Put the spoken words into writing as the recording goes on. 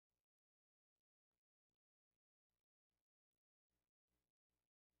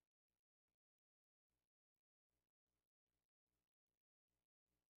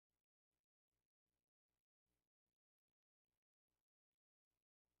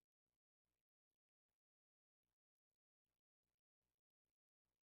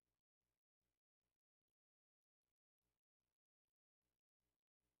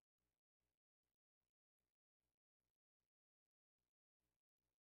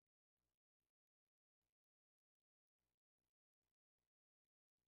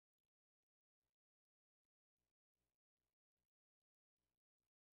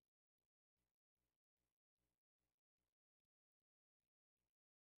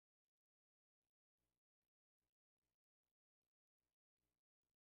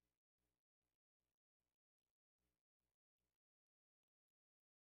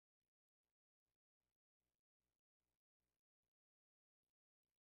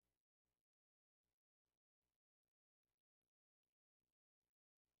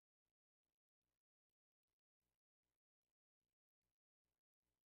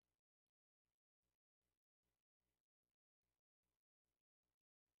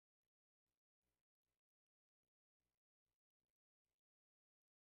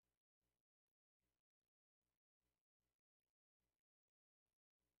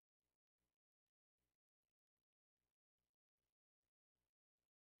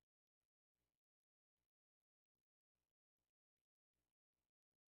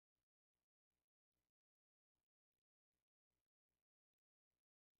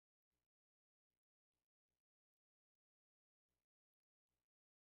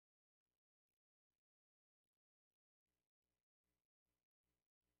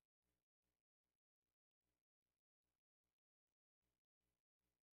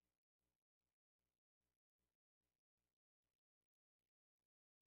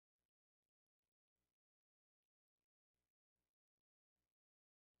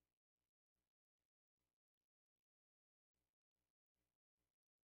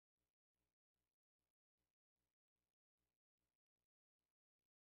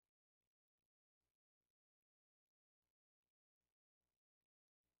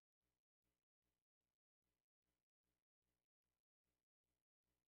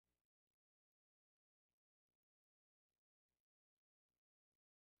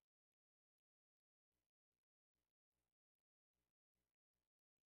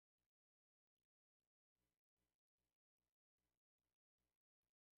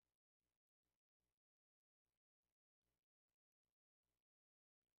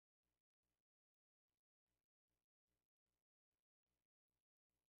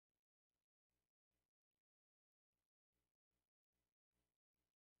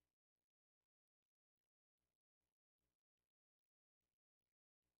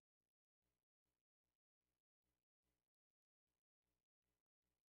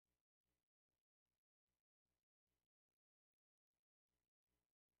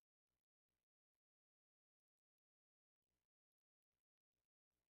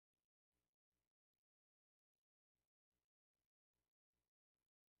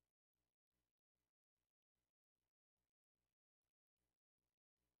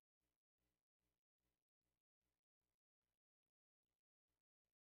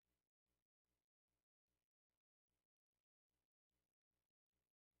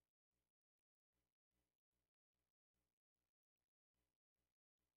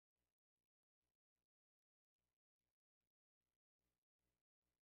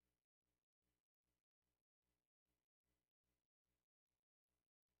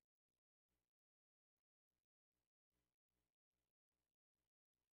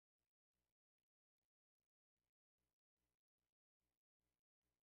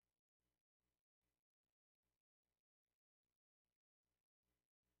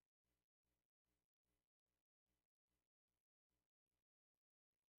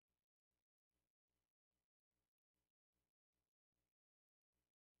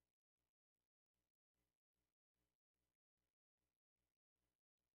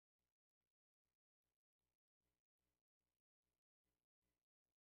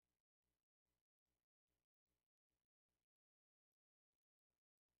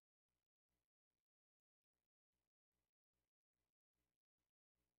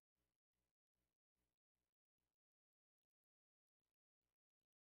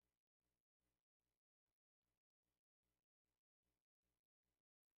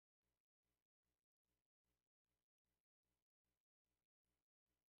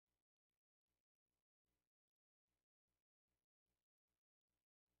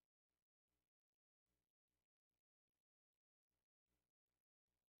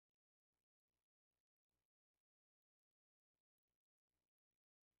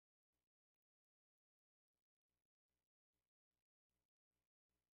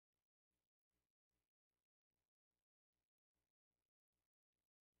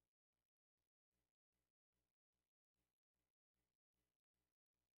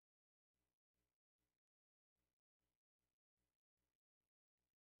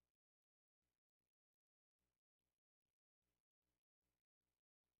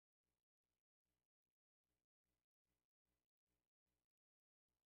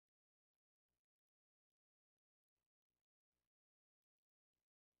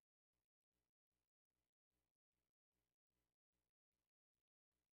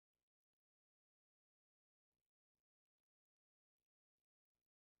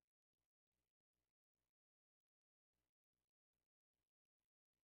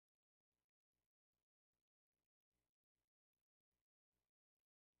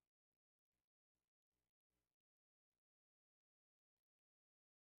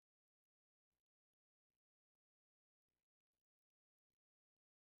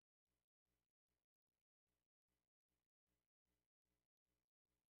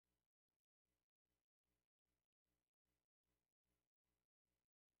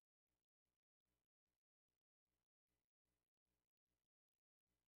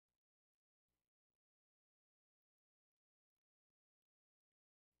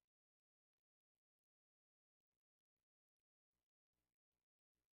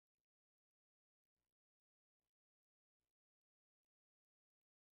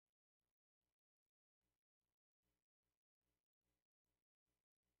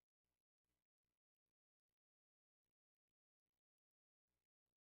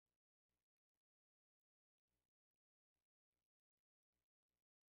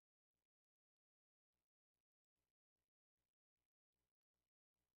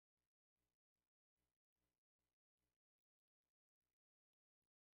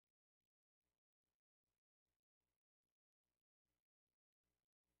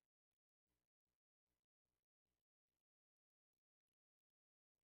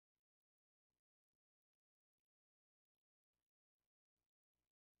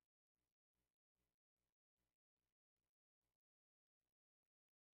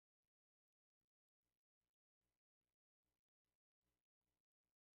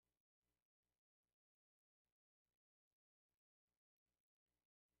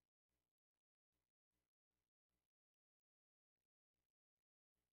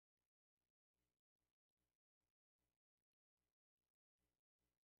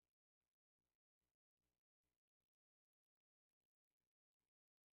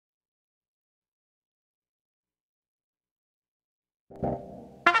Break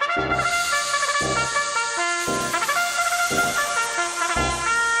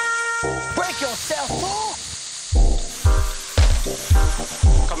yourself, fool.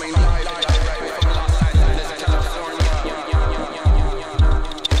 Coming live from Los Angeles, California.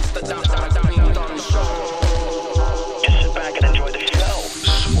 It's the Dr. Greenthumb Show. Just sit back and enjoy the show.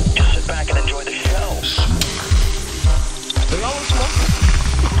 Just sit back and enjoy the show. They all smoke.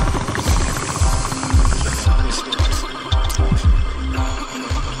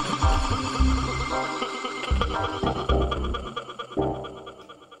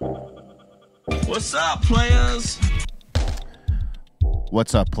 What's up, players?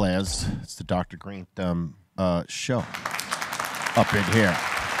 What's up, players? It's the Dr. Greenthumb show. Up in here.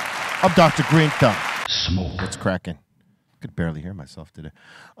 I'm Dr. Greenthumb. Smoke. What's cracking? Could barely hear myself today.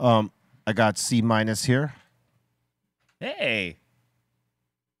 I got C- here. Hey.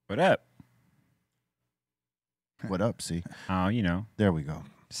 What up? What up, C? Oh, you know, There we go.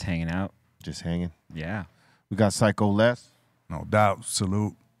 just hanging out. Just hanging. Yeah. We got Psycho Les. No doubt.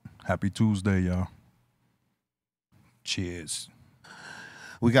 Salute. Happy Tuesday, y'all. Cheers.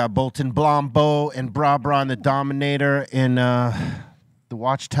 We got Bolton Blombo and Bra Bra and the Dominator in the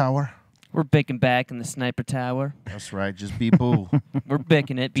Watchtower. We're bicking back in the sniper tower. That's right. Just be boo. We're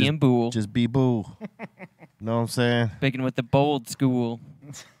bicking it, being bull. Just be boo. Know what I'm saying? Bicking with the bold school.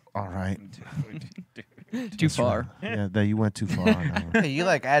 All right. Too far. Yeah, that you went too far on that one. Hey, you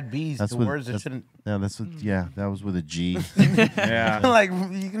like add B's That's to what- words that that's- shouldn't. Yeah, that was with a G. Yeah. Like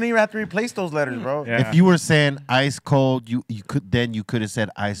you can even have to replace those letters, bro. Yeah. If you were saying ice cold, you could have said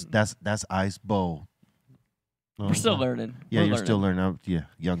ice. That's ice bowl. We're still learning. Yeah, We're you're learning. still learning. Yeah,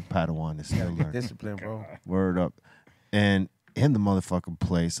 young Padawan is still learning. Discipline, bro. Word up. And in the motherfucking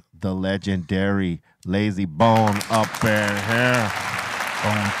place, the legendary Layzie Bone up in here.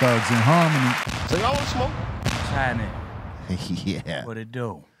 On Thugs in Harmony. They all smoke. Shining. Yeah. What it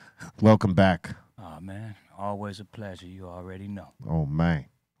do? Welcome back. Oh, man. Always a pleasure. You already know. Oh man,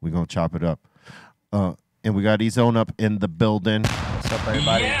 we're gonna chop it up. And we got Ezone up in the building, What's up,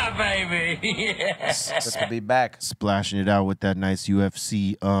 everybody? Yeah, baby. Yeah. Good to be back. splashing it out with that nice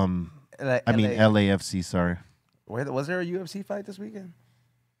UFC. LAFC. Sorry. Was there a UFC fight this weekend?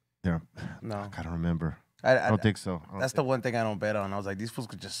 There. No. I gotta remember. I I don't think so. I don't That's the one thing I don't bet on. I was like, these fools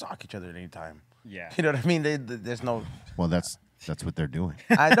could just sock each other at any time. Yeah. You know what I mean? There's no. Well, that's what they're doing.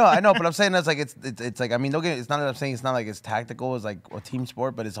 I know, but I'm saying that's like it's like I mean, don't get it's not that I'm saying it's not like it's tactical. It's like a team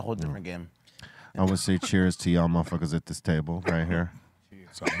sport, but it's a whole different game. I would say cheers to y'all motherfuckers at this table right here.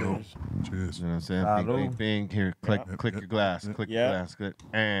 Salute. Cheers. You know what I'm saying? Salud. Bing, bing, bing. Here, click your glass. Click your Yeah. glass. Good.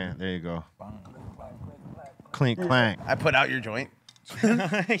 And there you go. Clink, clank. I put out your joint.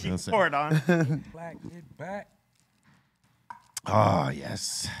 You pour it on. Black, get back. Oh,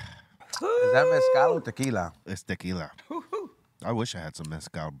 yes. Is that mezcal or tequila? It's tequila. I wish I had some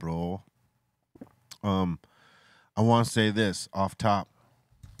mezcal, bro. I want to say this off top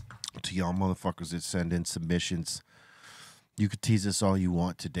to y'all motherfuckers that send in submissions. You could tease us all you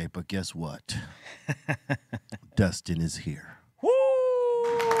want today, but guess what? Dustin is here.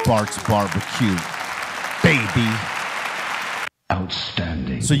 Bart's Barbecue, baby.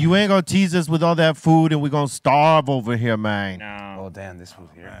 Outstanding. So you ain't gonna tease us with all that food and we're gonna starve over here, man. No. Oh damn, this fool's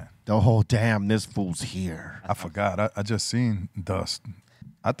here. The whole damn, this fool's here. I forgot. I just seen Dust.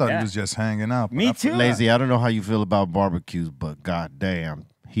 I thought Yeah. he was just hanging out. but Me I too. Layzie, I don't know how you feel about barbecues, but goddamn,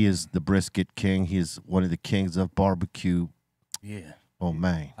 he is the brisket king. He is one of the kings of barbecue. Yeah. Oh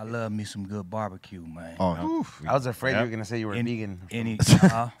man. I love me some good barbecue, man. Oh, I was afraid you were gonna say you were vegan.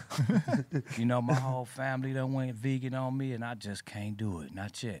 You know, my whole family done went vegan on me, and I just can't do it.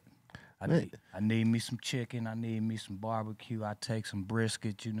 Not yet. I need me some chicken. I need me some barbecue. I take some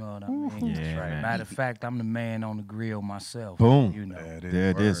brisket. You know what I mean? Yeah, man. Matter of fact, I'm the man on the grill myself. Boom. You know,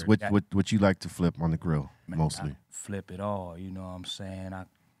 there it is. What you like to flip on the grill mostly? I flip it all. You know what I'm saying?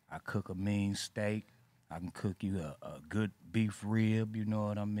 I cook a mean steak. I can cook you a good beef rib. You know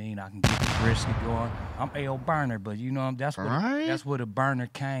what I mean? I can get the brisket going. I'm L Burner, but you know that's where the burner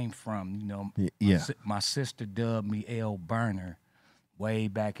came from. You know, Yeah. My sister dubbed me L Burner way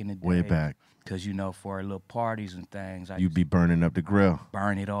back in the day. Way back. Because, you know, for our little parties and things, I You be burning up the grill.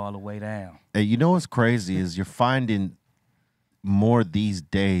 burn it all the way down. Hey, you know what's crazy is you're finding more these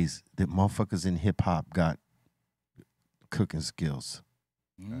days that motherfuckers in hip hop got cooking skills.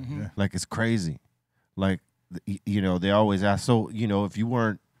 Mm-hmm. Like it's crazy. Like you know, they always ask. So you know, if you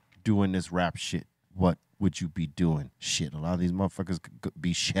weren't doing this rap shit, what would you be doing? Shit, a lot of these motherfuckers could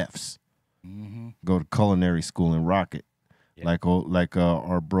be chefs. Mm-hmm. Go to culinary school and rock it. Yeah. Like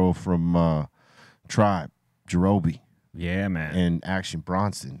our bro from Tribe, Jerobi, Yeah, man. and Action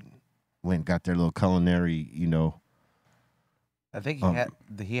Bronson went and got their little culinary, you know, I think Um,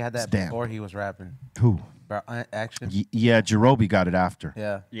 he had that stamp. before he was rapping. Who? Action. Yeah, Jerobi got it after.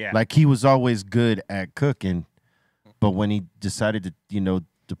 Yeah. Yeah. Like he was always good at cooking, but when he decided to,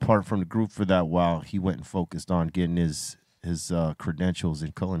 depart from the group for that while, he went and focused on getting his credentials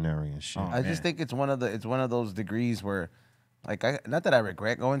in culinary and shit. I just think it's one of those degrees where, like, not that I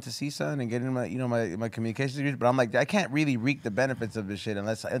regret going to CSUN and getting my communication degrees, but I'm like, I can't really reap the benefits of this shit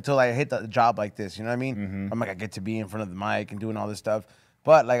until I hit the job like this. You know what I mean? I'm like, I get to be in front of the mic and doing all this stuff.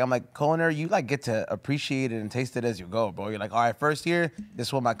 But like, I'm like, culinary, you like get to appreciate it and taste it as you go, bro. You're like, all right, first year, this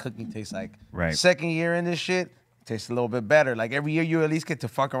is what my cooking tastes like. Right. Second year in this shit, tastes a little bit better. Like every year, you at least get to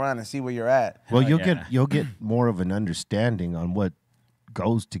fuck around and see where you're at. Well, yeah. you'll get more of an understanding on what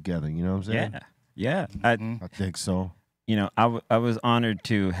goes together. You know what I'm saying? Yeah. I think so. I was honored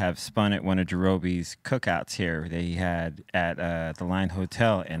to have spun at one of Jerobi's cookouts here that he had at the Line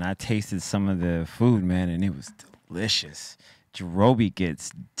Hotel, and I tasted some of the food, man, and it was delicious. Jerobi gets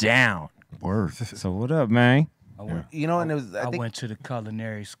down. Word. So what up, man? You know, and it was. I I think went to the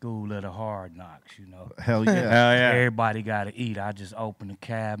culinary school of the hard knocks, Hell yeah. Hell yeah. Everybody got to eat. I just open the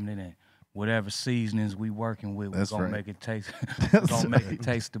cabinet and whatever seasonings we working with, we're That's gonna right. make it taste. We're gonna make it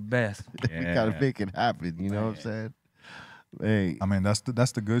taste the best. We gotta make it happen. You know what I'm saying? Hey, I mean, that's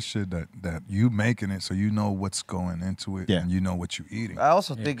the good shit that you making it, so you know what's going into it, Yeah. and you know what you eating. I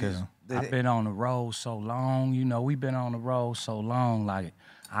also think 'Cause it's, I've been on the road so long. We've been on the road so long. Like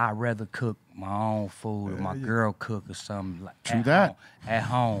I'd rather cook my own food, or my girl cook or something. Like True that. At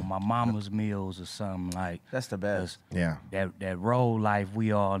home, my mama's meals or something like. that's the best. yeah. That road life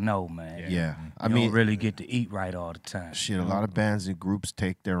we all know, man. Yeah. I You mean, don't really get to eat right all the time. shit, a lot of bands and groups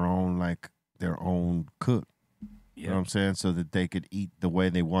take their own cook. You know what I'm saying? So that they could eat the way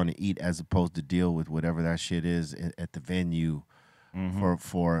they want to eat as opposed to deal with whatever that shit is at the venue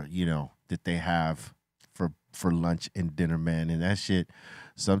for that they have for lunch and dinner, man. And that shit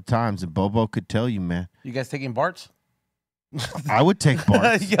sometimes, and Bobo could tell you, man, You guys taking Bart's? I would take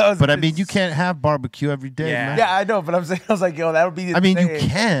bars. Yo, but I mean, you can't have barbecue every day, Yeah. man. Yeah, I know, but I'm saying, I was like, yo, that would be. I mean, you insane.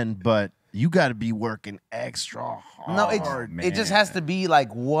 can, but you got to be working extra hard. No, it just has to be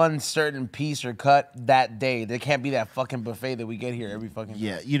like one certain piece or cut that day. There can't be that fucking buffet that we get here every fucking.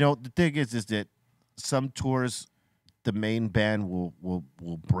 Yeah, the thing is that some tours, the main band will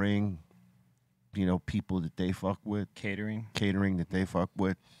bring, people that they fuck with, catering that they fuck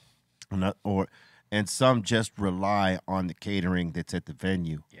with, and some just rely on the catering that's at the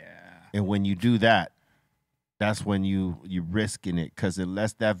venue. Yeah. And when you do that, that's when you're risking it, because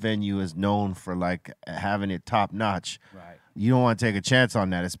unless that venue is known for like having it top notch, Right. you don't want to take a chance on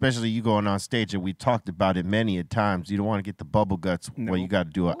that, especially you going on stage, and we talked about it many a times. You don't want to get the bubble guts where you got to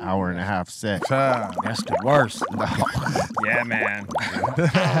do an hour and a half set. That's the worst. Yeah, man.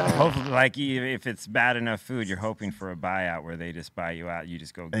 Hopefully, like if it's bad enough food, you're hoping for a buyout where they just buy you out. You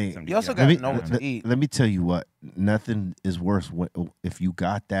just go get Hey, something. You also to got to know what to eat. Let me tell you what, nothing is worse if you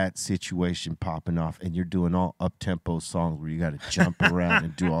got that situation popping off and you're doing all up-tempo songs where you got to jump around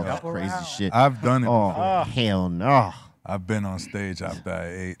and do all that crazy shit. I've done it before. Oh, hell no. I've been on stage after I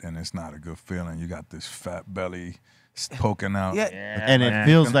ate, and it's not a good feeling. You got this fat belly poking out, Yeah. And it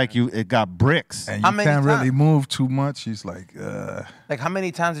feels like it got bricks. and How you many can't really times? move too much. He's like, Like, how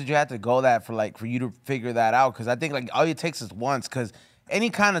many times did you have to go that for you to figure that out? Because I think like all it takes is once. Because any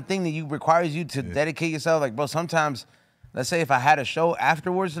kind of thing that requires you to dedicate yourself, like, bro, sometimes, let's say if I had a show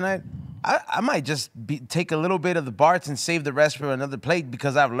afterwards tonight, I might just take a little bit of the Barts and save the rest for another plate,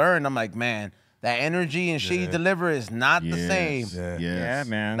 because I've learned, I'm like, man, that energy and shit you deliver is not the same. yeah. Yeah,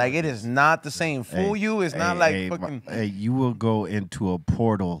 man. Like, it is not the same. Fool you is not like fucking Hey, you will go into a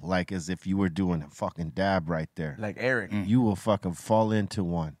portal like as if you were doing a fucking dab right there. like Eric. You will fucking fall into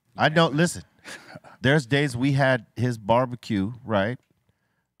one. I don't listen. There's days we had his barbecue, right?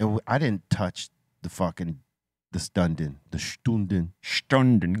 And I didn't touch the Stunden.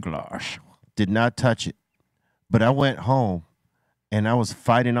 Stundenglas. Did not touch it. But I went home and I was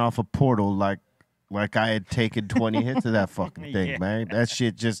fighting off a portal like I had taken 20 hits of that fucking thing, man. That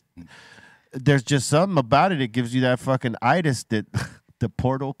shit just, there's just something about it. It gives you that fucking itis that the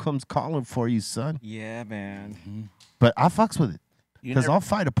portal comes calling for you, son. Yeah, man. But I fucks with it. You Because never- I'll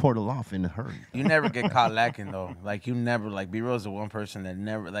fight a portal off in a hurry. You never get caught lacking though. Like, you never, like, B-Roll is the one person that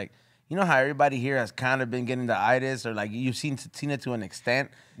never, like, you know how everybody here has kind of been getting the itis, or like you've seen it to an extent.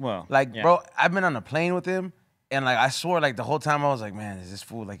 Well, Like, yeah. bro, I've been on a plane with him, and like I swore, like the whole time I was like, man, is this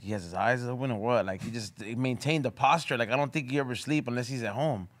fool like he has his eyes open or what? Like he maintained the posture. Like, I don't think he ever sleep unless he's at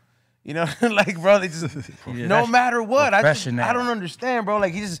home. You know, like, bro, they just no that's matter what. I professional. don't understand, bro.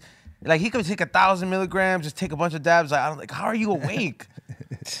 Like, he could take 1,000 milligrams, just take a bunch of dabs. Like, how are you awake?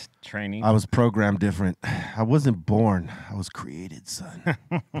 Training. I was programmed different. I wasn't born. I was created, son.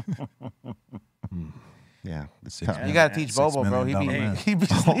 Yeah. You gotta teach Bobo, bro. $6 million man. He be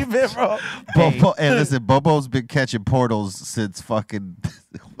sleeping, bro. Bobo, hey, listen, Bobo's been catching portals since fucking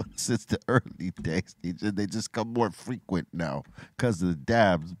since the early days. They just come more frequent now because of the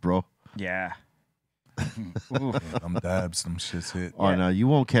dabs, bro. Yeah. Them dabs, them shits hit. Oh no, you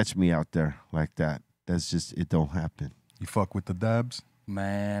won't catch me out there like that. That's just it. Don't happen. You fuck with the dabs?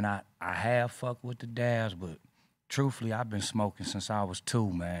 Man, I have fucked with the dabs, but truthfully, I've been smoking since I was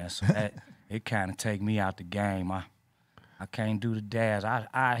 2, man. So that it kind of take me out the game. I can't do the dabs.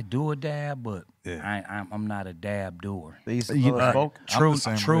 I do a dab, but I'm not a dab doer. They used to blow the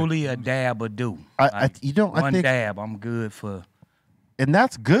smoke. Truly a dab a do. I One think, dab, I'm good for and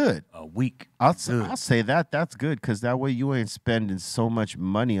that's good. a week. I'll Good. say that's good because that way you ain't spending so much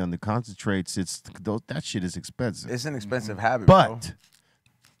money on the concentrates. That shit is expensive. It's an expensive habit, bro. But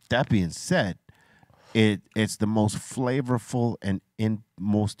that being said, it's the most flavorful and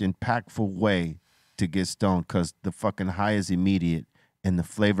most impactful way to get stoned because the fucking high is immediate and the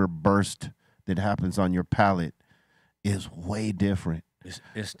flavor burst that happens on your palate is way different.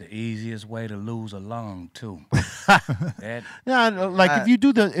 It's the easiest way to lose a lung too. Yeah, like if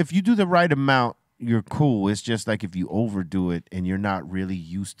you do the right amount, you're cool. It's just like if you overdo it and you're not really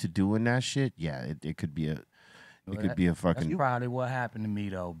used to doing that shit, yeah, it could be a That's fucking probably what happened to me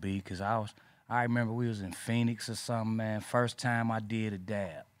though, B. Because I remember we was in Phoenix or something, man. First time I did a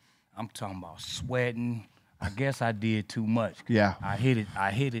dab, I'm talking about sweating. I guess I did too much. Yeah. I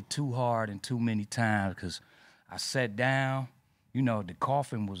hit it too hard and too many times because I sat down. You know, the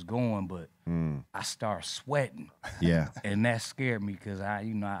coughing was going, but I started sweating. yeah. And that scared me because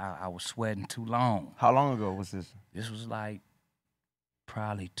I was sweating too long. How long ago was this? This was like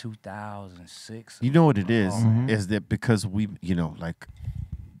probably 2006. You know what it is that because we, like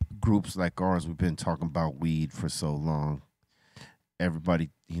groups like ours, we've been talking about weed for so long. Everybody,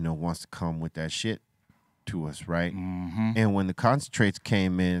 wants to come with that shit to us, right? Mm-hmm. And when the concentrates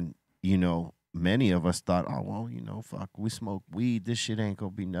came in, many of us thought, oh, well, fuck, we smoke weed. This shit ain't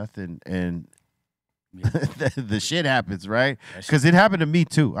gonna be nothing. And the shit happens, right? Because it happened to me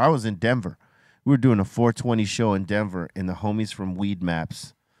too. I was in Denver. We were doing a 420 show in Denver, and the homies from Weed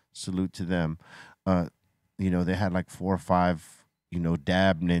Maps, salute to them. They had like 4 or 5,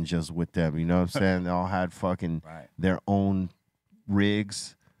 dab ninjas with them. You know what I'm saying? They all had fucking their own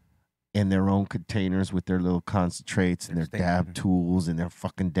rigs and their own containers with their little concentrates and their dab tools and their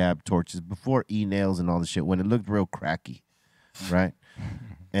fucking dab torches before e-nails and all the shit when it looked real cracky, right?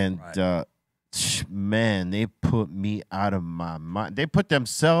 And man, they put me out of my mind. They put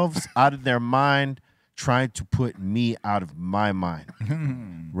themselves out of their mind trying to put me out of my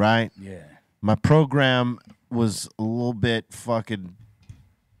mind, right? Yeah. My program was a little bit fucking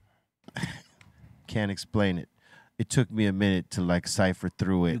can't explain it. It took me a minute to like cipher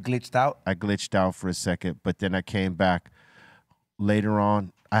through it. You glitched out? I glitched out for a second, but then I came back later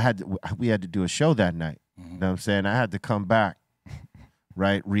on. We had to do a show that night. You know what I'm saying? I had to come back,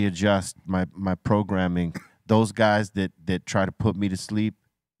 right? Readjust my programming. Those guys that try to put me to sleep,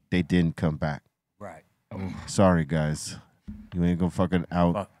 they didn't come back. Right. Sorry, guys. You ain't gonna fucking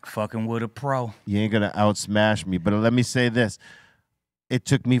Fucking with a pro. You ain't gonna out smash me. But let me say this. It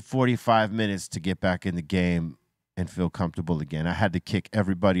took me 45 minutes to get back in the game and feel comfortable again. I had to kick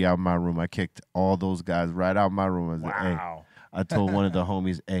everybody out of my room. I kicked all those guys right out of my room. I was like, hey, I told one of the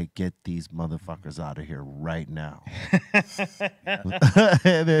homies, hey, get these motherfuckers out of here right now.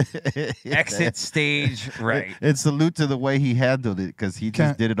 Exit stage right. And salute to the way he handled it because he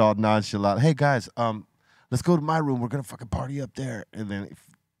just did it all nonchalant. Hey, guys, let's go to my room. We're going to fucking party up there. And then it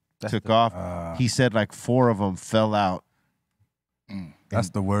took off. He said like 4 of them fell out.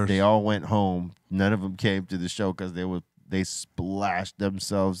 That's the worst. They all went home. None of them came to the show because they splashed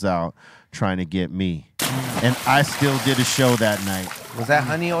themselves out trying to get me. And I still did a show that night. Was that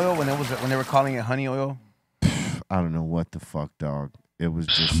honey oil when they were calling it honey oil? I don't know what the fuck, dog. It was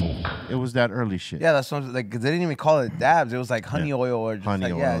that early shit. Yeah, that's what, like, 'cause they didn't even call it dabs. It was like honey oil or just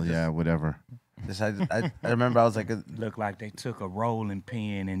Honey like, oil, yeah, whatever. I remember I was like, Looked like they took a rolling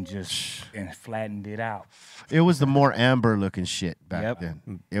pin and flattened it out. It was the more amber looking shit back Yep.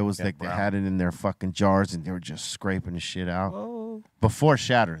 then. It was like they had it in their fucking jars and they were just scraping the shit out. Before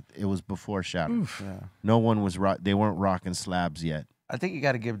Shatter. It was before Shatter. yeah. No one was they weren't rocking slabs yet. I think you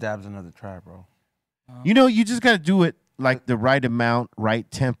got to give dabs another try, bro. You just got to do it like the right amount, right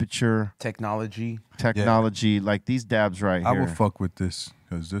temperature, Technology. like these dabs right I here. would fuck with this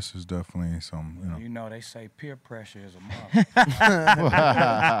because this is definitely some, You know, they say peer pressure is a mother.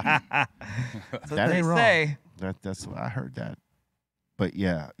 That ain't wrong. That's what I heard that. But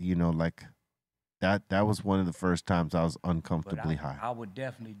yeah, you know, like that was one of the first times I was But uncomfortably high. I would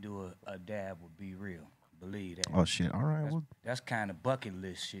definitely do a dab with Be Real. Believe that. Oh shit! All right, well, That's kind of bucket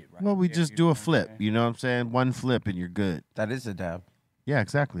list shit, right? we there, just you do know a what I'm flip. saying? You know what I'm saying? One flip and you're good. That is a dab. Yeah,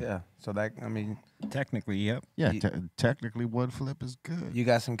 exactly. Yeah. So that, I mean, Technically, yep. Yeah, technically, one flip is good. you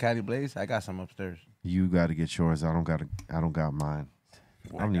got some Cali Blaze? I got some upstairs. You got to get yours. I don't got mine.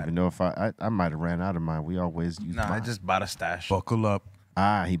 I don't even know if I might have ran out of mine. We always use Nah, I mine. just bought a stash. Buckle up.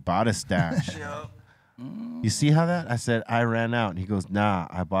 He bought a stash. You see how that? I said I ran out, and he goes, "Nah,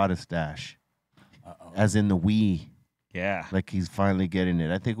 I bought a stash." As in the we, Yeah. like he's finally getting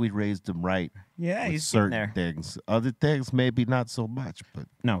it. I think we raised him right. Yeah, with he's certain getting there. things. Other things, maybe not so much, but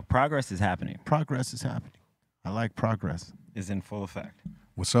No, progress is happening. progress is happening. I like progress. Is in full effect.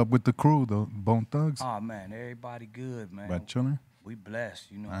 What's up with the crew, though? Bone Thugs? Oh man, everybody good, man. By chilling? We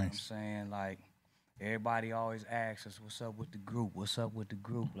blessed, you know what I'm Nice. saying? Like, everybody always asks us, what's up with the group? What's up with the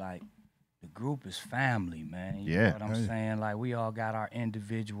group? Like, the group is family, man. You Yeah. know what I'm Hey. saying? Like, we all got our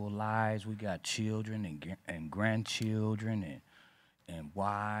individual lives. We got children and grandchildren and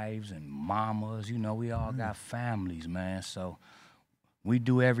wives and mamas. You know, we all got families, man. So we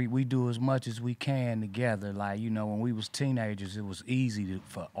do as much as we can together. Like, you know, when we was teenagers, it was easy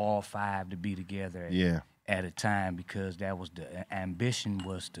for all five to be together Yeah, at a time because that was the ambition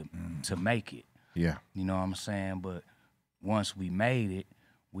was to make it. yeah, You know what I'm saying? But once we made it,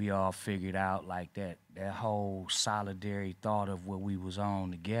 we all figured out like that whole solidary thought of what we was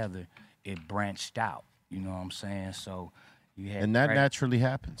on together, it branched out. You know what I'm saying? So you had and that naturally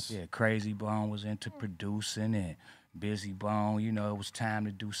happens. yeah, Crazy Bone was into producing and Busy Bone, you know, it was time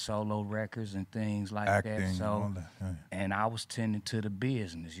to do solo records and things like Acting that. and So all that. Yeah. and I was tending to the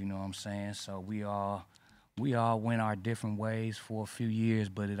business, you know what I'm saying? So we all went our different ways for a few years,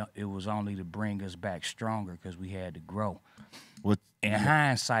 but it was only to bring us back stronger because we had to grow. What? In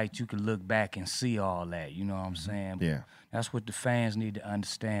hindsight, you can look back and see all that, you know what I'm saying? Yeah. That's what the fans need to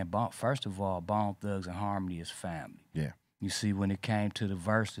understand. First of all, Bone Thugs and Harmony is family. Yeah. You see, when it came to the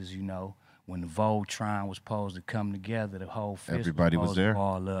verses, you know, when the Voltron was supposed to come together, the whole fist Everybody was supposed to there.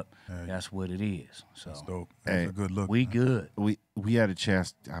 ball up. That's what it is. So That's dope. That's Hey, a good look. we good. We had a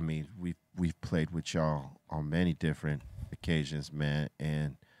chance. I mean, we've played with y'all on many different occasions, man.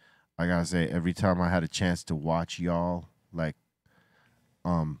 And I gotta say, every time I had a chance to watch y'all, like,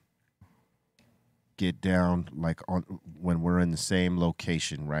 get down, like on when we're in the same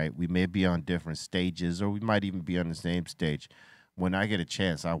location, right? We may be on different stages, or we might even be on the same stage. When I get a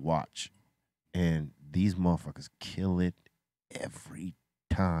chance, I watch, and these motherfuckers kill it every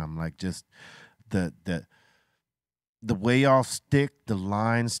time. Like just the way y'all stick the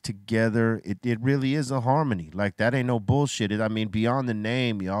lines together, it really is a harmony. Like that ain't no bullshit. I mean, beyond the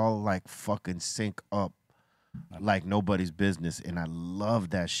name, y'all like fucking sync up like nobody's business, and I love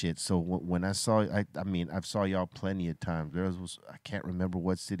that shit. So when I saw, I mean, I've saw y'all plenty of times. I can't remember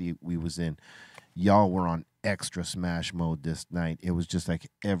what city we was in. Y'all were on extra smash mode this night. It was just like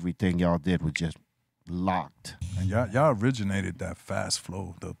everything y'all did was just locked. And y'all originated that fast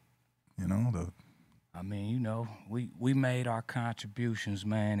flow. I mean, you know, we made our contributions,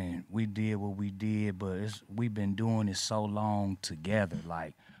 man, and we did what we did, but we've been doing it so long together.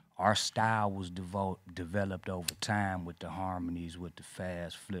 Like, our style was developed over time with the harmonies, with the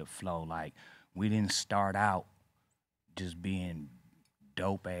fast flip flow. Like, we didn't start out just being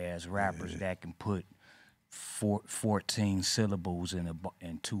dope-ass rappers that can put 14 syllables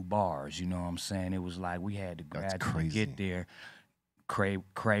in 2 bars, you know what I'm saying? It was like we had to gradually get there.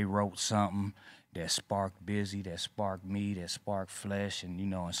 Cray wrote something that sparked Busy, that sparked me, that sparked Flesh, and, you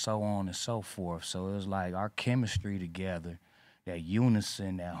know, and so on and so forth. So it was like our chemistry together, that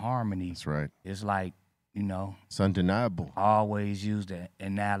unison, that harmony. That's right. It's like, you know, It's undeniable. I always use the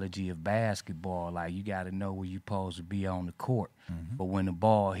analogy of basketball. Like, you got to know where you're supposed to be on the court. But when the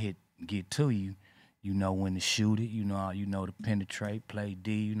ball get to you, you know when to shoot it. You know to penetrate, play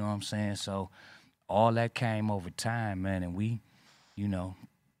D. You know what I'm saying? So all that came over time, man. And we, you know,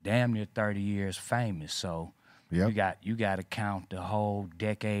 damn near 30 years famous. So Yep. you got to count the whole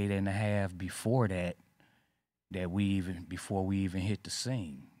decade and a half before that before we even hit the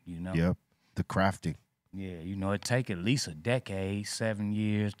scene. You know? Yep. The crafting. Yeah, you know, it take at least a decade, 7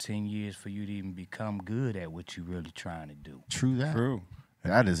 years, 10 years for you to even become good at what you're really trying to do. True that. True.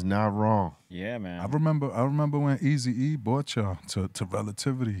 That is not wrong. Yeah, man. I remember when Eazy-E bought y'all to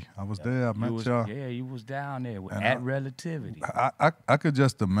Relativity. I was there. I met y'all. Yeah, you was down there And at Relativity. I could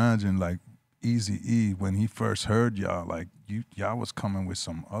just imagine like Eazy-E when he first heard y'all, like y'all was coming with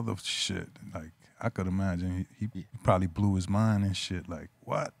some other shit. Like I could imagine he probably blew his mind and shit. Like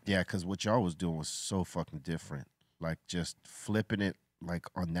what? Yeah, because what y'all was doing was so fucking different. Like just flipping it like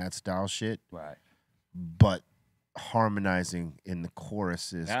on that style shit, Right. but harmonizing in the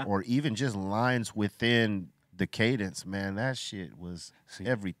choruses Yeah. or even just lines within the cadence, man, that shit was See,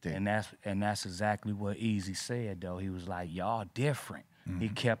 everything. And that's exactly what Easy said though. He was like, y'all different. He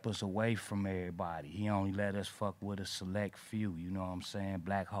kept us away from everybody. He only let us fuck with a select few, you know what I'm saying?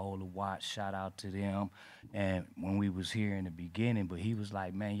 Black Hole of Watch, shout out to them. And when we was here in the beginning, but he was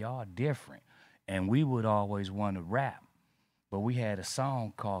like, man, y'all different. And we would always want to rap. But we had a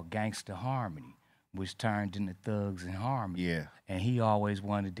song called Gangsta Harmony, which turned into Thugs in Harmony. Yeah. And he always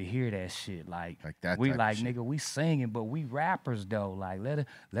wanted to hear that shit. Like that we type of like, shit. nigga, we singing, but we rappers though. Like let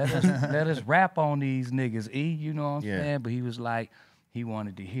us let us rap on these niggas, E, you know what I'm Yeah. saying? But he was like, he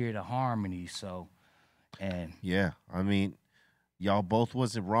wanted to hear the harmony, so and Yeah, I mean, y'all both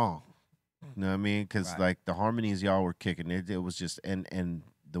wasn't wrong. You know what I mean? Because Right. like the harmonies y'all were kicking, it was just and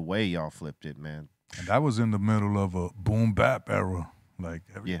the way y'all flipped it, man. And that was in the middle of a boom bap era. Like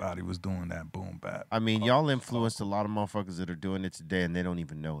everybody was doing that boom bap. I mean, y'all influenced a lot of motherfuckers that are doing it today, and they don't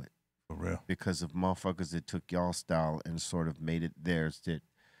even know it For real. because of motherfuckers that took y'all style and sort of made it theirs. That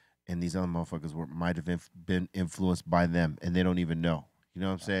and these other motherfuckers might have been influenced by them, and they don't even know. You know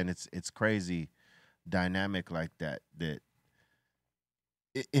what I'm saying? It's crazy dynamic like that. That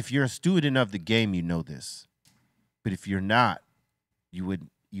if you're a student of the game, you know this, but if you're not, you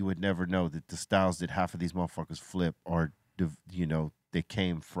would never know that the styles that half of these motherfuckers flip are, you know, they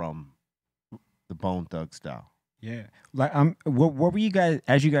came from the Bone Thug style. Yeah. Like what were you guys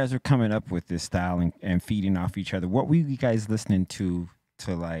as you guys are coming up with this style and feeding off each other, what were you guys listening to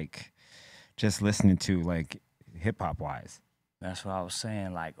like just listening to like hip hop wise? that's what I was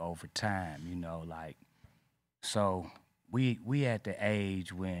saying, like over time, you know, like so we at the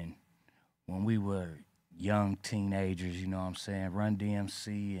age when we were young teenagers, you know what I'm saying, Run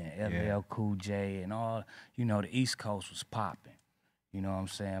DMC and LL Cool J and all, you know, the East Coast was popping. You know what I'm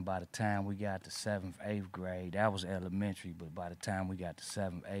saying? By the time we got to 7th, 8th grade, that was elementary, but by the time we got to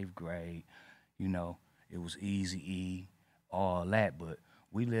 7th, 8th grade, you know, it was Eazy-E, all that. But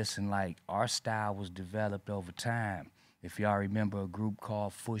we listened like our style was developed over time. If y'all remember a group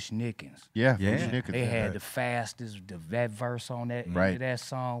called Fush Nickens. Yeah, Yeah. Fuji Nickens, They had right. the fastest, that verse on that end Right. of that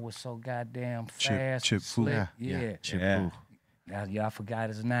song was so goddamn Chip- fast. Chip and Fu. slick. Yeah, Yeah. Chip Yeah. Fu. Now, y'all forgot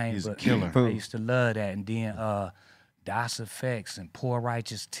his name, He's a but killer. I used to love that. And then Das Effects and Poor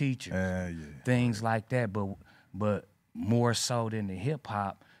Righteous Teachers, Yeah. things like that. But more so than the hip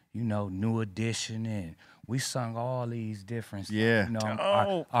hop, you know, New Edition, and we sung all these different stuff. Yeah. You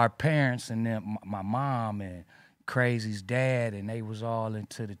know, our parents and them, my mom and Crazy's dad, and they was all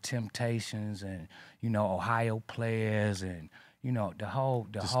into the Temptations and, you know, Ohio Players and, you know, the whole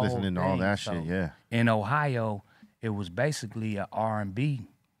Just listening to all thing. that So, shit, yeah. in Ohio, it was basically a R&B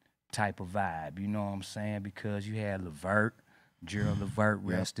type of vibe, you know what I'm saying? Because you had Levert, Gerald Levert,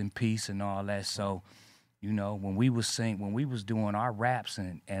 rest in peace, and all that. So, you know, when we was doing our raps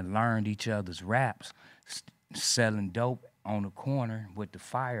and learned each other's raps, selling dope on the corner with the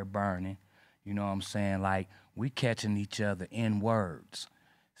fire burning, you know what I'm saying? Like, we catching each other in words.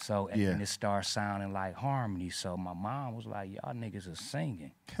 So, and Yeah. it started sounding like harmony. So my mom was like, y'all niggas are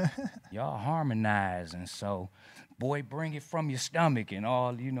singing. Y'all harmonizing. So, boy, bring it from your stomach and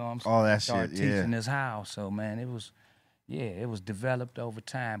all, you know what I'm saying? All that Start shit, yeah. teaching us how. So, man, it was developed over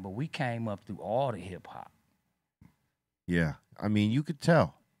time. But we came up through all the hip hop. Yeah. I mean, you could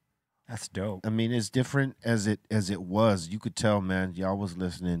tell. That's dope. I mean, as different as it was, you could tell, man, y'all was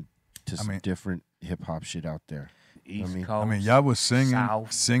listening to some mean- different hip hop shit out there. East mean- Coast. I mean, y'all was singing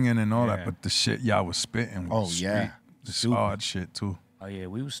and all Yeah. that, but the shit y'all was spitting was Oh, yeah. street, the Super. hard shit too. Oh yeah,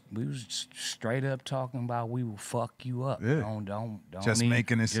 we was straight up talking about we will fuck you up. Yeah. Don't Just even-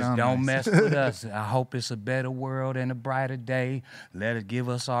 making it just sound don't nice. mess with us. I hope it's a better world and a brighter day. Let it give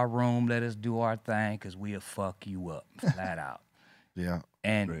us our room. Let us do our thing, cause we'll fuck you up flat out. Yeah.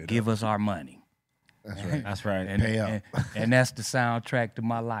 And Straight give us our money. That's right. That's right. And, Pay up. and that's the soundtrack to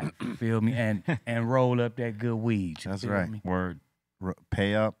my life. You feel me? And roll up that good weed. You That's feel right. me? Word.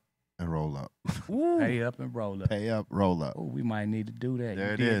 Pay up and roll up. Pay up and roll up. Pay up, roll up. Oh, we might need to do that. There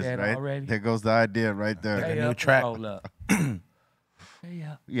you it did is, that right? already? There goes the idea right there. Pay new up and track. roll up. Pay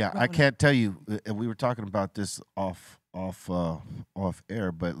up. Yeah, I can't tell you. And we were talking about this off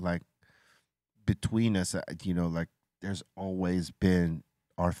air, but like between us, you know, like there's always been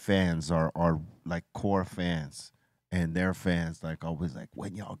our fans, our like core fans, and their fans, like always, like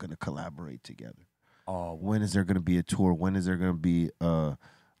when y'all gonna collaborate together? Oh, When is there gonna be a tour? When is there gonna be a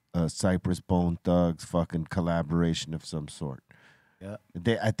Cypress Bone Thugs fucking collaboration of some sort? Yeah.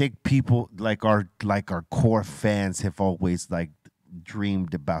 I think people like our core fans have always like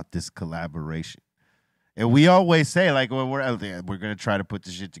dreamed about this collaboration, And we always say, like, when we're out there, we're gonna try to put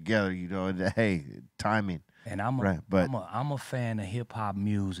the shit together, you know. And hey, timing. And I'm a, Right, but- I'm a fan of hip hop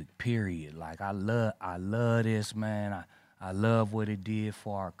music. Period. Like I love this, man. I love what it did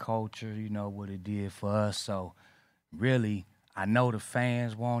for our culture. You know what it did for us. So really, I know the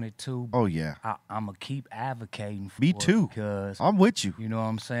fans want it too. Oh yeah, I'm gonna keep advocating for me it too. because I'm with you. you know what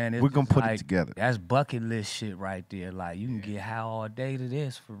I'm saying. It's We're gonna just put it like, together. That's bucket list shit right there. Like you can get high all day to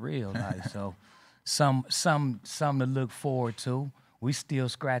this for real. Like so, some to look forward to. We still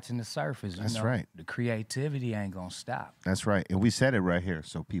scratching the surface. You That's know? right. The creativity ain't gonna stop. That's right, and we said it right here,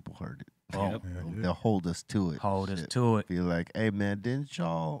 so people heard it. Boom. They'll hold us to it. Hold us Shit. to it. Be like, hey man, didn't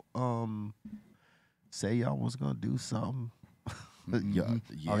y'all say y'all was gonna do something? Yeah.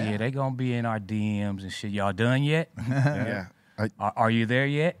 Oh yeah, they gonna be in our DMs and shit. Y'all done yet? Yeah. Are you there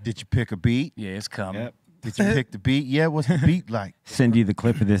yet? Did you pick a beat? Yeah, it's coming. Yep. Did you pick the beat? Yeah. What's the beat like? Send you the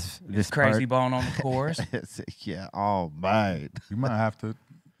clip of this Crazy part. Bone on the chorus. Yeah. All right. You might have to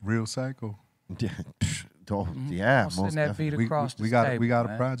real psycho. Yeah. Oh, yeah. Don't send Most that definitely. beat across the we got table, a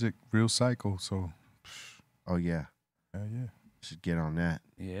man. project, real psycho. So Oh yeah. yeah. Should get on that.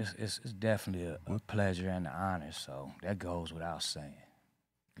 Yeah, it's definitely a pleasure and an honor. So that goes without saying.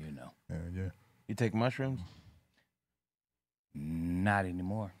 You know, Yeah. You take mushrooms? not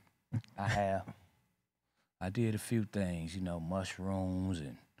anymore. I have. I did a few things, you know, mushrooms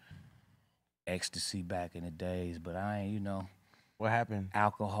and ecstasy back in the days, but I ain't, you know, What happened?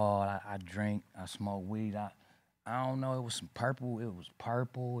 alcohol. I drink. I smoke weed. I don't know. It was some purple. It was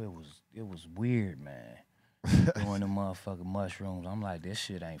purple. It was weird, man. Doing the motherfucking mushrooms. I'm like, this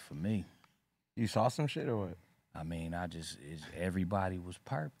shit ain't for me. You saw some shit or what? I mean, everybody was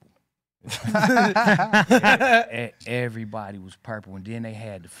purple. Everybody was purple, and then they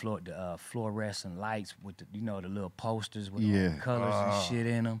had the fluorescent lights with the the little posters with all the colors and shit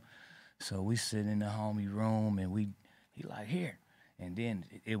in them. So we sit in the homie room, and he like here, and then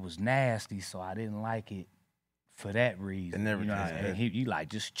it was nasty, so I didn't like it for that reason. It never you know, tastes and good. he like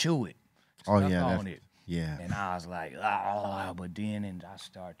just chew it. Oh Suck yeah. on That's, it. yeah. And I was like, but then and I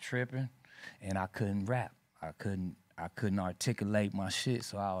started tripping, and I couldn't rap. I couldn't articulate my shit,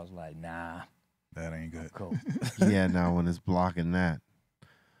 so I was like, nah, That ain't good. cool. Yeah. Now when it's blocking that.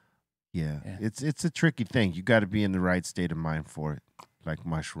 Yeah. It's a tricky thing. You got to be in the right state of mind for it, like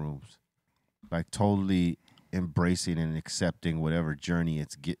mushrooms, like totally embracing and accepting whatever journey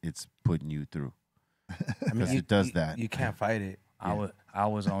it's putting you through. Because it does that. You can't fight it. I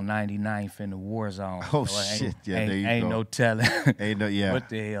was on 99th in the war zone. Oh, so shit. Yeah, there you ain't go. no telling Ain't no, yeah. what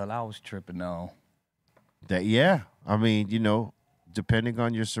the hell I was tripping on. That yeah. I mean, depending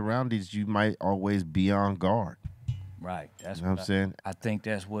on your surroundings, you might always be on guard. Right. That's You know what I'm saying? I think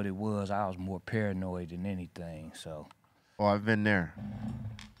that's what it was. I was more paranoid than anything. So Oh, I've been there.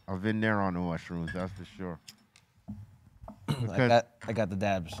 I've been there on the mushrooms, that's for sure. I got the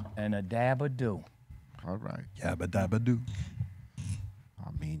dabs. and a dab or do. All right. Yabba dabba do. I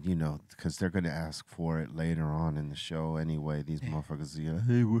mean, because they're going to ask for it later on in the show anyway. These motherfuckers,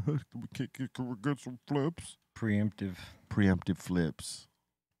 hey, can we get some flips? Preemptive flips,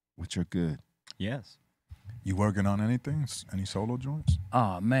 which are good. Yes. You working on anything? Any solo joints?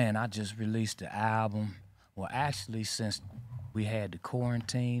 Oh man, I just released the album. Well, actually, since we had the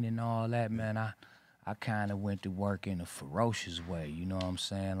quarantine and all that, man, I kind of went to work in a ferocious way. You know what I'm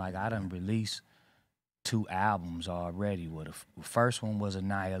saying? Like I done released 2 albums already. Well, the first one was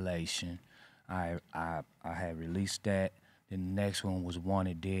Annihilation. I had released that. Then the next one was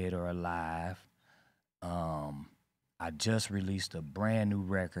Wanted Dead or Alive. I just released a brand new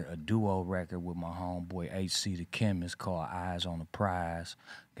record, a duo record with my homeboy HC the Chemist called Eyes on the Prize.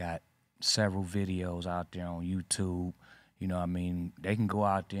 Got several videos out there on YouTube. You know what I mean? They can go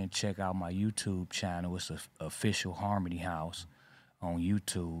out there and check out my YouTube channel. It's official Harmony House on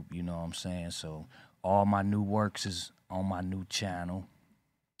YouTube, you know what I'm saying? So all my new works is on my new channel.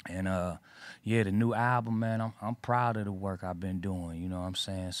 And yeah, the new album, man, I'm proud of the work I've been doing, you know what I'm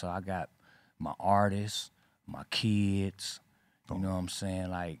saying? So I got my artists, my kids, you know what I'm saying?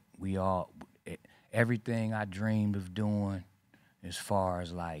 Like everything I dreamed of doing as far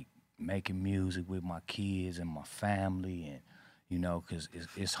as like making music with my kids and my family, and because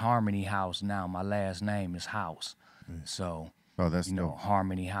it's Harmony House now. My last name is House. So that's dope.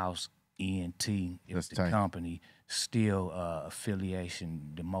 Harmony House ENT is That's the tight. company. Still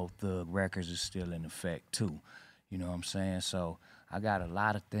affiliation, the Mo Thug Records is still in effect too. You know what I'm saying? So I got a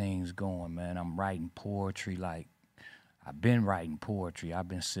lot of things going, man. I'm writing poetry. Like I've been writing poetry. I've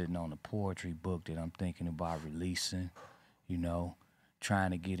been sitting on a poetry book that I'm thinking about releasing.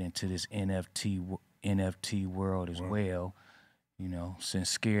 Trying to get into this NFT world as well. You know, since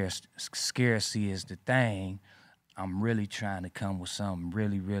scarcity is the thing, I'm really trying to come with something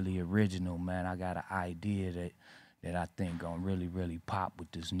really, really original, man. I got an idea that I think gonna really, really pop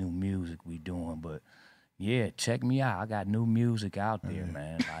with this new music we doing. But yeah, check me out. I got new music out there,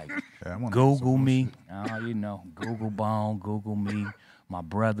 man. Like Yeah, I wanna hear some Google more me. shit. You know, Google Bone, Google me. My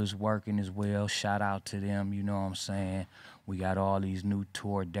brother's working as well. Shout out to them, you know what I'm saying? We got all these new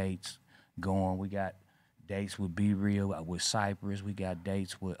tour dates going. We got dates with Be Real, with Cypress. We got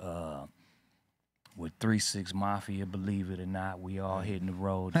dates with 3-6 Mafia, believe it or not. We all hitting the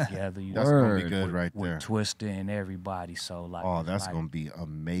road together. You That's know, gonna be good right with there. Twister and everybody. So like, Oh, it's that's like- gonna be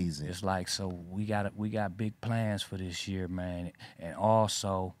amazing. It's like, so we got big plans for this year, man. And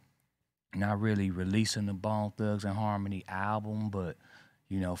also, not really releasing the Bone Thugs and Harmony album, but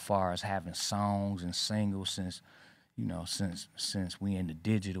you know, far as having songs and singles, since we in the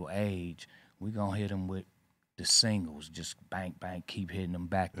digital age, we gonna hit them with the singles, just bank, keep hitting them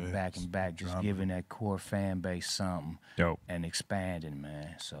back and back and back, just giving that core fan base something Dope. and expanding,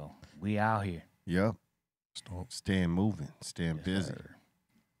 man. So we out here. Yep. Stop. Staying moving, staying busy.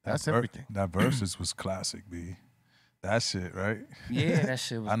 That's That everything. That Versus was classic, B. That shit, right? Yeah, that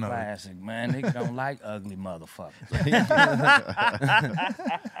shit I was know. classic, man. Niggas don't like ugly motherfuckers.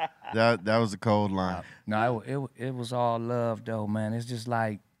 That was a cold line. No, it was all love though, man. It's just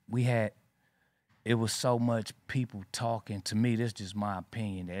like it was so much people talking. To me, this just my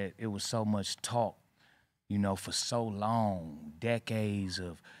opinion, that it was so much talk, you know, for so long, decades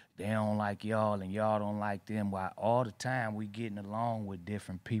of they don't like y'all and y'all don't like them. While all the time we getting along with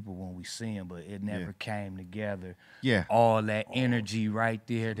different people when we see them, but it never came together. Yeah. All that energy right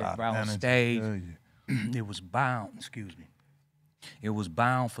there that Lot of brought on energy. stage, Yeah, yeah. it was bound. Excuse me. It was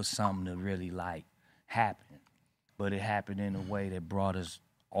bound for something to really like happen, but it happened in a way that brought us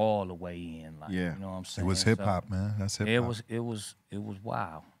all the way in. Like, Yeah. you know what I'm It saying? was hip hop, man. That's hip hop. It was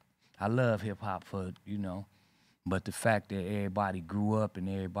wild. I love hip hop for, you know, but the fact that everybody grew up and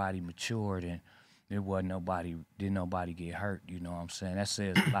everybody matured and didn't nobody get hurt, you know what I'm saying? That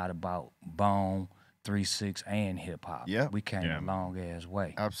says a lot about Bone, 3-6, and hip hop. Yeah. We came Yeah. a long ass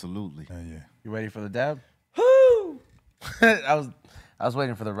way. Absolutely. Yeah, yeah. You ready for the dab? Woo! I was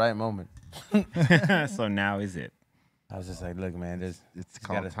waiting for the right moment. So now is it? I was just like, look, man, It's he's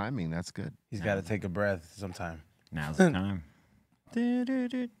called gotta- timing. That's good. he's got to take a breath sometime. Now's the time. All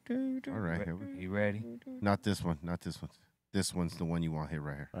right. Here we You ready? Not this one. Not this one. This one's the one you want to hit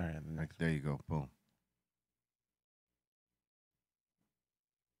right here. All right, the Like, next. there you go. Boom.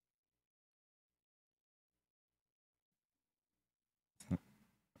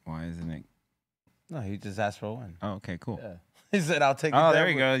 Why isn't it? No, he just asked for one. Oh, okay, cool. Yeah. He said, "I'll take." Oh, the there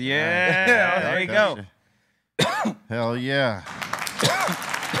dab you go. with-" Yeah, there you go. Gotcha. Hell yeah.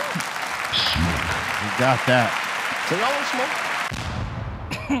 You got that. So y'all want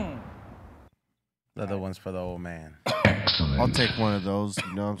smoke? The other one's for the old man. I'll take one of those.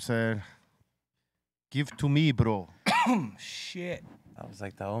 You know what I'm saying? Give to me, bro. Shit. I was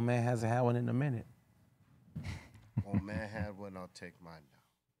like, the old man hasn't had one in a minute. Oh, man had one. I'll take mine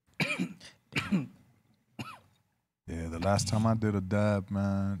now. Yeah, the last time I did a dab,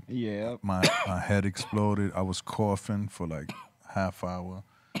 man, Yeah. my head exploded. I was coughing for like half hour.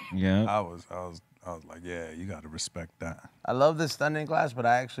 Yeah. I was like, yeah, you gotta respect that. I love this stunning glass, but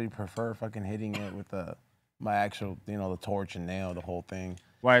I actually prefer fucking hitting it with my actual, the torch and nail, the whole thing.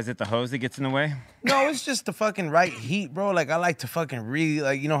 Why is it the hose that gets in the way? No, it's just the fucking right heat, bro. Like, I like to fucking really,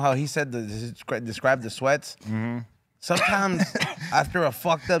 like, you know how he said describe the sweats? Mm-hmm. Sometimes after a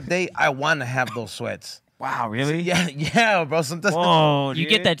fucked up day, I want to have those sweats. Wow, really? Yeah, bro. Sometimes. Whoa, You dude.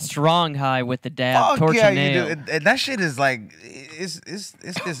 get that strong high with the dab, Fuck torch yeah, and you nail. do. And that shit is like, it's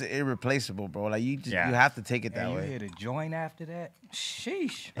just irreplaceable, bro. Like, you have to take it that And you way. hit a joint after that?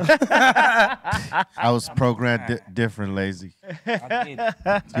 Sheesh. I was programmed different, Lazy. I get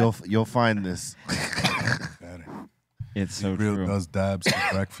it. You'll find this. Got it. It's so Real true. does dabs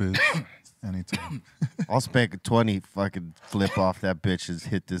for breakfast anytime. I'll spend a 20, fucking flip off that bitch and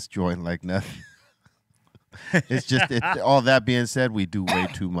hit this joint like nothing. It's just, all that being said, we do way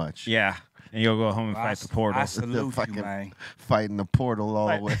too much. Yeah. And you'll go home and fight the portal. I salute you, fucking man. fighting the portal all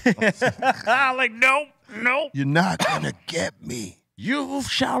the way. Like, nope. You're not gonna get me. You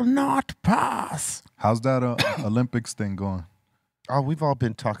shall not pass. How's that Olympics thing going? Oh, we've all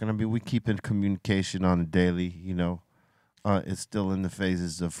been talking. I mean, we keep in communication on a daily, you know. It's still in the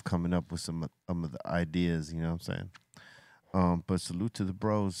phases of coming up with some of the ideas, you know what I'm saying? But salute to the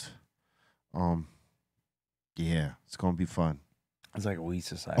bros. Yeah, it's gonna be fun. It's like a weed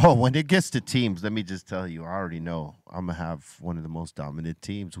society. Oh, when it gets to teams, let me just tell you, I already know I'm gonna have one of the most dominant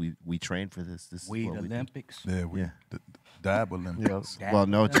teams. We train for this. This Weed is what we do. Olympics. Yeah, Yeah. the dab Olympics. Dab Well,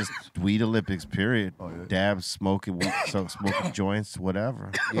 no, Olympics. just weed Olympics. Period. Oh, yeah. Dabs, smoking, weed, so smoking joints,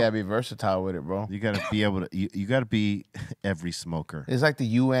 whatever. You gotta be versatile with it, bro. You gotta be able to. You gotta be every smoker. It's like the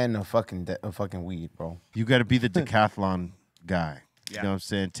UN of fucking weed, bro. You gotta be the decathlon guy. You Yeah. know what I'm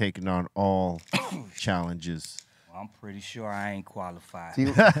saying? Taking on all challenges. Well, I'm pretty sure I ain't qualified. Do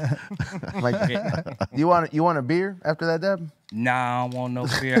you, like, you want a beer after that, Deb? Nah, I don't want no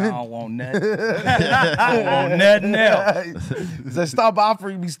beer. I don't want nothing. I don't want nothing else. So stop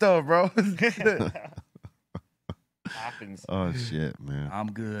offering me stuff, bro. Happens. Oh shit, man. I'm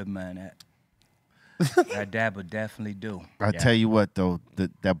good, man. That dab would definitely do. I tell you what though,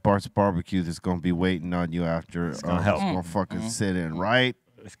 that Bart's barbecue that's gonna be waiting on you after. It's gonna help. gonna fucking sit in right.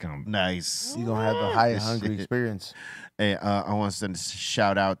 It's gonna Nice. You gonna have the high This hungry shit. experience. Hey, I want to send a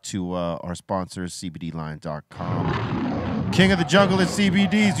shout out to our sponsors, CBDline.com. King of the Jungle and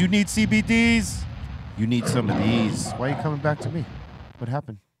CBDs. You need CBDs? You need some of these. Why are you coming back to me? What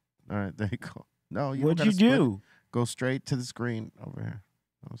happened? All right, there you go. No, you don't What'd you gotta split. do? Go straight to the screen over here.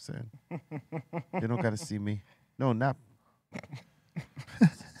 You know what I'm saying? You don't got to see me. No, not.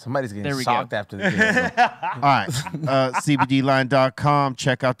 Somebody's There getting we go. socked after the game. All right. CBDline.com.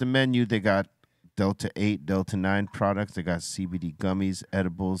 Check out the menu. They got Delta 8, Delta 9 products. They got CBD gummies,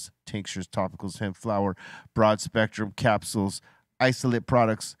 edibles, tinctures, topicals, hemp flower, broad spectrum capsules, isolate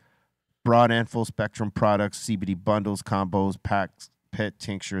products, broad and full spectrum products, CBD bundles, combos, packs, pet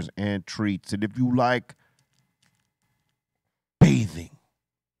tinctures, and treats. And if you like bathing,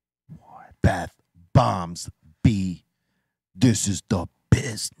 bath bombs, this is the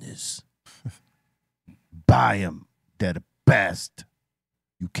business. Buy them. They're the best.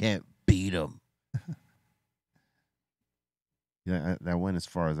 You can't beat them. Yeah, that went as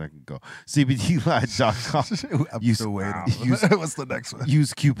far as I can go. CBDline.com. I'm Use- still waiting. What's the next one?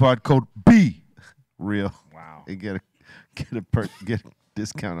 Use coupon code B. Real. wow. And get a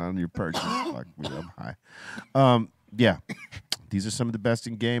discount on your purchase. Fuck me, I'm high. Yeah. These are some of the best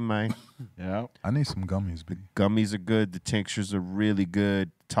in game, man. Yeah. I need some gummies, B. Gummies are good. The tinctures are really good.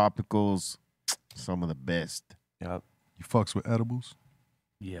 Topicals, some of the best. Yep. You fucks with edibles?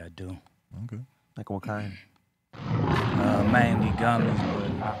 Yeah, I do. Okay. Like what kind? Mainly gummies,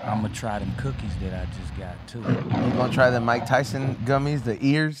 but I'm gonna try them cookies that I just got too. You gonna try the Mike Tyson gummies, the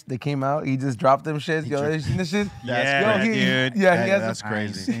ears that came out? He just dropped them shits. Yo, you seen this shit? Yeah, Yo, dude. Yeah, he has That's I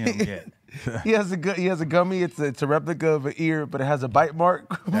ain't crazy. seen 'em yet. he has a gummy. It's a replica of an ear, but it has a bite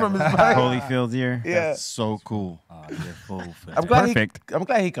mark from his bite. Holyfield's ear. Yeah. That's so cool. Oh, you're a fool for I'm that. glad perfect. I'm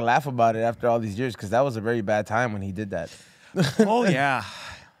glad he can laugh about it after all these years because that was a very bad time when he did that. Oh yeah.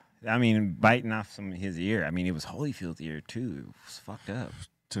 I mean, biting off some of his ear. I mean, it was Holyfield's ear too. It was fucked up.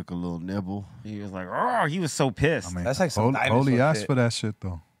 Took a little nibble. He was like, oh, he was so pissed. I mean, That's like some dinosaur Holy asked shit. for that shit,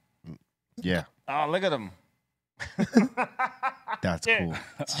 though. Yeah, oh, look at him. that's cool.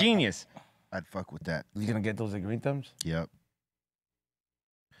 It's genius. I'd fuck with that. You gonna get those at Greenthumb? Yep.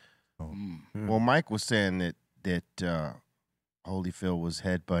 Oh. Well, Mike was saying that Holyfield was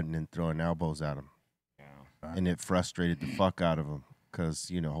headbutting and throwing elbows at him, and it frustrated the fuck out of him because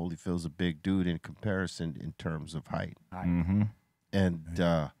Holyfield's a big dude in comparison in terms of height, Mm-hmm.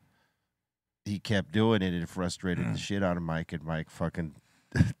 and he kept doing it. And it frustrated the shit out of Mike, and Mike fucking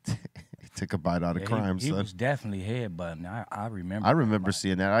he took a bite out of Yeah, crime, he son. was definitely headbutting. I remember. I remember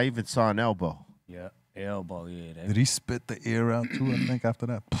seeing that. I even saw an elbow. Yeah, elbow. Yeah. Did he spit the ear out, too, I think, after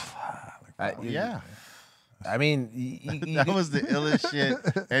that? Yeah. I mean, That was the illest shit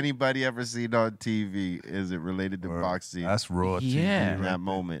anybody ever seen on TV. Is it related to Word. boxing? That's raw TV. Yeah. In right that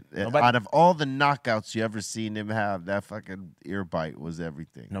moment. Nobody- Out of all the knockouts you ever seen him have, that fucking ear bite was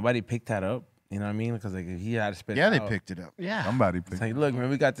everything. nobody picked that up. You know what I mean? Because like he had to spit. Yeah, it they out. picked it up. Yeah. Somebody It's picked like, look, man,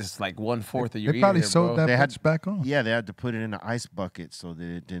 we got this like 1/4 of your They ear. probably here, sewed bro. that They had- bitch back on. Yeah, they had to put it in an ice bucket so that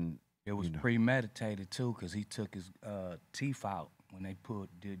it didn't. It was You know. premeditated too, cause he took his teeth out when they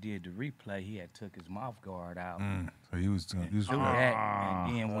did the replay. He had took his mouth guard out. So he was Do ready. that,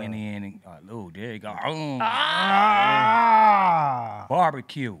 and then went in and oh, there you go.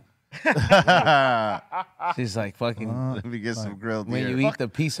 Barbecue. She's like fucking. Let me get some grilled When ear. you eat the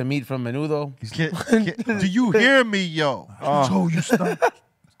piece of meat from menudo, Do you hear me, yo? I told you stop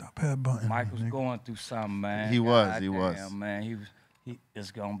headbutting. Mike was going through something, man. He was, God he damn, was. man.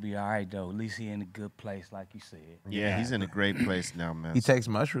 It's gonna be all right though. At least he in a good place, like you said. Yeah, he's in a great place now, man. he takes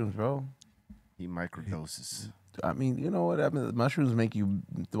mushrooms, bro. He microdoses. I mean, you know what? I mean, mushrooms make you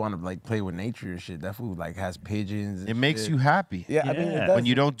want to like play with nature and shit. That food like has pigeons. And It makes shit. you happy. Yeah, I mean, it Yeah. does. When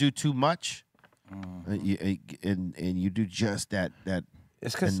you don't do too much, and you do just that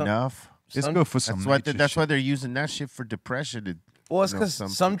It's because enough. It's good for some. That's why they're using that shit for depression. Well, it's because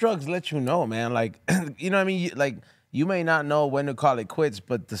some drugs let you know, man. Like, you know what I mean? You may not know when to call it quits,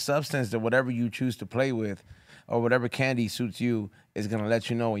 but the substance that whatever you choose to play with or whatever candy suits you is going to let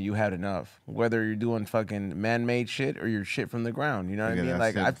you know when you had enough. Whether you're doing fucking man-made shit or your shit from the ground. You know what I mean?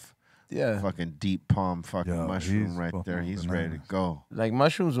 Like, yeah. Fucking deep palm fucking mushroom right there. He's ready to go. Like,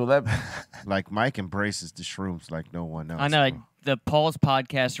 mushrooms will let... Like, Mike embraces the shrooms like no one else. I know, like bro. the Paul's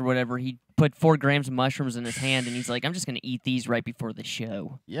podcast or whatever, he put 4 grams of mushrooms in his hand, and he's like, I'm just going to eat these right before the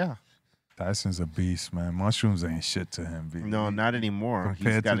show. Yeah. Tyson's a beast, man. Mushrooms ain't shit to him. B. No, not anymore.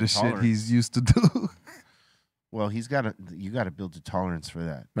 Compared to the shit he's used to do. Well, you got to build a tolerance for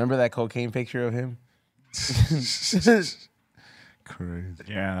that. Remember that cocaine picture of him? Crazy.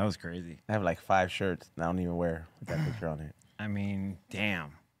 Yeah, that was crazy. I have like 5 shirts that I don't even wear with that picture on it. I mean,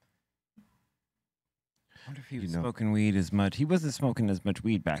 damn. I wonder if he was You know. smoking weed as much. He wasn't smoking as much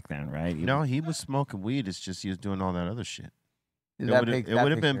weed back then, right? No, he was smoking weed. It's just he was doing all that other shit. It That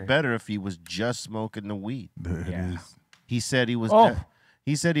would have been picture. better if he was just smoking the weed. There it Yeah. is. He said he was. Oh.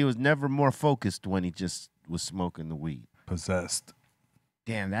 He said he was never more focused when he just was smoking the weed. Possessed.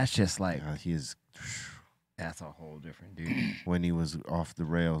 Damn, that's just like, He is that's a whole different dude. when he was off the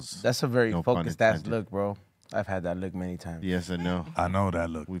rails. That's a very No pun focused ass intended. look, bro. I've had that look many times. Yes, I know. I know that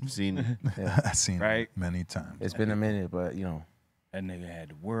look. We've seen it. I've seen Right. it many times. It's been a minute, but you know. That nigga had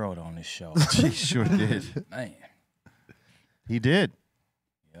the world on his show. He sure did. Man. He did.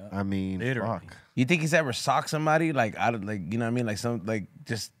 Yeah. I mean, Literally. fuck. You think he's ever socked somebody like out of like you know what I mean, like some like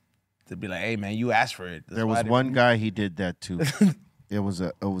just to be like, hey man, you asked for it. That's There why I was didn't- one guy he did that to. It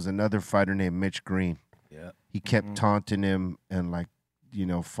was another fighter named Mitch Green. Yeah. He kept taunting him and like,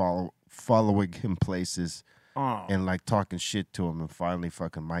 following him places Oh, and like talking shit to him. And finally,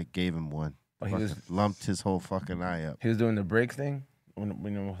 fucking Mike gave him one. Oh, he Fucking was- lumped his whole fucking eye up. He was doing the bricks thing. When you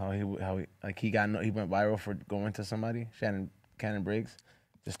know how he like he went viral for going to somebody, Cannon Briggs,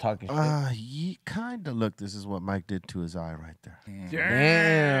 just talking shit. He kind of look. This is what Mike did to his eye right there.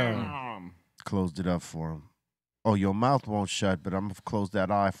 Damn. Closed it up for him. Oh, your mouth won't shut, but I'm gonna close that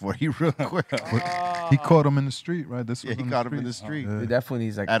eye for you real quick. He caught him in the street, right? This Yeah, was he on caught him in the street He definitely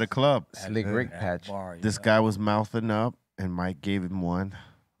needs like at a club. slick Rick At patch. bar, This yeah. guy was mouthing up, and Mike gave him one,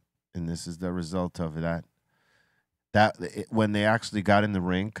 and this is the result of that. When they actually got in the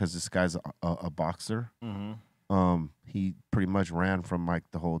ring, because this guy's a boxer, he pretty much ran from Mike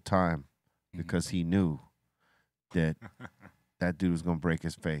the whole time because he knew that that dude was gonna break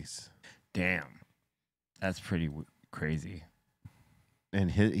his face, damn. That's pretty crazy.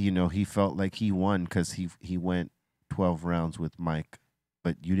 and he felt like he won because he went 12 rounds with Mike,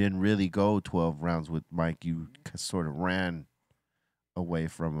 but you didn't really go 12 rounds with Mike. You sort of ran away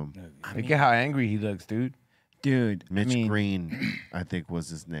from him. Look at how angry he looks, dude. Dude, Mitch I mean, Green, I think was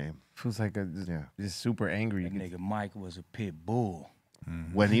his name. Feels like just super angry. That nigga Mike was a pit bull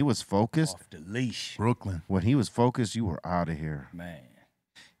When he was focused, off the leash. Brooklyn. you were out of here. Man.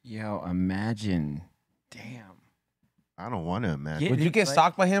 yo, imagine. Damn. I don't want to imagine. Would you get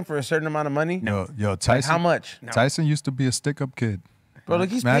stalked by him for a certain amount of money? Yo, Like, Tyson. how much? Tyson used to be a stick-up kid. Bro, look,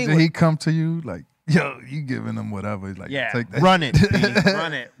 he's Imagine paying he come to you like, yo, you giving him whatever. He's like, Yeah, take that. Run it, B.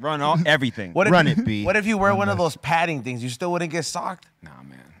 Run it. Run all everything. What if, Run it, B. What if you wear one of those padding things? You still wouldn't get socked? Nah,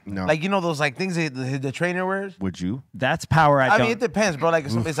 man. No. Like, you know those like things that the trainer wears? Would you? That's power I I don't. mean, it depends, bro. Like,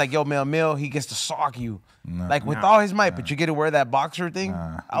 it's like, yo, Mil, he gets to sock you. Like, with all his might, but you get to wear that boxer thing?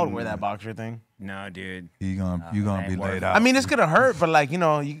 I would wear that boxer thing. no, dude. You gonna be laid out. I mean, it's going to hurt, but, like, you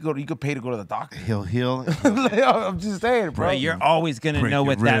know, you could pay to go to the doctor. He'll heal. Like, I'm just saying, bro. But you're always gonna break know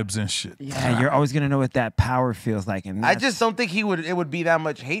your what ribs that. and shit. Yeah, you're always gonna know what that power feels like, and I that's- just don't think it would be that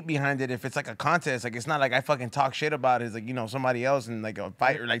much hate behind it if it's like a contest. Like, it's not like I fucking talk shit about it. Like, you know, somebody else and like a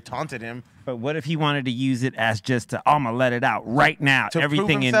fighter like taunted him But what if he wanted to use it as just to? I'm gonna let it out right now. to Everything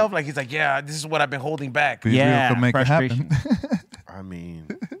prove in. himself. Like, he's like, yeah, this is what I've been holding back. Be Yeah, real to make it frustration. happen. I mean,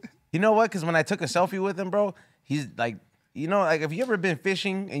 You know what? Because when I took a selfie with him, bro, he's like, you know, like, have you ever been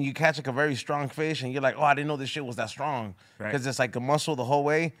fishing and you catch like a very strong fish and you're like, oh, I didn't know this shit was that strong. Right. Because it's like a muscle the whole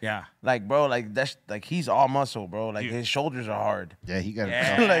way. Yeah. Like, bro, like that's like he's all muscle, bro. Like his shoulders are hard. yeah, he got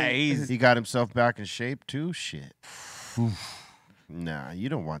Yeah, himself. He got himself back in shape too. Shit. Nah, you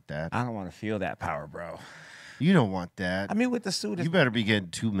don't want that. I don't want to feel that power, bro. You don't want that. I mean, with the suit, You better be getting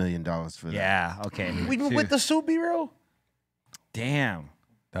 $2 million for that. Yeah. Okay. with the suit, be real. Damn.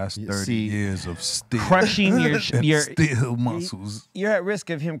 That's You 30 see- years of steel. Crushing your and your. steel muscles. You're at risk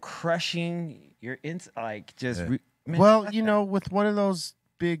of him crushing your like just. Yeah. Man, Well, fuck you that. know, with one of those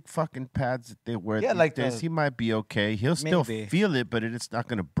big fucking pads that they wear. Yeah, these like days, the- he might be okay. He'll still Maybe. feel it, but it's not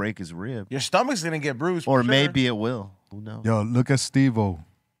gonna break his rib. Your stomach's gonna get bruised. Or for sure. maybe it will. Who knows? Yo, look at Steve-O.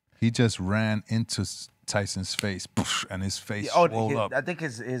 He just ran into Tyson's face, and his face swelled up. I think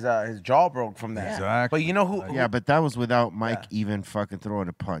his jaw broke from that. Exactly. But you know who? Yeah, but that was without Mike even fucking throwing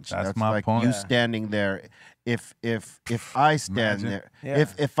a punch. That's my like point. you Yeah. standing there. If I stand Imagine. there, Yeah.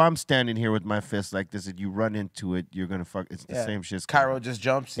 if I'm standing here with my fist like this and you run into it, you're gonna fuck. It's the Yeah. same shit. Cairo just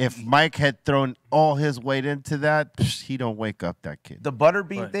jumps. If Mike had thrown all his weight into that, he don't wake up that kid. The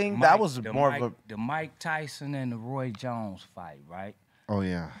butterbean But thing, Mike- that was the more Mike, of a. the Mike Tyson and the Roy Jones fight, right? Oh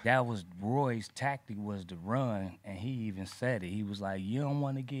yeah. That was Roy's tactic was to run, and he even said it. He was like, "You don't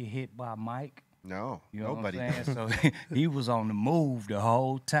want to get hit by Mike." No, You know nobody. what I'm saying? So he was on the move the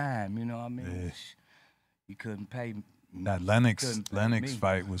whole time. You know what I mean? He couldn't pay. That Lennox couldn't pay me.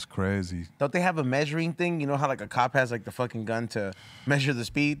 fight was crazy. Don't they have a measuring thing? You know how like a cop has like the fucking gun to measure the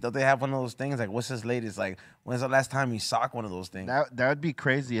speed? Don't they have one of those things? Like, what's his latest? Like, when's the last time you socked one of those things? That would be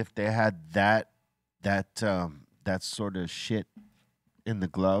crazy if they had that sort of shit in the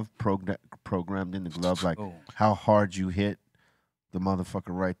glove, programmed in the glove, like Oh. how hard you hit the motherfucker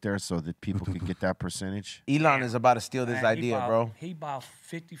right there, so that people could get that percentage. Elon is about to steal this Man, idea, bro. He bought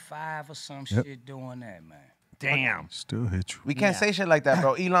 55 or some Yep. shit doing that, man. Damn. Still hit you. We can't say shit like that,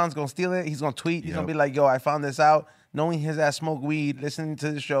 bro. Elon's gonna steal it. He's gonna tweet. He's gonna Yep. be like, "Yo, I found this out." Knowing his ass smoke weed, listening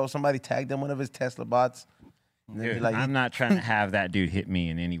to the show, somebody tagged him one of his Tesla bots. And then be Dude, like, I'm not trying to have that dude hit me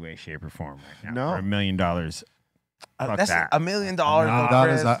in any way, shape, or form right now. No. For $1 million. Fuck "That's that. $1 million, though,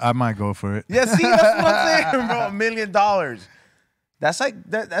 Dollars, Chris." I might go for it. Yeah, see, that's what I'm saying, bro. $1 million. That's like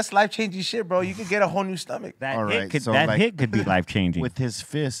that's life changing shit, bro. You could get a whole new stomach. That, All hit, right, could, so that like- hit could be life changing. With his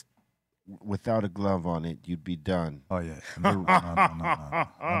fist, without a glove on it, you'd be done. Oh yeah. No. I'm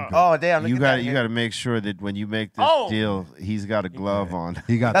good. Oh damn! You got got to make sure that when you make this deal, he's got a glove on.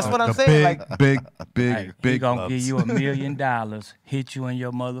 He got That's the, what I'm the saying, big, like- Hey, big he gonna gloves. give you $1 million, hit you in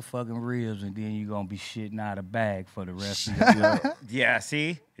your motherfucking ribs, and then you gonna be shitting out a bag for the rest of your life. Yeah,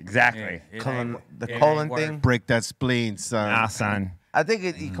 see? Exactly. It Colon- ain't- the it ain't colon worth thing. it. Break that spleen, son. Nah, son. I think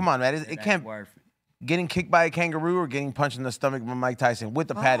it. Come on, man. It It can't. ain't worth it. Getting kicked by a kangaroo or getting punched in the stomach by Mike Tyson with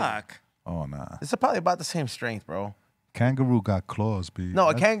the padding. Fuck. Oh nah. It's probably about the same strength, bro. Kangaroo got claws, B. No,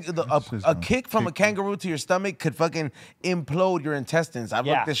 a That's- a that's just a gonna kick from a kick you. kangaroo to your stomach could fucking implode your intestines. I've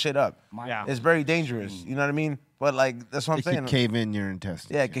Yeah. looked this shit up. Yeah. It's very dangerous. You know what I mean? But like that's what I'm It saying. could cave in your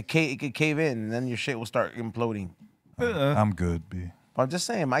intestines. Yeah, it could cave in, and then your shit will start imploding. I'm good, B. But I'm just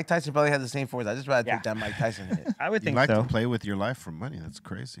saying, Mike Tyson probably had the same force. I just rather Yeah. take that Mike Tyson hit. I would You think like so. to play with your life for money. That's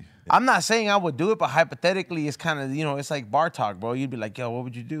crazy. I'm not saying I would do it, but hypothetically, it's kind of it's like bar talk, bro. You'd be like, "Yo, what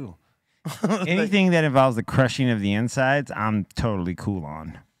would you do?" Anything that involves the crushing of the insides, I'm totally cool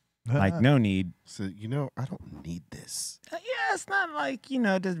on. Like, no need. So I don't need this. Yeah, it's not like,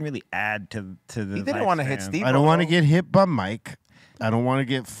 it doesn't really add to the He didn't want to hit lifespan. Steve. I don't want to get hit by Mike. I don't want to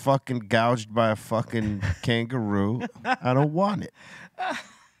get fucking gouged by a fucking kangaroo. I don't want it.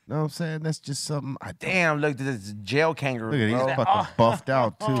 Know what I'm saying? That's just something I don't. Damn, look, this jail kangaroo, Look at it, bro. he's fucking buffed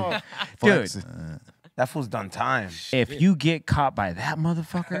out too. Dude. Flexing. That fool's done time. If you get caught by that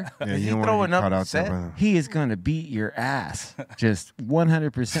motherfucker, Yeah, Is he you don't want throwing to get up caught out set? there. Brother. he is gonna beat your ass, just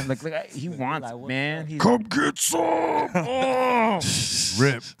 100%. Like he wants, man. He's Come get some.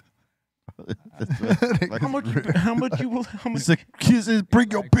 Ripped. how much you will? How much? He's like, kisses,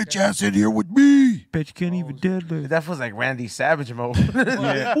 bring your bitch ass in here with me. Bitch can't even deadlift. That feels like Randy Savage mode.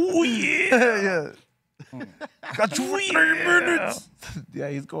 Yeah. Oh yeah. Got you 3 minutes. Yeah,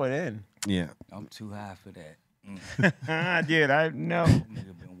 he's going in. Yeah. I'm too high for that. Dude, I know.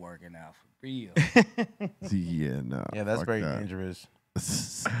 Nigga been working out for real. Yeah, no. Yeah, that's fuck very that. dangerous.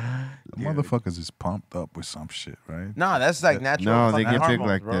 Motherfuckers is pumped up with some shit, right? No, that's like natural. No, they fucking get big hormones,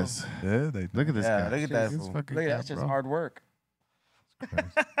 like bro. this. Yeah, they Look at this Yeah, guy. look at that He's fool. fucking Look at guy, that, bro. hard work.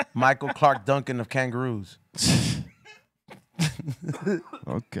 Michael Clark Duncan of kangaroos.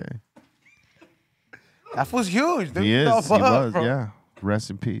 Okay. That fool's huge, dude. He is. No He fuck, was. bro. Yeah. Rest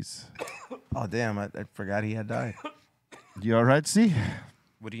in peace. Oh damn, I forgot he had died. You all right? See?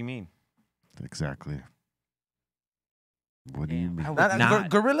 What do you mean? Exactly. What do you mean?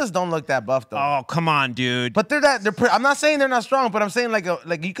 Gorillas don't look that buff though. Oh, come on, dude. But I'm not saying they're not strong, but I'm saying like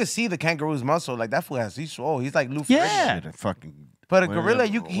you could see the kangaroo's muscle. Like that fool he's swole. He's like Lou Yeah. Shit, a fucking But a One of gorilla,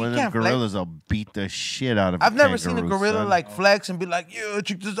 them- he one of them can't flex. gorillas will beat the shit out of. I've never seen a kangaroo, gorilla son. like flex and be like, "Yeah,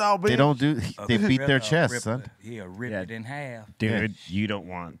 check this out, bitch." They don't do. They beat their Gorilla chest, rip son. it- He'll rip it in half. Dude, you don't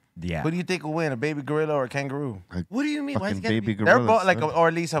want. Yeah. Who do you think will win, a baby gorilla or a kangaroo? What do you mean? Why is Fucking it gotta baby be- They're gorillas. both like, son. or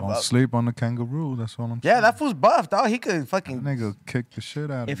at least Don't sleep on the kangaroo. That's all I'm saying. yeah, that fool's buff, dog. He could That fucking. nigga kick the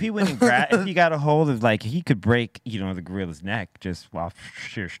shit out of If me. he went and if he got a hold of like he could break the gorilla's neck just off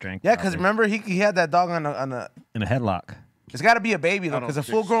sheer strength. Yeah, because remember he had that dog on a. in a headlock. It's got to be a baby though, because a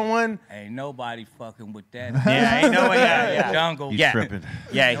full grown one. Ain't nobody fucking with that. Yeah, ain't no way. Yeah, Jungle. You yeah. tripping?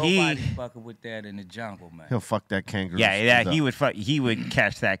 Yeah, Nobody he. fucking with that in the jungle, man. He'll fuck that kangaroo. Yeah, shit he up. would. He would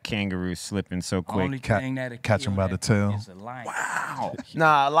catch that kangaroo slipping so quick. Only Ca- thing that'll catch kill him by the that tail. is a lion.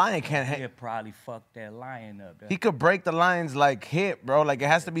 Nah, a lion can't. He'll probably fuck that lion up. He could break the lion's like hip, bro. Like it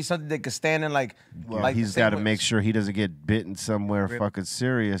has to be something that could stand in like. Well, like he's the same got to way- make sure he doesn't get bitten somewhere fucking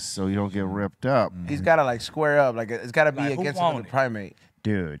serious, so you don't get ripped up. He's got to like square up. Like it's got to be Like, who against want another it? primate.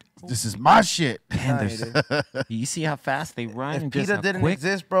 Dude, This is my shit. man, Nah, there's, you see how fast they run? If and just PETA how didn't quick?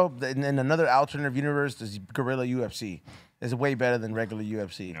 exist, bro, in another alternative universe, there's gorilla UFC. It's way better than regular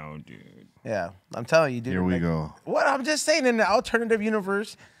UFC. No, dude. Yeah, I'm telling you, dude. Here we like- go. What I'm just saying, in the alternative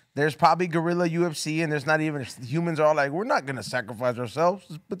universe, there's probably gorilla UFC, and there's not even humans are all like, we're not gonna sacrifice ourselves.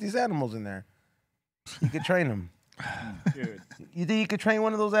 Just put these animals in there. You could train them. Dude. You think you could train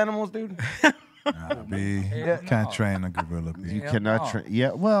one of those animals, dude? Nah, B. You can't train a gorilla, B. You Hell cannot no. train.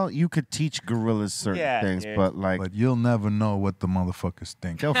 Yeah, well, you could teach gorillas certain Yeah, things, dude. but like But you'll never know what the motherfuckers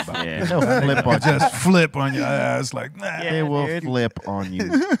think they'll, about. Yeah. they'll flip on you. Just flip on your ass like, nah. They will flip on you.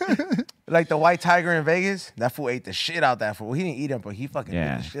 Like the white tiger in Vegas, that fool ate the shit out that fool. Well, he didn't eat him, but he fucking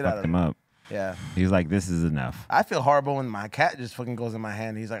Yeah, ate the shit out fucked of him him. up. Yeah. He was like, "This is enough." I feel horrible when my cat just fucking goes in my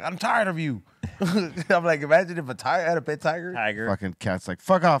hand. He's like, I'm tired of you. I'm like, imagine if a tiger had a pet tiger. Tiger. Fucking cat's like,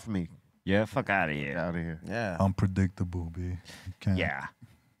 fuck off me. Yeah, fuck out of Get here. out of here. Yeah. Unpredictable, B. You can't. Yeah.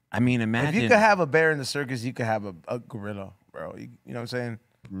 I mean, If imagine. you could have a bear in the circus, you could have a gorilla, bro. You know what I'm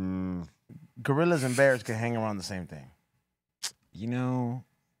saying? Gorillas and bears can hang around the same thing. you know,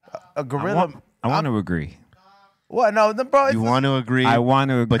 A gorilla. I want to agree. What? No, bro. It's You want to agree, I want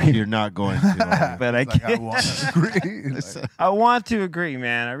to agree, but you're not going to. but I Like, I can't. want to agree. Like, I want to agree,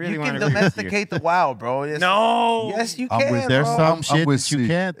 man. I really you want can to agree. with you. domesticate the wild, bro. It's- No. Yes, you I'm can. with- There's bro. some I'm shit with that you C.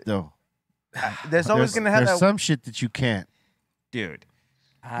 can't, though. There's always gonna have There's that. some shit that you can't. dude.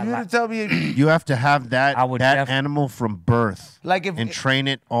 I You like, to tell me, You have to have that I would that def- animal from birth like if and train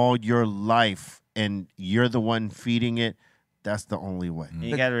it all your life, and you're the one feeding it. That's the only way.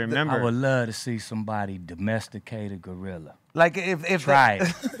 You got to I remember, would love to see somebody domesticate a gorilla. like if Try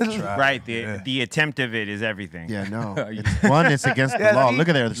the- it. right? The attempt of it is everything. Yeah, no. It's against the Yeah, law. see? Look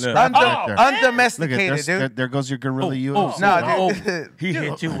at there. The Look. strap right there. Look at undomesticated, there, dude. there goes your gorilla. You. Oh, No, oh, dude. he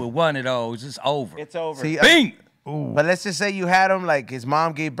hit you with one of those. It's over. It's over. See, Bing. but let's just say you had him, like his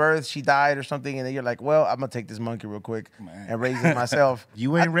mom gave birth, she died or something, and then you're like, well, I'm gonna take this monkey real quick and raise it myself.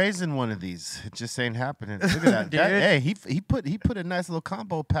 You ain't raising one of these. It just ain't happening. Look at that. Hey, he put a nice little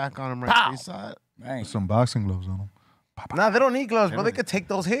combo pack on him right there. You saw it? Man. some boxing gloves on them. Nah, they don't need gloves, bro. They could take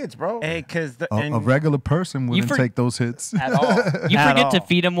those hits, bro. Hey, because A regular person wouldn't for- take those hits. at all. You At forget to all.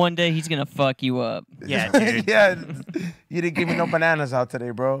 feed him one day, he's gonna fuck you up. Yeah, dude. Yeah, you didn't give me no bananas out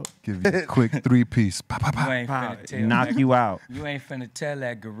today, bro. Give you a quick 3-piece. Pa, pa, You pa. ain't finna tell Knock you out. You ain't finna tell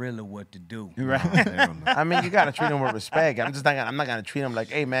that gorilla what to do. Right. I mean, you gotta treat him with respect. I'm not gonna treat him like,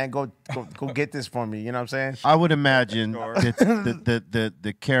 hey man, go get this for me. You know what I'm saying? I would imagine that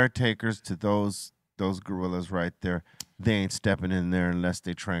the caretakers to those gorillas right there, they ain't stepping in there unless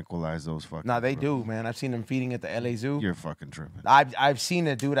they tranquilize those fucking. Nah, they gorillas. do, man. I've seen them feeding at the LA Zoo. You're fucking tripping. I've seen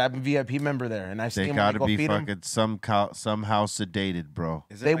it, dude. I'm a VIP member there, and I've They seen got to them go be feed them. fucking somehow sedated, bro.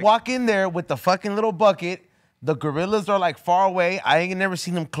 They walk in there with the fucking little bucket. The gorillas are like far away. I ain't never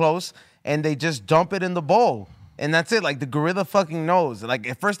seen them close, and they just dump it in the bowl, and that's it. Like the gorilla fucking knows. Like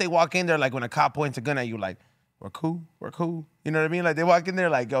at first they walk in there, like when a cop points a gun at you, like we're cool. You know what I mean? Like they walk in there,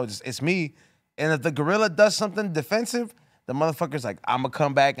 like yo, it's me. And if the gorilla does something defensive, the motherfucker's like, I'm gonna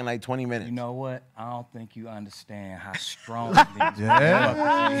come back in like 20 minutes. You know what? I don't think you understand how strong these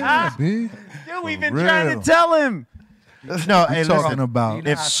Yeah, B. Dude, we've been For trying real. to tell him. No, hey, Talking listen. about You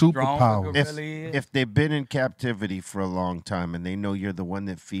know how strong a superpowers. gorilla If is? if they've been in captivity for a long time and they know you're the one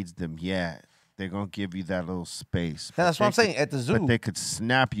that feeds them, yeah, they're gonna give you that little space. Yeah, that's But what I'm they saying. At the But zoo, they could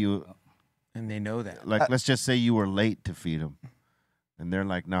snap you. And they know that. Like, let's just say you were late to feed them, and they're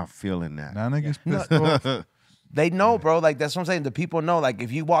like not feeling that. Now niggas pissed off. they know, bro. Like that's what I'm saying. The people know. Like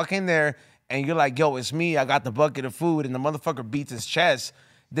if you walk in there and you're like, yo, it's me. I got the bucket of food, and the motherfucker beats his chest.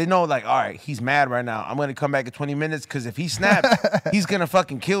 they know like, all right, he's mad right now. I'm gonna come back in 20 minutes because if he snaps, he's gonna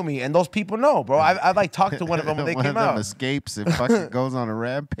fucking kill me. And those people know, bro. I like talked to one of them when they One came of them out. escapes and fucking goes on a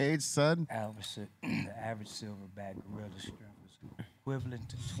rampage, son. The average silverback gorilla strength is equivalent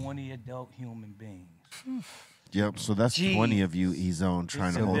to 20 adult human beings. Yep. So that's 20 of you, E-Zone,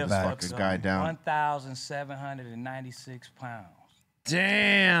 trying to hold this fucking guy down. 1,796 pounds.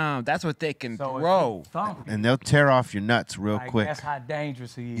 Damn, that's what they can So if throw. you thump him, And they'll tear off your nuts real like, quick. that's how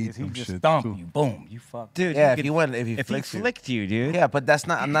dangerous he Eat is. He them just shits, thump too. you. Boom. You fucked. Dude, Yeah, you if he if he flicks you. flicked you, dude. Yeah, but that's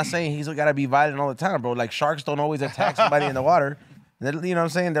not. I'm not saying he's got to be violent all the time, bro. Like sharks don't always attack somebody in the water. You know what I'm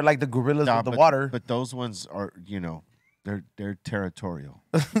saying? They're like the gorillas Nah, with the but, water. But those ones are, they're territorial.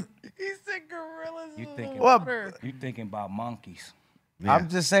 He said gorillas. You thinking? Well, You thinking about monkeys? Yeah. I'm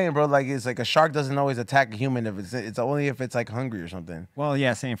just saying, bro. Like it's like a shark doesn't always attack a human if it's only if it's like hungry or something. Well,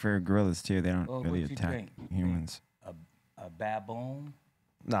 yeah, same for gorillas too. They don't Well, really what you attack think? humans. A baboon?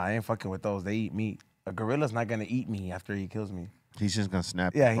 Nah, I ain't fucking with those. They eat meat. A gorilla's not gonna eat me after he kills me. He's just gonna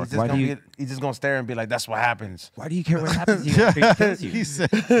snap. Yeah, your he's fucking- just gonna stare and be like, "That's what happens." Why do you care what happens to you after he kills you? he said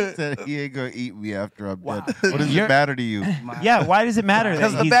he ain't gonna eat me after I'm dead. What does it matter to you? Yeah, why does it matter?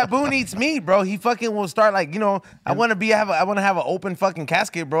 Because that the he's- baboon eats meat, bro. He fucking will start like, I want to have an open fucking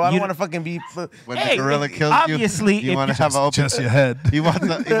casket, bro. I don't want to fucking be. When Hey, the gorilla kills obviously, you if want to you- have an open. Just your head. He wants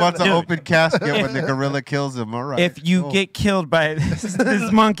an Dude, open casket when the gorilla kills him. All right. if you cool. get killed by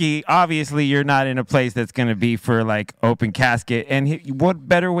this monkey, obviously you're not in a place that's going to be for like open casket. And what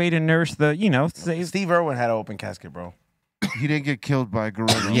better way to nurse the, save. Steve Irwin had an open casket, bro. he didn't get killed by a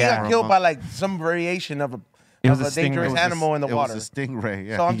gorilla. He Yeah. got killed by like some variation of It of was a a dangerous stingray. animal in the water. It was a stingray.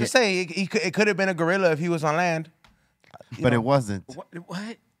 Yeah. So I'm just saying, it could have been a gorilla if he was on land. but it wasn't.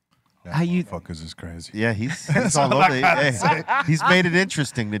 What? That How you- motherfuckers is crazy. Yeah, he's all over. Hey, he's made it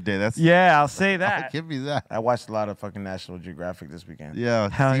interesting today. That's Yeah, I'll say I'll that. give you that. I watched a lot of fucking National Geographic this weekend. Yeah,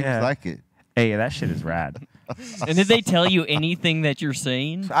 Hell seems yeah. like it. Hey, that shit is rad. And did they tell you anything that you're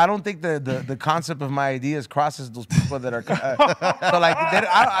saying? I don't think the concept of my ideas crosses those people that are. So like,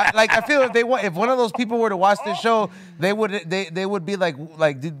 I feel if one of those people were to watch this show, they would be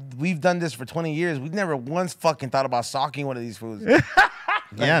like, dude, we've done this for 20 years. We've never once fucking thought about socking one of these foods.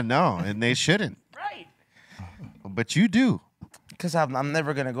 Yeah, no, and they shouldn't. Right. But you do. Because I'm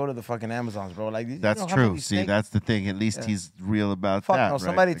never gonna go to the fucking Amazons, bro. Like you That's know how true. many See, snakes- that's the thing. At least he's real about Fuck that. no. right?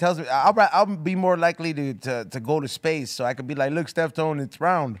 Somebody tells me I'll be more likely to go to space, so I could be like, look, Steph Tone, it's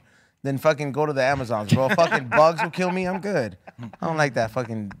round, than fucking go to the Amazons, bro. Fucking bugs will kill me. I'm good. I don't like that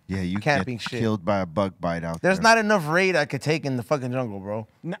fucking Yeah, you camping get shit. killed by a bug bite out There's there. not enough raid I could take in the fucking jungle, bro.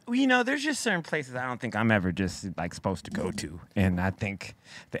 No, there's just certain places I don't think I'm ever just like supposed to go to, and I think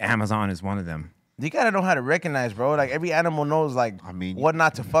the Amazon is one of them. You gotta know how to recognize, bro. Like every animal knows, like what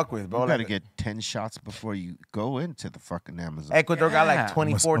not to fuck with, bro. You gotta Like, get 10 shots before you go into the fucking Amazon. Ecuador got Yeah. like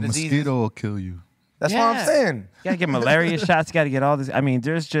 24 A diseases. mosquito will kill you. That's what I'm Yeah. saying. You gotta get malaria shots. You gotta get all this. I mean,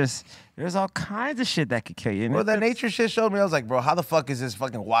 there's all kinds of shit that could kill you. And Bro, if that it's- nature shit showed me. I was like, bro, how the fuck is this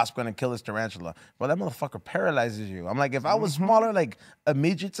fucking wasp gonna kill this tarantula? Bro, that motherfucker paralyzes you. I'm like, if I was smaller, like a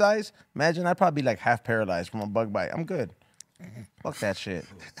midget size, imagine I'd probably be like half paralyzed from a bug bite. I'm good. Fuck that shit.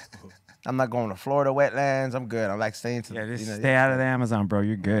 I'm not going to Florida wetlands. I'm good. I like staying to Yeah, just you know, stay out of the Amazon, bro.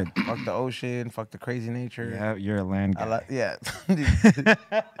 You're good. fuck the ocean, fuck the crazy nature. Yeah, you're a land I guy. like, yeah.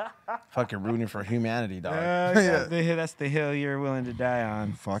 Fucking rooting for humanity, dog. That's the hill you're willing to die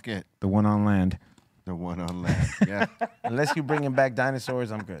on. Fuck it. The one on land. The one on land. Yeah. Unless you're bringing back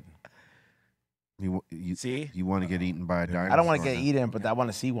dinosaurs, I'm good. You See? You want to get eaten by a dinosaur. I don't want to get huh? eaten, but I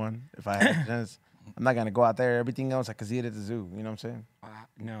want to see one if I have a chance. I'm not gonna go out there. Everything else I can see it at the zoo. You know what I'm saying?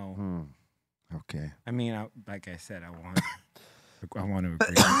 No, Okay. I mean, like I said, I want to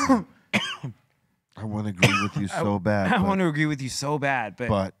agree. I want to agree with you so bad. I but- want to agree with you so bad,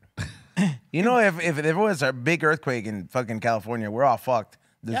 But You know, if there was a big earthquake in fucking California, we're all fucked.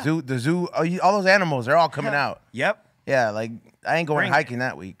 The zoo, all those animals, they're all coming out. yep, Yeah, like I ain't going Bring it. hiking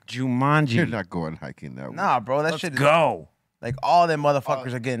that week. Jumanji. you're not going hiking that way. Nah, bro, that Let's shit is go. like all them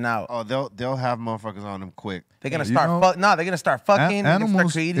motherfuckers are getting out. Oh, they'll have motherfuckers on them quick. They're gonna You start. know, They're gonna start fucking. They're gonna start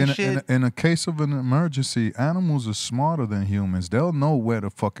Animals, creating shit. in a case of an emergency, animals are smarter than humans. They'll know where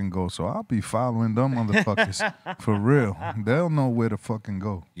to fucking go. So I'll be following them motherfuckers for real. They'll know where to fucking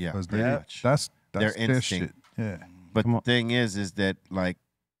go. Yeah, 'Cause pretty they, much. that's Their their instinct. shit. Yeah. But the thing is that like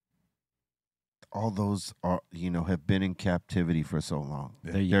all those are have been in captivity for so long.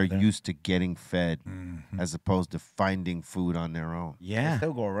 They're used to getting fed Mm-hmm. as opposed to finding food on their own. Yeah.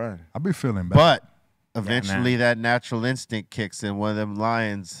 They'll go run. I be feeling bad. But eventually that natural instinct kicks in. One of them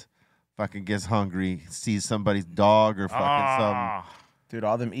lions fucking gets hungry, sees somebody's dog or fucking something. Dude,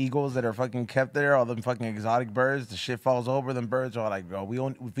 all them eagles that are fucking kept there, all them fucking exotic birds, the shit falls over. Them birds are like, bro,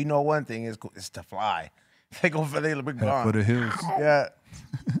 if we know one thing, it's to fly. They go for they be Head gone. for the hills. Yeah.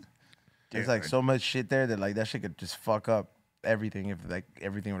 There's like so much shit there that like that shit could just fuck up everything if like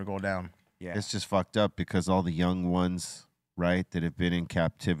everything were to go down. Yeah. It's just fucked up because all the young ones, right, that have been in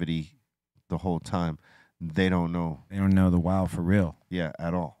captivity the whole time, they don't know. They don't know the wild for real. Yeah,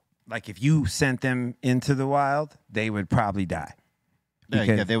 at all. Like if you sent them into the wild, they would probably die.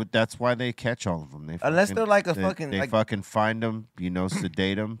 Yeah, they would. That's why they catch all of them. They Unless fucking- they're like a they, fucking They like fucking find them,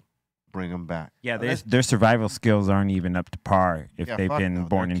 sedate them, bring them back. Yeah, their survival skills aren't even up to par if Yeah, they've fuck been no.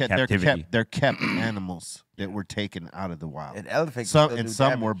 born in They're captivity. They're kept animals that were taken out of the wild. an elephant. can still do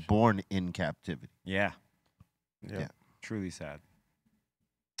Some were damage. born in captivity. Yeah, Yeah. truly sad.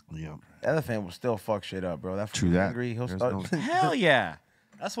 Yeah. Elephant will still fuck shit up, bro. That True fool's that. angry. He'll There's start. no- Hell yeah,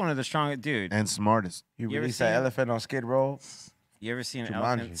 that's one of the strongest, dude. And smartest. You You ever release that seen- elephant on Skid Row. You ever seen an Jumanji.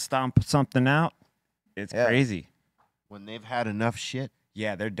 elephant stomp something out? It's Yeah. crazy. When they've had enough shit,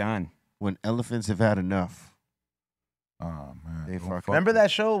 Yeah, they're done. when elephants have had enough, Oh man. They Don't fuck- fuck Remember with-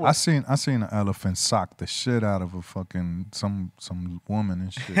 that show? I seen an elephant sock the shit out of a fucking some woman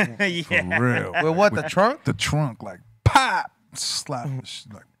and shit. Yeah. For real. With what, the trunk? The trunk, like pop, slap,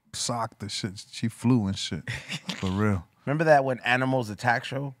 like sock the shit. She flew and shit. For real. Remember that when animals attack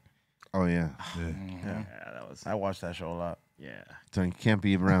show? oh yeah. Yeah. Yeah, that was. I watched that show a lot. Yeah. So you can't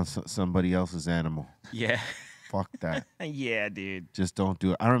be around somebody else's animal. Yeah. Fuck that. Yeah, dude. Just don't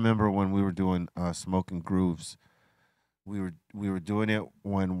do it. I remember when we were doing Smoking Grooves. We were doing it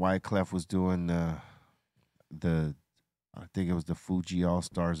when Wyclef was doing the I think it was the Fuji All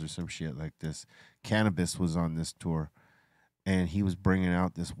Stars or some shit like this. Cannabis was on this tour, and he was bringing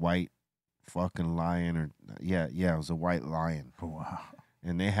out this white fucking lion, or yeah, it was a white lion, Wow.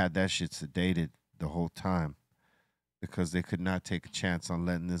 and they had that shit sedated the whole time because they could not take a chance on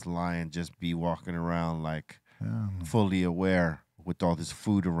letting this lion just be walking around like Yeah. fully aware with all this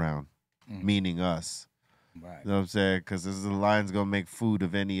food around, meaning us. Right. You know what I'm saying? Because the lion's gonna make food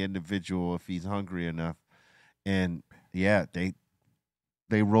of any individual if he's hungry enough. And yeah, they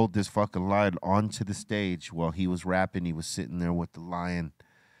rolled this fucking lion onto the stage while he was rapping. He was sitting there with the lion,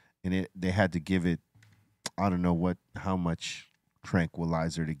 and they had to give it, I don't know how much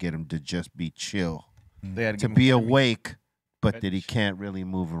tranquilizer to get him to just be chill, They had to give be him, awake, but that he can't really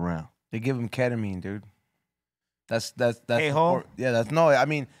move around. They give him ketamine, dude. That's Hey-ho? yeah. That's no. I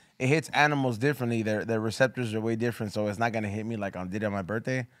mean, it hits animals differently. Their receptors are way different, so it's not gonna hit me like on my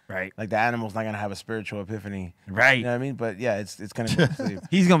birthday. Right. Like the animal's not gonna have a spiritual epiphany. Right. You know what I mean? But yeah, it's gonna go to sleep.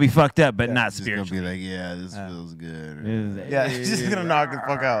 He's gonna be fucked up, but not He's gonna spiritually. be like, yeah, this feels good. or- Yeah, it's just gonna knock the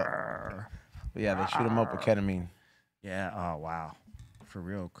fuck out. But yeah, they shoot him up with ketamine. Yeah. Oh wow. For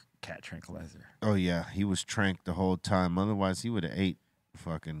real, cat tranquilizer. Oh yeah, he was tranked the whole time. Otherwise, he would have ate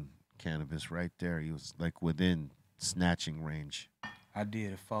fucking cannabis right there. He was like within snatching range. I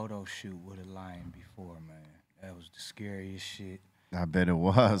did a photo shoot with a lion before, man. That was the scariest shit. I bet it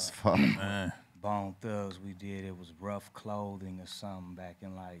was. Fuck. Bone Thugs, we did. It was Rough Clothing or something back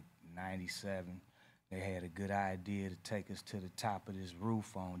in like 97. They had a good idea to take us to the top of this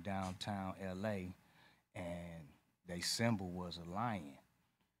roof on downtown LA, and their symbol was a lion.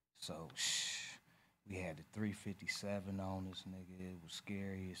 So, we had the 357 on us, nigga. It was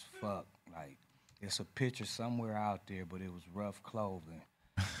scary as fuck. Like, it's a picture somewhere out there, but it was Rough Clothing.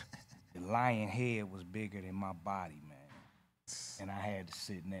 The lion head was bigger than my body, man. And I had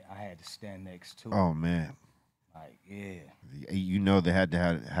to I had to stand next to it. Oh man, Like, yeah. you know they had to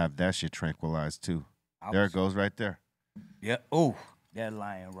have that shit tranquilized too. There it goes, right there. Yeah. Oh, that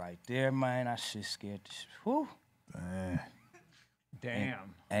lion right there, man. I shit scared the whew.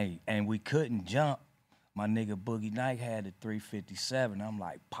 Damn. Hey, and we couldn't jump. My nigga Boogie Night had the 357. I'm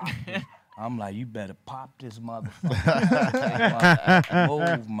like, pop it. I'm like, you better pop this motherfucker.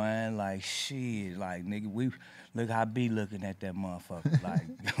 Move, man. Like, shit. Like, nigga, look how B looking at that motherfucker. Like,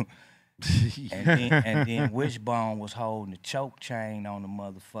 and then Wishbone was holding the choke chain on the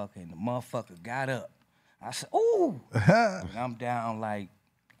motherfucker, and the motherfucker got up. I said, ooh. And I'm down like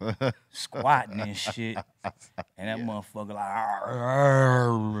squatting and shit. And that motherfucker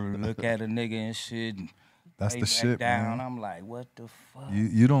like, look at a nigga and shit. And That's lay the back shit, down. man. I'm like, what the fuck?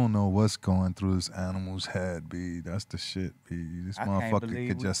 You don't know what's going through this animal's head, B. That's the shit, B. This I can't motherfucker believe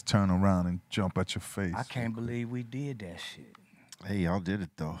could we- just turn around and jump at your face. I can't believe we did that shit. Hey, y'all did it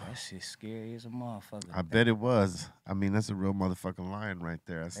though. That shit scary as a motherfucker. I bet it was. I mean, that's a real motherfucking lion right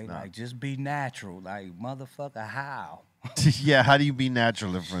there. That's They not. like, just be natural. Like, motherfucker, how? Yeah, how do you be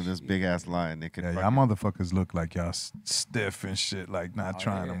natural in front of this big ass lion? They could Yeah, y'all motherfuckers look like y'all stiff and shit, like not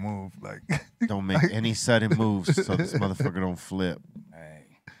trying to move. Like, don't make any sudden moves so this motherfucker don't flip. Hey,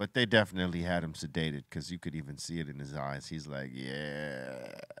 But they definitely had him sedated because you could even see it in his eyes. He's like,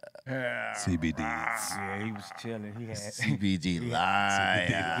 yeah. CBD. Yeah, he was chilling. He had CBD he live.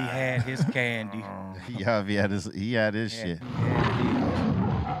 had his candy. Yeah, he had his shit.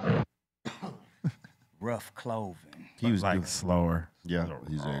 Rough clothing. He was like doing, slower. yeah.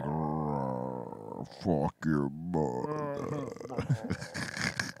 He's like, fuck your mother.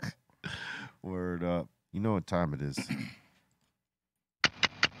 Word up. You know what time it is?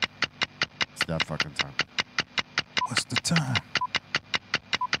 It's that fucking time. What's the time?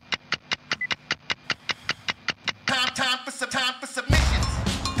 Time for submissions. Time for submissions.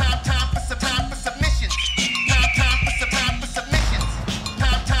 Time for submissions. Time for submissions.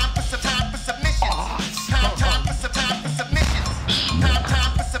 Time for submissions. Time for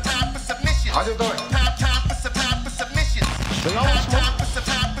submissions. How you doing? Time for submissions. Time for submissions.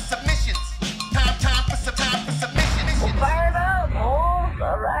 Time for submissions.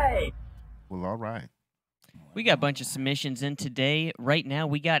 Well, all right. We got a bunch of submissions in today. Right now,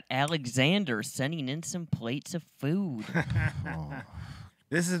 we got Alexander sending in some plates of food.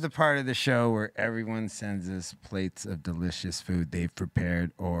 This is the part of the show where everyone sends us plates of delicious food they've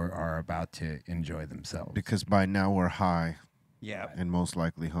prepared or are about to enjoy themselves. Because by now we're high Yeah. and most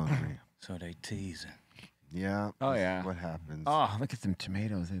likely hungry. So they teasing. Yeah. Oh, this is yeah. what happens. Oh, look at them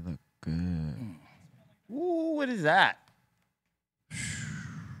tomatoes. They look good. Ooh, what is that?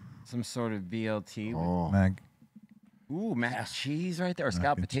 Some sort of BLT. Oh, Mac. Ooh, mac and cheese right there. Or Mac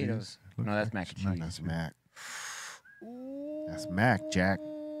scalloped and potatoes. cheese. Look No, that's like mac and it's mac. cheese. that's Mac. Ooh. That's Mac, Jack.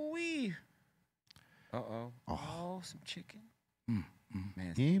 Wee. Uh-oh. Oh. Oh, some chicken. Man,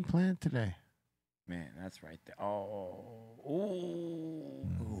 He ain't playing today. man, that's right there. Oh. Ooh.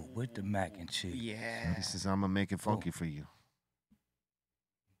 Ooh, with the mac and cheese. Yeah. He says, I'm going to make it funky for you.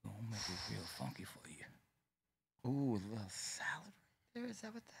 Gonna make it real funky for you. Ooh, a little salad right there. Is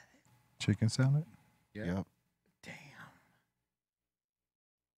that what that is? Chicken salad? Yep. Damn.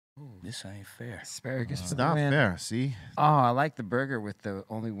 This ain't fair. Asparagus It's for the not win. fair, see? Oh, I like the burger with the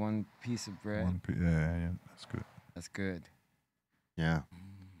only one piece of bread. Yeah, that's good. That's good. Yeah.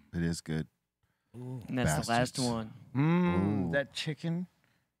 It is good. And that's the last Bastards. one. Ooh. That chicken.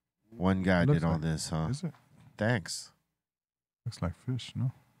 One guy Looks did all like- this, huh? Is it? Thanks. Looks like fish,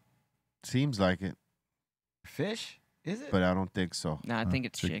 no? Seems like it, Fish? Is it? but I don't think so. No, I think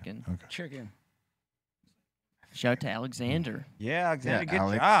it's chicken. Okay. chicken. Shout out to Alexander. Yeah, Alexander. Yeah, Good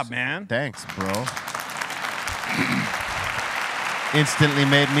Alex. job, man. Thanks, bro. Instantly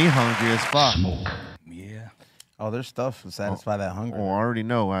made me hungry as fuck. Yeah. Oh, there's stuff to satisfy that hunger. Oh, I already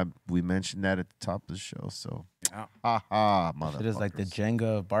know. We mentioned that at the top of the show, so. Yeah. Ha ha, motherfuckers. It is like the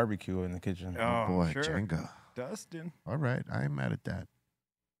Jenga barbecue in the kitchen. Oh, boy, Jenga. Dustin. All right, I ain't mad at that.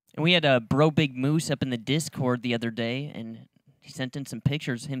 And we had a Bro Big Moose up in the Discord the other day, and he sent in some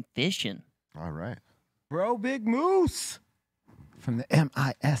pictures of him fishing. All right. Bro, Big Moose. From the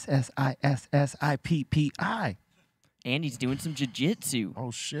MISSISSIPPI. And he's doing some jiu-jitsu. Oh,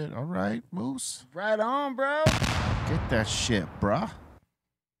 shit. All right, Moose. Right on, bro. Get that shit, bruh.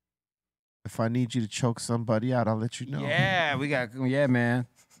 If I need you to choke somebody out, I'll let you know. Yeah, we got. Yeah, man.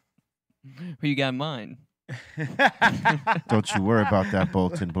 Who you got in mind? Don't you worry about that,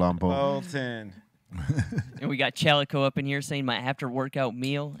 Bolton Blombo. Bolton. And we got Chalico up in here saying my after-workout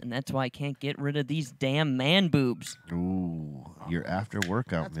meal, and that's why I can't get rid of these damn man boobs. Ooh, your after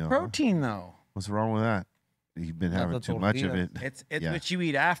workout That's meal. huh? protein, though. What's wrong with that? You've been having the too much of tortilla. it. It's Yeah. what you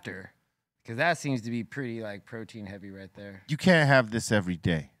eat after, because that seems to be pretty like protein heavy right there. You can't have this every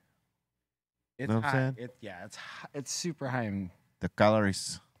day. It's Know what I'm high. saying? It's super high in. The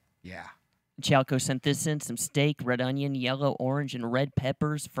calories. Yeah. Chalco sent this in some steak, red onion, yellow, orange, and red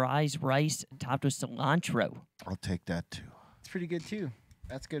peppers, fries, rice, topped with cilantro. I'll take that too. It's pretty good too.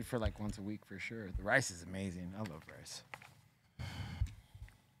 That's good for like once a week for sure. The rice is amazing. I love rice.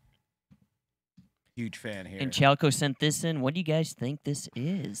 Huge fan here. And Chalco sent this in. What do you guys think this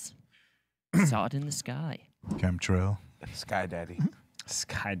is? Saw it in the sky. Chemtrail. Sky Daddy.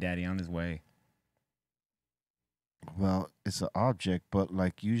 Sky Daddy on his way. Well, it's an object, but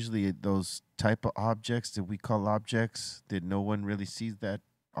like usually those type of objects that we call objects that no one really sees that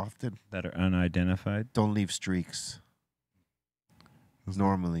often That are unidentified. don't leave streaks. Those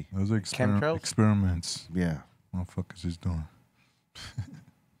Normally. Those are Chemtrails? experiments. Yeah. Motherfuckers is doing.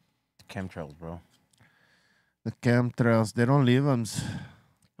 Chemtrails, bro. The chemtrails, they don't leave them.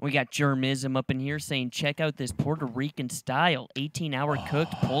 We got Germism up in here saying, check out this Puerto Rican style 18-hour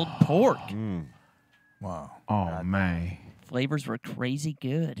cooked pulled pork. Wow. Oh man. Flavors were crazy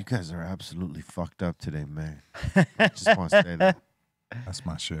You good. guys are absolutely fucked up today, man. I just want to say that. That's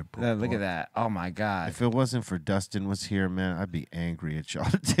my shit. Look at that. Oh my God. If it wasn't for Dustin was here, man, I'd be angry at y'all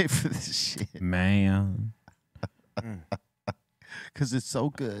today for this shit. Man. Because it's so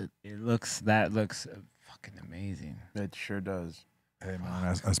good. That looks fucking amazing. It sure does. Hey man,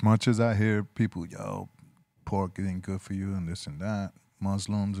 as much as I hear people, yo, pork ain't good for you and this and that,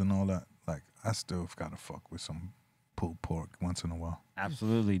 Muslims and all that, like I still gotta fuck with some pulled pork once in a while.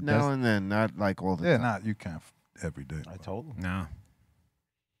 Absolutely. Now and then, not like all the Yeah, time. not you can't every day. I told him. No.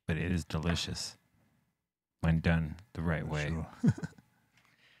 But it is delicious when done the right way. Sure.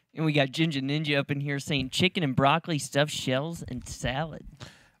 And we got Ginger Ninja up in here saying chicken and broccoli, stuffed shells, and salad.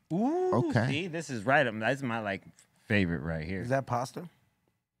 Ooh, Okay. See, this is right. That's my favorite right here. Is that pasta?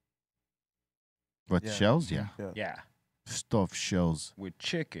 But Yeah. shells, yeah. Yeah. Stuffed shells. With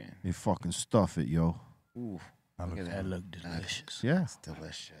chicken. They fucking stuff it, yo. Ooh. Look at That that. look delicious. Yeah. It's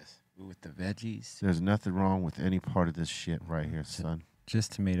delicious. Ooh, with the veggies. There's nothing wrong with any part of this shit right here, son.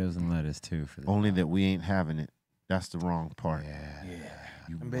 Just tomatoes and lettuce too for the Only that we ain't having it. That's the wrong part. Yeah.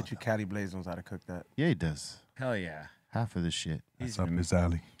 I bet you Caddy Blaze knows how to cook that. Yeah, he does. Hell yeah. Half of the shit. That's up his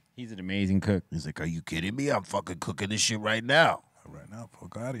alley. He's an amazing cook. He's like, are you kidding me? I'm fucking cooking this shit right now. Right now,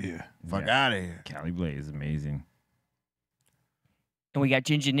 fuck out of here. Fuck Yeah. out of here. Cali Blaze is amazing. And we got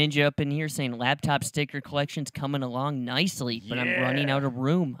Ginger Ninja up in here saying laptop sticker collection's coming along nicely, but I'm running out of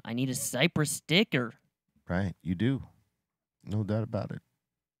room. I need a Cypress sticker. Right, you do. No doubt about it.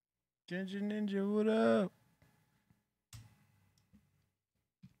 Ginger Ninja, what up?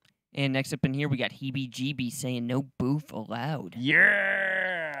 And next up in here, we got Heebie Jeebie saying no boof allowed.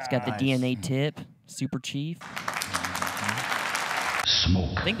 Yeah. It's got the Nice. DNA tip, Super Chief.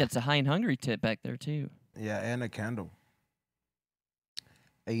 Smoke. I think that's a high and hungry tip back there, too. Yeah, and a candle.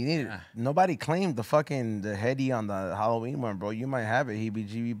 Hey, you need it. Nobody claimed the heady on the Halloween one, bro. You might have it.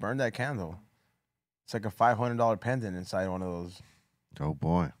 Heebie-jeebie, burn that candle. It's like a $500 pendant inside one of those. Oh,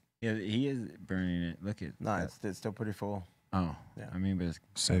 boy. Yeah, he is burning it. Look at No, it's still pretty full. Oh, Yeah. I mean, but it's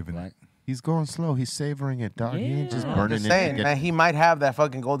Saving black. He's going slow. He's savoring it, dog. He ain't just Yeah. burning Just it. saying, to get- man, he might have that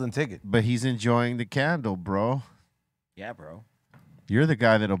fucking golden ticket. But he's enjoying the candle, bro. Yeah, bro. You're the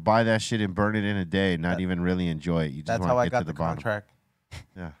guy that'll buy that shit and burn it in a day, and not even really enjoy it. You just That's want how to I get got to the the bottom. contract.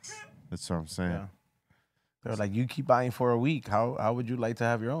 Yeah, that's what I'm saying. Yeah. They're like, you keep buying for a week. How would you like to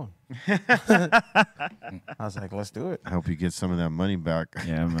have your own? I was like, let's do it. I hope you get some of that money back.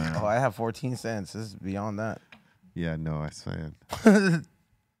 Yeah, man. Oh, I have 14 cents. This is beyond that. Yeah, no, I said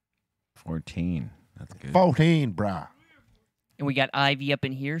 14. That's good. 14, brah. And we got Ivy up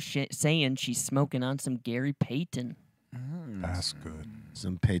in here saying she's smoking on some Gary Payton. That's good.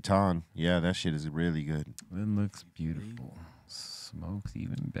 Some Peyton. Yeah, that shit is really good. It looks beautiful. Smokes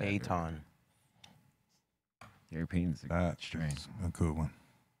even better. Payton. Gary Payton's a That's strain. a good one.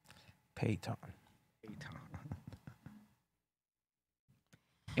 Payton.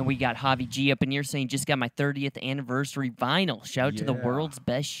 And we got Javi G up in here saying just got my 30th anniversary vinyl. Shout out to the world's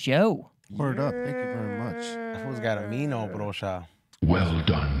best show. Word up. Thank you very much. That fool's got a mean old brosha. Well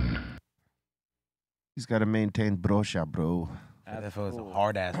done. He's got to maintain brosha, bro. That fool's a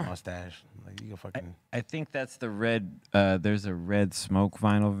hard ass mustache. Like you go fucking. I think that's the red. There's a red smoke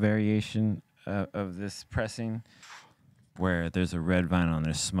vinyl variation of this pressing, where there's a red vinyl and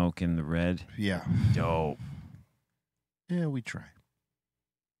there's smoke in the red. Yeah. Dope. Yeah, we try.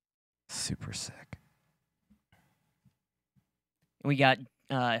 Super sick. And we got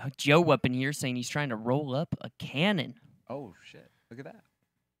Joe up in here saying he's trying to roll up a cannon. Oh shit! Look at that.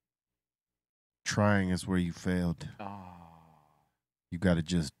 Trying is where you failed. Oh. You got to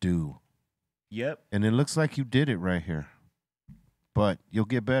just do. Yep. And it looks like you did it right here. But you'll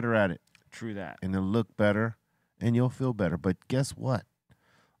get better at it. True that. And it'll look better. And you'll feel better. But guess what?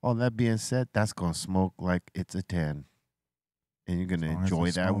 All that being said, that's going to smoke like it's a 10. And you're going to As long as enjoy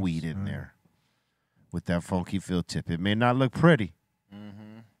it that smokes, weed in yeah. there. With that funky feel tip. It may not look pretty.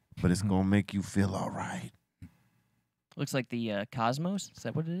 But it's going to make you feel all right. Looks like the Cosmos. Is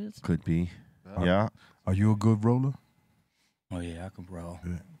that what it is? Could be. Yeah. Are you a good roller? Oh yeah, I can roll.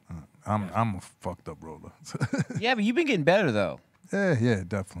 Yeah. I'm a fucked up roller. Yeah, but you've been getting better though. yeah,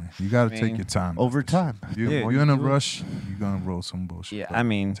 definitely. You got to I take mean, your time. Over time. You, Yeah, you're in a rush, you're going to roll some bullshit. Yeah, but I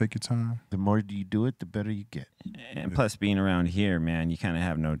mean, take your time. The more you do it, the better you get. and plus being around here, man, you kind of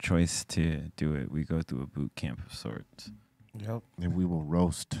have no choice to do it. We go through a boot camp of sorts. Yep. And we will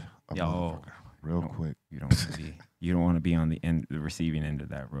roast a Yo. motherfucker real No. quick. You don't want to be. You don't want to be on the receiving end of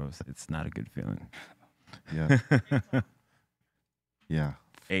that roast. It's not a good feeling. Yeah. Yeah.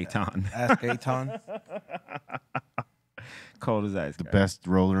 Aton, Ask Aton. cold as ice. The best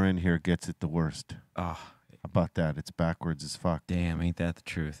roller in here gets it the worst. Oh, How about that? It's backwards as fuck. damn, ain't that the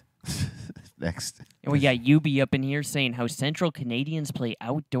truth? Next. And we got Yubi up in here saying how Central Canadians play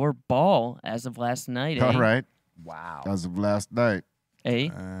outdoor ball as of last night. All eh? right. Wow. As of last night. Eh?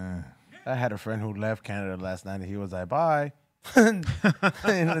 I had a friend who left Canada last night, and he was like, "Bye." And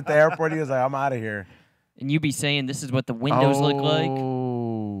at the airport, he was like, "I'm out of here." And Yubi saying this is what the windows look like.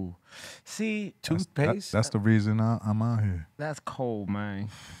 Oh. See, Toothpaste. That's the reason I'm out here. that's cold, man.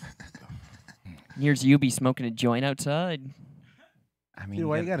 And here's Yubi smoking a joint outside. I mean, Dude,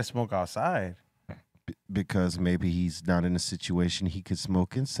 why you gotta smoke outside? Because maybe he's not in a situation he could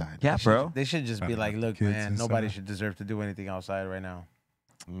smoke inside. yeah, bro. They should just be like, "Look, Kids man, nobody inside. should deserve to do anything outside right now."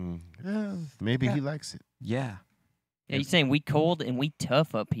 Yeah, maybe he likes it. Yeah. Yeah, he's saying we cold and we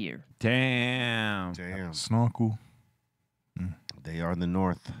tough up here. Damn. Damn. Snorkel. They are the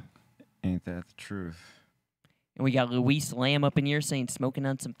North. Ain't that the truth? And we got Luis Lamb up in here saying smoking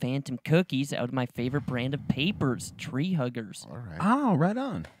on some Phantom cookies out of my favorite brand of papers, Tree Huggers. All right. Oh, right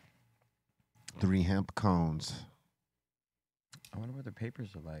on. 3 hemp cones. I wonder what the papers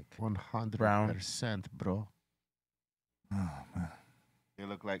are like. 100%, bro. Oh, man. They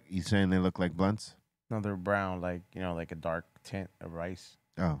look like, you saying they look like blunts? No, they're brown, like like a dark tint of rice.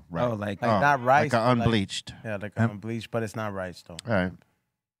 Oh, right. Oh, like, Like not rice, Like but a unbleached. Yeah, like Hemp. unbleached, but it's not rice though. All right.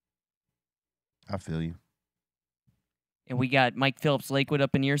 I feel you. And we got Mike Phillips Lakewood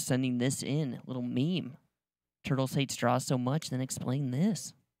up in here sending this in. A little meme. Turtles hate straws so much, then explain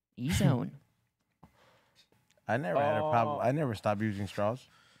this. E-zone. I never had a problem. I never stopped using straws.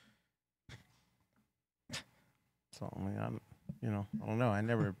 So I mean, I don't know. I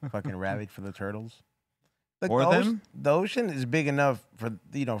never fucking rallied for the turtles. Like, For them? The ocean is big enough for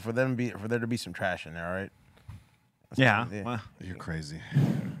for there to be some trash in there. All right. yeah. Yeah. Well, You're crazy.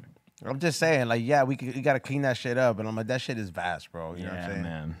 I'm just saying, like, yeah, we got to clean that shit up, and I'm like, that shit is vast, bro. You know what I'm yeah, saying?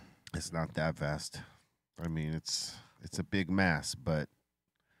 man. It's not that vast. I mean, it's a big mass, but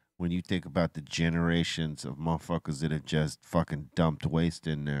when you think about the generations of motherfuckers that have just fucking dumped waste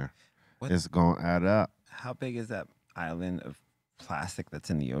in there, What? it's going to add up. How big is that island of plastic that's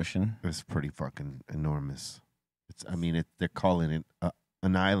in the ocean? It's pretty fucking enormous. They're calling it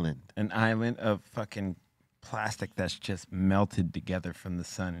an island. An island of fucking plastic that's just melted together from the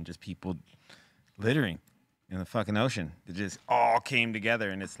sun and just people littering in the fucking ocean. It just all came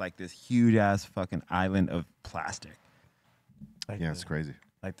together and it's like this huge ass fucking island of plastic. Like Yeah, it's crazy.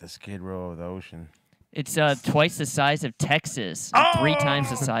 like the Skid Row of the ocean. It's twice the size of Texas and 3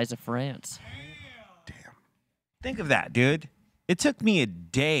 times the size of France. Think of that, dude. It took me a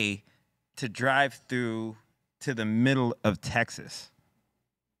day to drive through to the middle of Texas.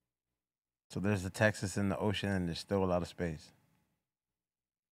 So there's the Texas in the ocean, and there's still a lot of space.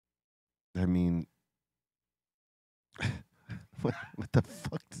 I mean, what the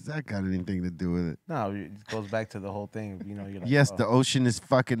fuck does that got anything to do with it? No, it goes back to the whole thing. You're like, Yes, oh. the ocean is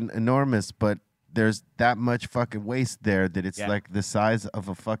fucking enormous, but there's that much fucking waste there that it's Yeah. like the size of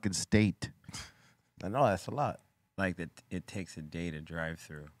a fucking state. I know that's a lot. Like that, it takes a day to drive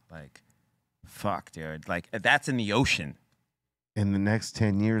through. Like, fuck, dude. Like that's in the ocean. In the next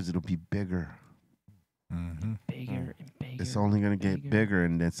 10 years, it'll be bigger. Mm-hmm. Bigger and bigger. It's only going to get bigger,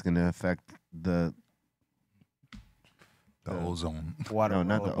 and it's going to affect the The ozone. Water. no,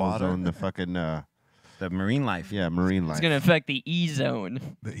 not the water. ozone, the fucking The marine life. yeah, marine life. It's going to affect the E-zone.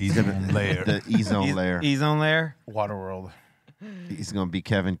 The ozone layer. The E-zone layer. Ozone layer. Water world. He's going to be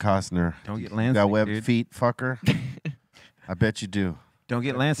Kevin Costner. Don't get You land got sick, web dude. feet, fucker? I bet you do. Don't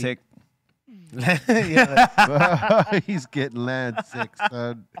get land sick. Yeah, He's getting land sick,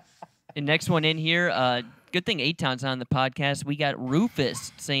 son. And next one in here, good thing Aton's on the podcast. We got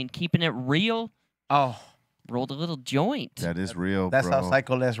Rufus saying, keeping it real. oh, Rolled a little joint. That is real, that's bro. how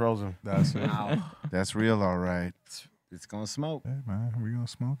Psycho Les rolls him. That's it. That's real, all right. It's gonna smoke. Hey, man, we gonna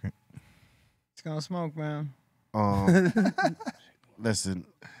smoke it. It's gonna smoke, man. Listen,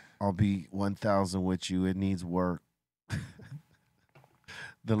 I'll be 1,000 with you. It needs work.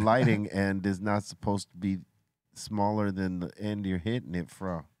 The lighting end is not supposed to be smaller than the end you're hitting it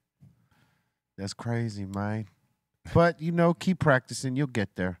from. That's crazy, man. But, keep practicing. You'll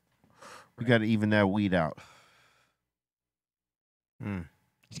get there. You got to even that weed out.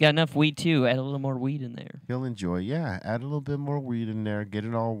 He's got enough weed, too. Add a little more weed in there. He'll enjoy. Yeah, add a little bit more weed in there. Get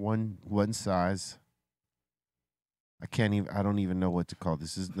it all one size. I don't even know what to call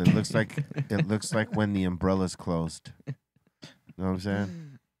this. It looks like when the umbrella's closed. You know what I'm saying?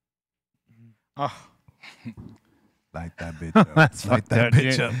 Oh, Light that bitch up. That's Light fucked that up,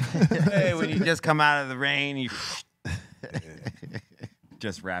 bitch dude. up. hey, when you just come out of the rain, you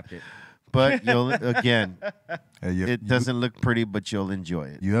just wrapped it. but you'll again. Hey, It doesn't look pretty, but you'll enjoy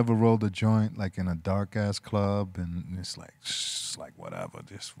it. You ever rolled a joint like in a dark ass club and it's like, whatever,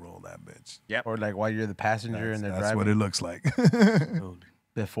 just roll that bitch. Or like while you're the passenger and they're That's driving. what it looks like.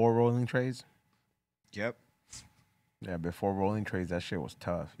 Before rolling trays. Yep. Yeah, before rolling trays, that shit was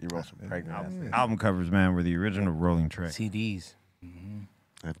tough. You roll some pregnant ass things. Album covers, man, were the original rolling tray. CDs.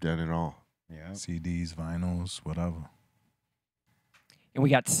 I've done it all. Yeah. CDs, vinyls, whatever. And we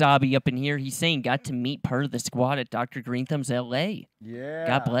got Sabi up in here. He's saying got to meet part of the squad at Dr. Greenthumb's L.A. Yeah.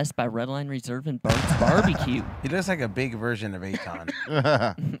 Got blessed by Redline Reserve and Bart's Barbecue. He looks like a big version of Aton.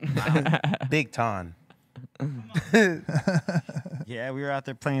 Big Ton. Yeah, we were out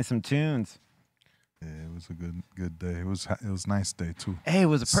there playing some tunes. Yeah, it was a good day. It was nice day too. Hey, it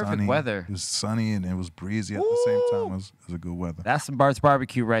was a perfect Sunny. weather. It was sunny and it was breezy at the same time. It was a good weather. That's some Bart's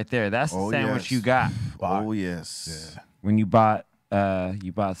Barbecue right there. That's the Oh, sandwich yes. you got Oh yes. Yeah. when you bought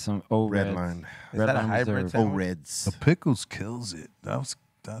some old Red line. Is that a hybrid Reserve. sound? Oh, Reds. The pickles kills it. That's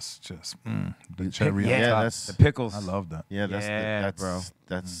just the cherry yeah, on top. that's The pickles. I love that. yeah. That's Yeah, that's bro.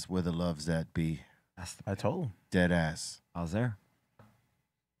 That's where the love's at. Be I told him. dead ass. I was there.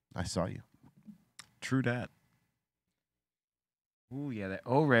 I saw you. True that. Ooh, yeah, that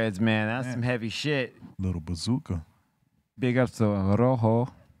O-Reds, man. That's Man. some heavy shit. Little bazooka. Big ups to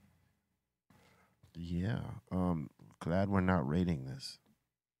Rojo. Yeah. Glad we're not rating this.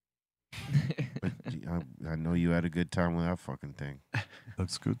 But I know you had a good time with that fucking thing.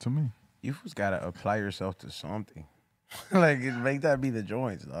 Looks good to me. You just gotta apply yourself to something. Like make that be the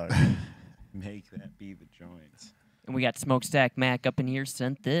joints, dog. Make that be the joints. And we got Smokestack Mac up in here.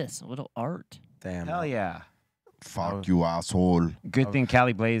 Sent this. A little art. Damn. Hell yeah. Fuck you, asshole. Good thing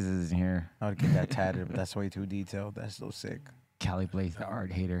Cali Blaze is in here. I would get that tatted, but that's way too detailed. That's so sick. Cali Blaze, the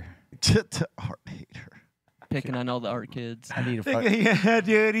art hater. Art hater. Picking on all the art kids. I need a fuck, Yeah,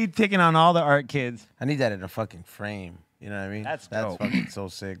 dude, he's picking on all the art kids. I need that in a fucking frame. You know what I mean? That's dope. fucking so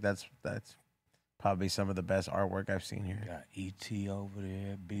sick. That's probably some of the best artwork I've seen here. Got E.T. over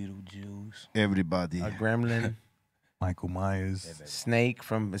there, Beetlejuice. Everybody. A gremlin, Michael Myers. Snake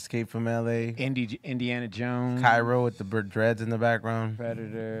from Escape from L.A., Indiana Jones. Cairo with the dreads in the background.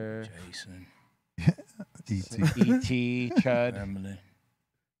 Predator. Jason. E.T. E.T. Chud. Emily.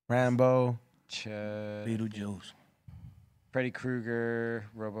 Rambo. Chud. Beetlejuice. Freddy Krueger.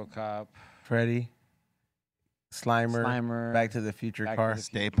 RoboCop. Freddy. Slimer. Slimer. Back to the Future Back to car. the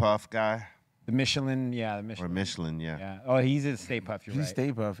Stay Puff guy. The Michelin. Yeah, the Or Michelin. Michelin, yeah. Yeah. Oh, he's in Stay Puft. You're He's right.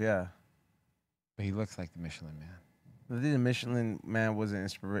 Stay Puft, yeah. But he looks like the Michelin man. I think the Michelin man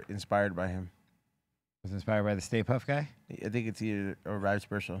wasn't inspired by him. Was inspired by the Stay Puft guy. I think it's either or vice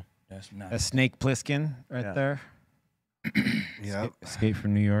versa. That's not. A Snake Plissken right Yeah. there. Yeah. Escape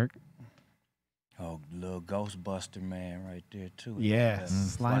from New York. Oh, little Ghostbuster man right there too. Yes.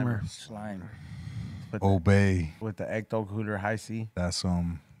 Slimer. Slimer. With, Obey. with the Ecto Cooler High C. That's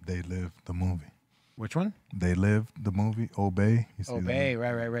They Live, the movie. Which one? They Live, the movie. Obey. You see that Obey.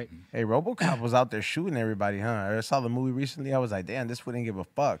 movie? Right. Hey, RoboCop was out there shooting everybody, huh? I saw the movie recently. I was like, damn, this wouldn't give a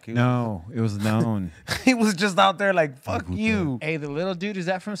fuck. He was, No, it was known. he was just out there like, fuck Who you. Hey, the little dude, is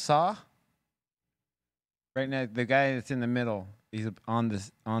that from Saw? Right now, the guy that's in the middle. He's on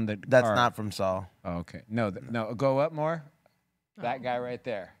the That's car. not from Saw. Oh, okay. No, no. Go up more. That guy right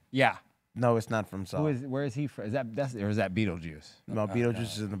there. Yeah. No, it's not from Saw. Who is? Where is he from? Is that or is that Beetlejuice? No, Beetlejuice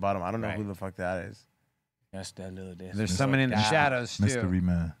is in the bottom. I don't know Right. who the fuck that is. That's that little. That's There's someone in the shadows too. Mystery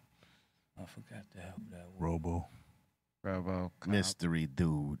Man. I forgot the hell that was. Robo. Robo. Mystery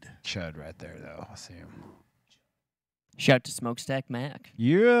dude. Chud right there though. I see him. Shout to Smokestack Mac.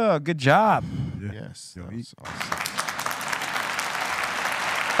 Yeah, good job. Yeah. Yes. Yo, that he- was awesome.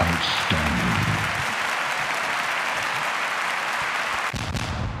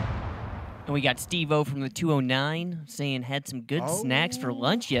 And we got Steve-O from the 209 saying had some good snacks for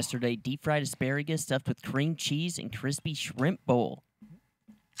lunch yesterday. Deep fried asparagus stuffed with cream cheese and crispy shrimp bowl.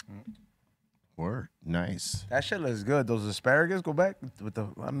 Word. Nice. That shit looks good. Those asparagus go back with the,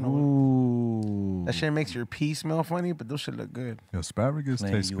 I don't know. Ooh. That shit makes your pee smell funny, but those shit look good. Yo, asparagus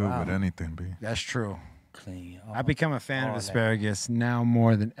Clean tastes you good out. with anything, B. That's true. Clean. I've become a fan of all that. asparagus now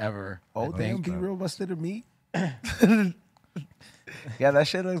more than ever. Oh, I damn, think. be real busted of meat. Yeah, that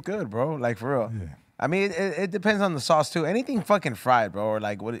shit looks good, bro. Like, for real. Yeah. I mean, it depends on the sauce, too. Anything fucking fried, bro, or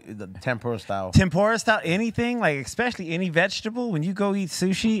like the tempura style. Tempura style, anything, like especially any vegetable. When you go eat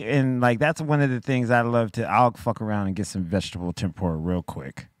sushi, and like that's one of the things I love to. I'll fuck around and get some vegetable tempura real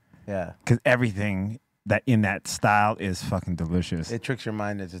quick Yeah. because everything that in that style is fucking delicious. It tricks your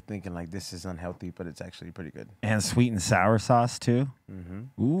mind into thinking, like, this is unhealthy, but it's actually pretty good. And sweet and sour sauce too.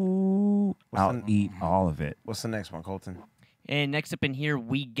 Mm-hmm. Ooh, What's I'll the- eat all of it. What's the next one, Colton? And next up in here,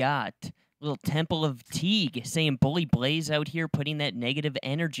 we got little Temple of Teague saying Bully Blaze out here putting that negative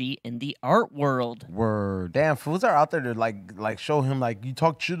energy in the art world. Word. Damn, fools are out there to like show him like you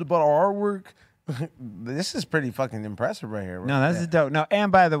talk shit about our artwork. This is pretty fucking impressive right here. Bro. No, that's dope. No,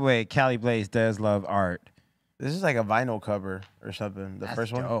 and by the way, Cali Blaze does love art. This is like a vinyl cover or something. The That's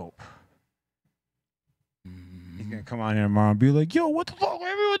first one. dope. He's gonna come on here tomorrow and be like, "Yo, what the fuck?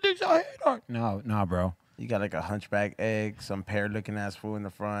 Everyone thinks I hate art." No, nah, bro. You got like a hunchback egg, some pear looking ass fool in the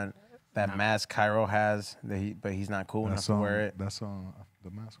front. That mask Cairo has, but he's not cool enough to wear it. That's the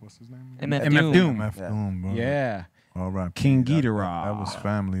mask. What's his name? MF MF Doom. MF Yeah. Doom, bro. Yeah. All right. King That Ghidorah. was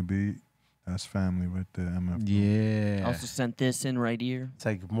family, B. That's family right there, MF. Yeah. Also sent this in right here. It's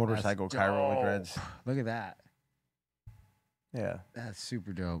like motorcycle Cairo with dreads. Look at that. Yeah. That's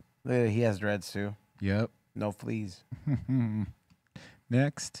super dope. Look at it, he has dreads too. Yep. No fleas.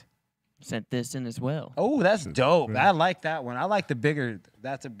 Next. Sent this in as well. Oh, that's dope. I like that one. I like the bigger.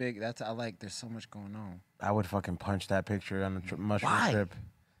 I like. There's so much going on. I would fucking punch that picture on the mushroom Why? trip.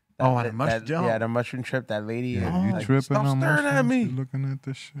 Oh, on the mushroom jump? Yeah, the mushroom trip. That lady. Yeah, you like, tripping stop on staring at mushrooms? me. You looking at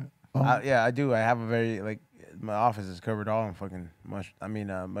this shit? Yeah, I do. I have a very like my office is covered all in fucking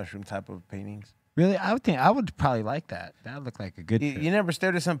mushroom type of paintings. Really, I would think I would probably like that. That would look like a good. You never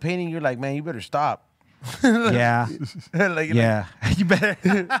stared at some painting. You're like, man, you better stop. Yeah. like, Yeah. You better.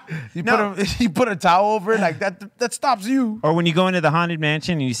 you put a towel over it like that stops you. Or when you go into the haunted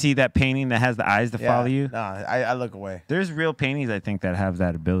mansion and you see that painting that has the eyes to follow you. Nah, I look away. There's real paintings I think that have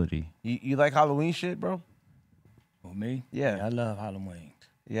that ability. You like Halloween shit, bro? For me? Yeah. I love Halloween.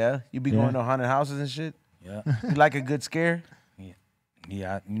 Yeah, you be Yeah. going to haunted houses and shit. Yeah. You like a good scare?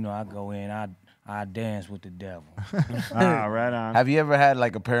 Yeah, I go in, I dance with the devil. Right on. Have you ever had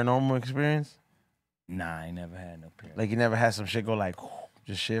like a paranormal experience? Nah, I ain't never had no period. Like you never had some shit go like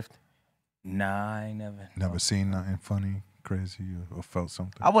just shift? Nah, I ain't never. Never seen nothing funny, crazy, or felt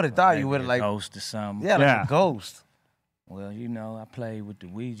something. I would have thought you Maybe would a have like ghost or something. yeah, like Yeah. a ghost. Well, I played with the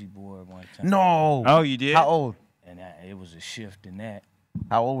Ouija board one time. No. Oh, you did? How old? And it was a shift in that.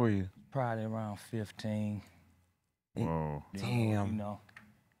 How old were you? Probably around 15. Whoa. Damn. You know.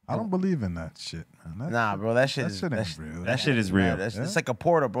 I don't believe in that shit, man. That Nah, shit- bro, that shit that is shit ain't that's- real. That shit is real. It's like a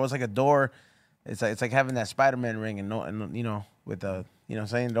portal, bro. It's like a door. It's like having that Spider-Man ring and you know with the you know what I'm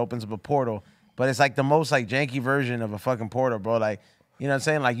saying it opens up a portal, but it's like the most like janky version of a fucking portal, bro. Like you know what I'm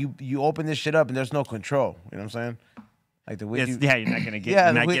saying? Like you open this shit up and there's no control. You know what I'm saying? Like the way It's, you yeah, you're not gonna get. Yeah,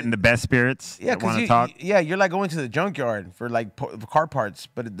 you're not we- getting the best spirits. yeah, that want because to talk. you're like going to the junkyard for like car parts,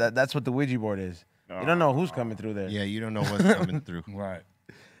 but that's what the Ouija board is. You don't know who's coming through there. Yeah, you don't know what's coming through. Right.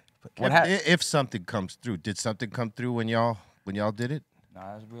 What If something comes through, did something come through when y'all did it?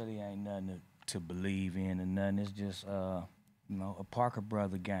 Nah, it really ain't nothing to believe in or nothing. It's just a Parker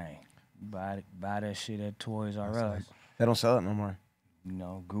Brother gang. Buy that shit at Toys R Us. They don't sell it no more. You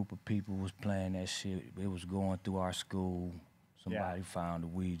know, group of people was playing that shit. It was going through our school. Somebody found a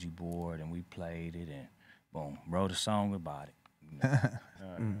Ouija board and we played it and boom, wrote a song about it.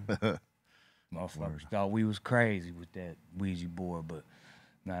 You know? Motherfuckers thought we was crazy with that Ouija board, but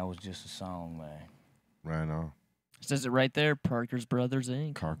nah, it was just a song, man. Right on. Says it right there, Parker's Brothers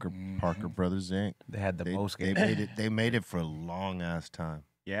Inc. Parker Brothers Inc. They had the most. They made it. They made it for a long ass time.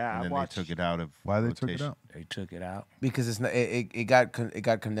 Yeah, And then they took it out of. Why they took it rotation. out? They took it out. Because it's not, it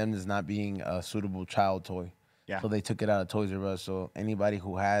got condemned as not being a suitable child toy. Yeah. So they took it out of Toys R Us. So anybody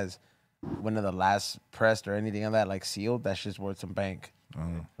who has one of the last pressed or anything of that like sealed, that shit's worth some bank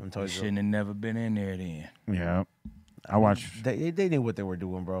from We Toys R Us. shouldn't have never been in there then. Yeah. I watched. They knew what they were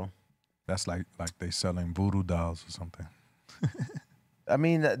doing, bro. That's like they selling voodoo dolls or something. I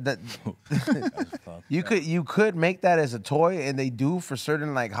mean, you could make that as a toy, and they do for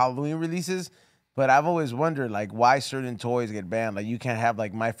certain like Halloween releases. But I've always wondered like why certain toys get banned. Like you can't have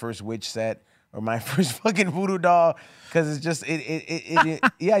like my first witch set or my first fucking voodoo doll because it's just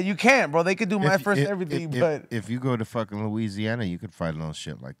yeah, you can't, bro. They could do my first everything, but if you go to fucking Louisiana, you could find little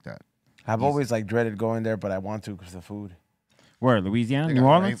shit like that. I've always like dreaded going there, but I want to because of the food. Where? Louisiana? They New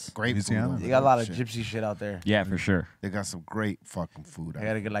got Orleans? great Louisiana. food. over You got a lot of there. gypsy shit out there. Yeah, for sure. They got some great fucking food. I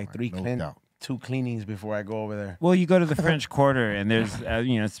gotta get like two cleanings before I go over there. Well, you go to the French Quarter, and there's,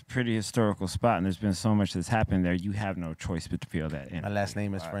 it's a pretty historical spot, and there's been so much that's happened there. You have no choice but to feel that in. My last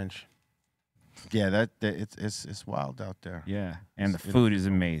name is French. Yeah, that it's wild out there. Yeah, and the food is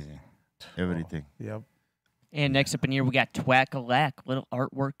amazing. Everything. Yep. And next up in here, we got Twack-a-Lack, little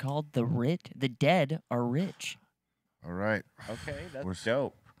artwork called The Dead Are Rich. All right. Okay, that's We're-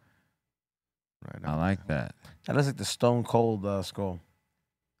 dope. Right I now. like that. That looks like the Stone Cold skull.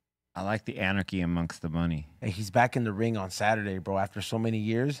 I like the anarchy amongst the money. Hey, he's back in the ring on Saturday, bro. After so many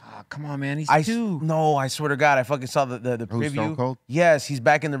years. Oh, come on, man. He's No, I swear to God, I fucking saw the Who, preview. Stone Cold? Yes, he's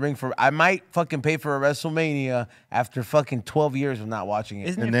back in the ring for. I might fucking pay for a WrestleMania after fucking 12 years of not watching it.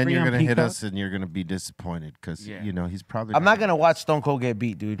 Isn't And it then free you're on gonna hit Peacock? us, and you're gonna be disappointed because Yeah. you know he's probably. I'm not gonna watch Stone Cold get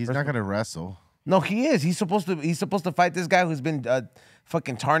beat, dude. He's First not of all- gonna wrestle. No, he is. He's supposed to fight this guy who's been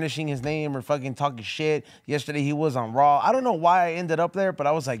fucking tarnishing his name or fucking talking shit. Yesterday he was on Raw. I don't know why I ended up there, but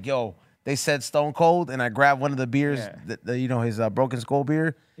I was like, yo, they said Stone Cold, and I grabbed one of the beers, you know, his Broken Skull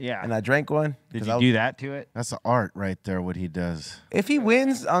beer. Yeah. And I drank one. Did 'cause you I was- do that to it? That's the art right there. What he does. If he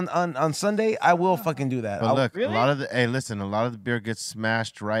wins on Sunday, I will fucking do that. But look, a lot of the a lot of the beer gets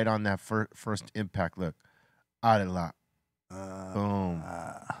smashed right on that first impact. Look, out a lot. Boom.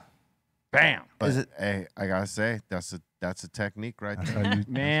 Bam. But hey, I gotta say that's a technique right there.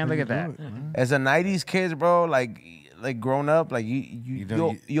 Man, look at that. As a '90s kid, bro, like grown up, like you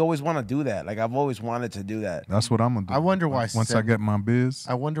know, always want to do that. Like I've always wanted to do that. That's what I'm gonna do. I wonder why Once I get my biz,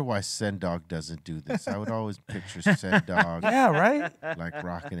 I wonder why Sendog doesn't do this. I would always picture Sendog Yeah, right. like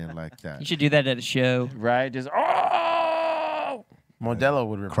rocking it like that. You should do that at a show. Right? Just, oh! Modelo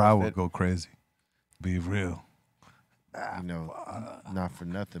would request crowd would it. go crazy. Be real. You know, not for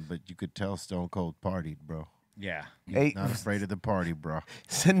nothing, but you could tell Stone Cold partied, bro. Yeah. Hey, Not afraid of the party, bro.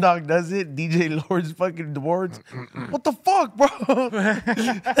 Sendog does it. DJ Lord's fucking awards. What the fuck, bro?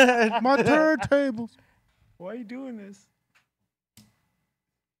 My turntables. Why are you doing this?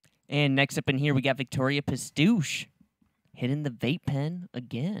 And next up in here, we got Victoria Pastouche hitting the vape pen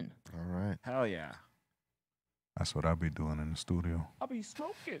again. All right. Hell yeah. That's what I be doing in the studio, I'll be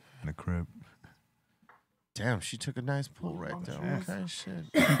smoking. in the crib. Damn, she took a nice pull right there. Okay, shit.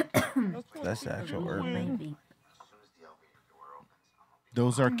 That's the actual herb.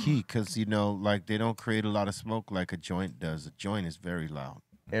 Those are key because, you know, like they don't create a lot of smoke like a joint does. A joint is very loud.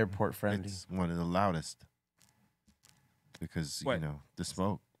 Airport friendly. It's one of the loudest because, What? you know, the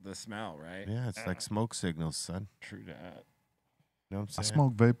smoke. The smell, right? Yeah, it's like smoke signals, son. True that. You know what I'm I saying?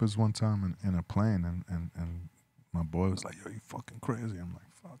 smoked vapors one time in a plane, and my boy was like, "Yo, you fucking crazy." I'm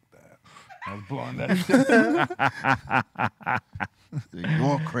like, "Fuck that." I was blowing that shit.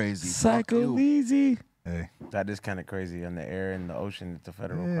 You're crazy. Fuck you. Layzie. Hey, That is kind of crazy. On the air and the ocean, it's a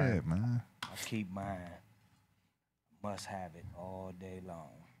federal yeah, crime. man. I keep mine. Must have it all day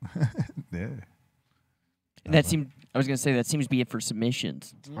long. Yeah. And that seemed. I was gonna say that seems to be it for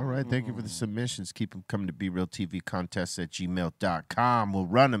submissions. All right, thank you for the submissions. Keep them coming to BeRealTVContests@gmail.com. We'll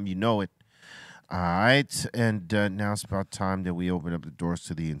run them, you know it. All right, and now it's about time that we open up the doors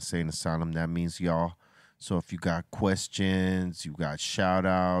to the Insane Asylum. That means y'all. So if you got questions, you got shout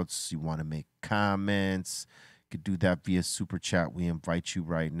outs, you want to make comments, you could do that via Super Chat. We invite you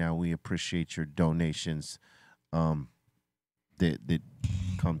right now. We appreciate your donations that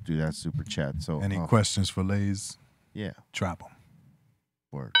come through that Super Chat. So Any questions for Layzie? Yeah, Drop them.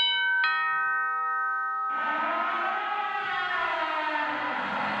 word.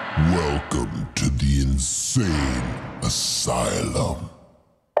 Welcome to the Insane Asylum.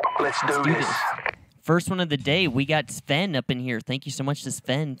 Let's do this. First one of the day, we got Sven up in here. Thank you so much to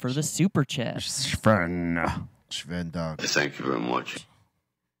Sven for the super chat. Sven. Sven Dog. Thank you very much.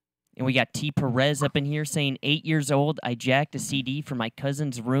 And we got T. Perez up in here saying, 8 years old, I jacked a CD from my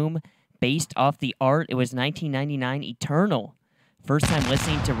cousin's room based off the art. It was 1999 Eternal. First time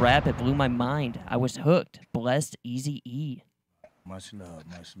listening to rap, it blew my mind. I was hooked. Blessed Easy E. Much love,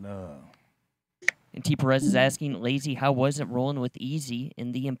 much love. And T. Perez is asking, Layzie, how was it rolling with Easy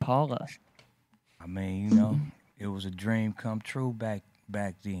in the Impala? I mean, you know, it was a dream come true back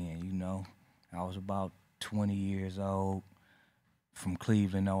then, you know. I was about 20 years old from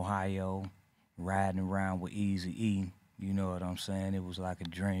Cleveland, Ohio, riding around with Easy E. You know what I'm saying? It was like a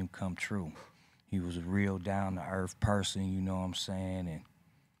dream come true. He was a real down-to-earth person, you know what I'm saying? And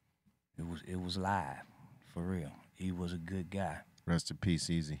it was live, for real. He was a good guy. Rest in peace,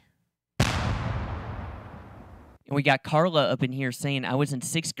 Easy. And we got Carla up in here saying, I was in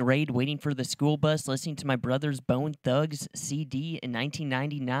 6th grade waiting for the school bus listening to my brother's Bone Thugs CD in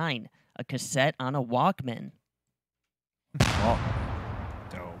 1999, a cassette on a Walkman. Dope.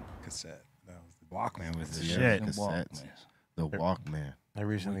 Cassette. That was the Walkman was the Yeah, shit. cassettes. The Walkman. I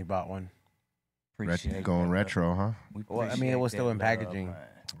recently bought one. Appreciate Going that, retro, huh? We Well, I mean, it was appreciate still that in love, packaging. man.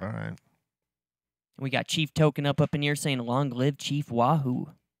 All right. And we got Chief Token up in here saying, long live Chief Wahoo.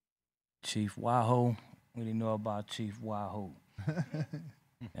 Chief Wahoo. What do you know about Chief Wahoo?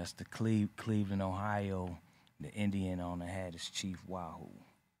 That's the Cleveland, Ohio. The Indian on the hat is Chief Wahoo.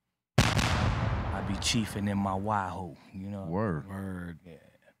 I be chiefing in my Wahoo, you know? Word. Word. Yeah.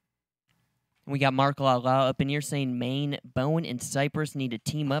 We got Mark Lala up in here saying Maine, Bone, and Cypress need to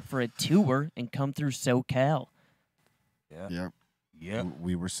team up for a tour and come through SoCal. Yep. Yep.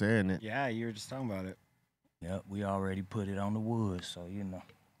 We were saying it. Yeah, you were just talking about it. Yep. We already put it on the wood, so you know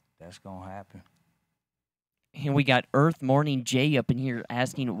that's gonna happen. And we got Earth Morning Jay up in here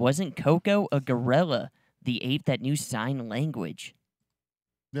asking, wasn't Coco a gorilla, the ape that knew sign language?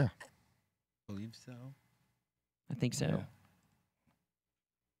 Believe so. I think so. Yeah.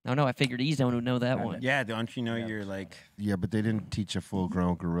 Oh, no, I figured Ezone would know that I one. Yeah, don't you know Yeah. you're like Yeah, but they didn't teach a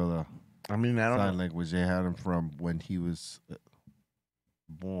full-grown gorilla I mean, I don't sign know. language. They had him from when he was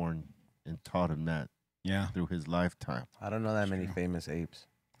born and taught him that yeah. through his lifetime. I don't know that many famous apes.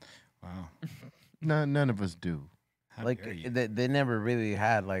 Wow. None of us do. How Like dare you. they never really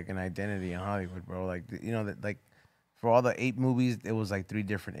had like an identity in Hollywood, bro. Like you know that like for all the ape movies, it was like 3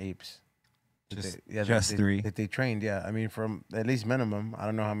 different apes. that Just- they, yeah, just that they, 3. that they trained. Yeah, I mean from at least minimum. I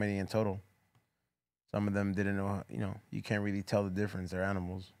don't know how many in total. Some of them didn't know. You know, you can't really tell the difference. They're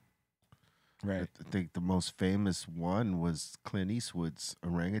animals. Right. I think the most famous one was Clint Eastwood's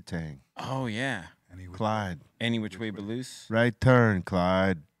orangutan. Oh yeah. And he would, Clyde. Any which way but loose. Right turn,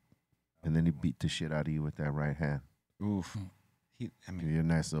 Clyde. And then he beat the shit out of you with that right hand. Oof. I Give mean, you a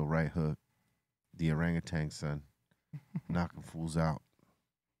nice little right hook. The orangutan, son. Knocking fools out.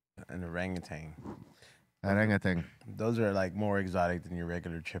 An orangutan. Orangutan. Those are like more exotic than your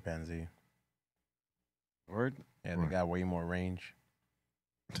regular chimpanzee. word. Yeah, they Right. got way more range.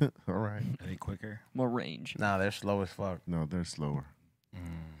 All right. Are they quicker? More range. Nah, they're slow as fuck. No, they're slower.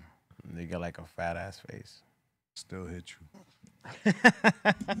 They got like a fat ass face. still hit you.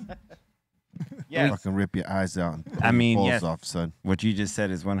 Yeah. Fucking rip your eyes out and pull I mean, your balls yes. off, son. What you just said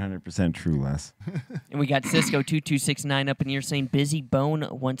is 100% true, Les. And we got Cisco2269 up in here saying, Busy Bone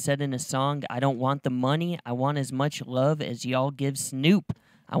once said in a song, I don't want the money. I want as much love as y'all give Snoop.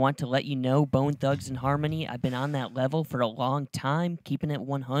 I want to let you know, Bone Thugs and Harmony, I've been on that level for a long time, keeping it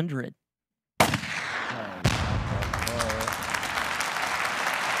 100.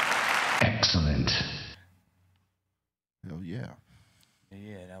 Excellent. Hell yeah.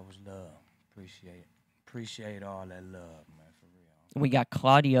 Yeah, that was love. Appreciate all that love, man, for real. And we got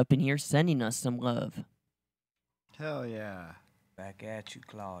Claudia up in here sending us some love. Hell yeah. Back at you,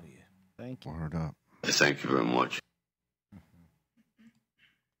 Claudia. Thank you. Word up. Thank you very much.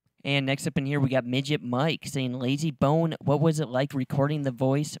 And next up in here, we got Midget Mike saying, Layzie Bone, what was it like recording the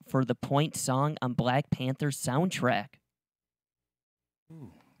voice for the Point song on Black Panther's soundtrack?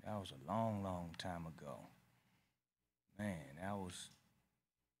 Ooh, that was a long, long time ago. Man, that was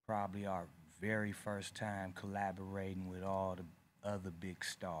probably our very first time collaborating with all the other big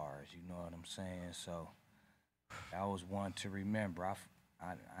stars, you know what I'm saying? So that was one to remember.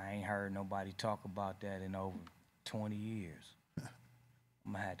 I ain't heard nobody talk about that in over 20 years.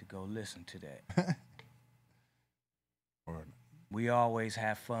 I'm gonna have to go listen to that. Word. We always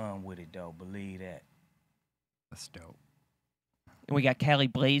have fun with it though, believe that. That's dope. And we got Callie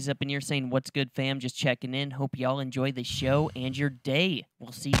Blaze up in here saying, what's good, fam? Just checking in. Hope y'all enjoy the show and your day.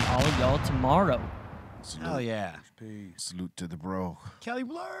 We'll see all of y'all tomorrow. Salute. Hell yeah. Peace. Salute to the bro. Kelly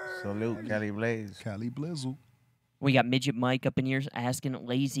Blur. Salute, Kelly Blaze. Cali Blizzle. We got Midget Mike up in here asking,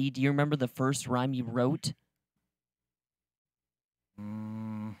 Layzie, do you remember the first rhyme you wrote?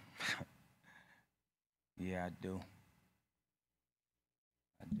 Yeah, I do.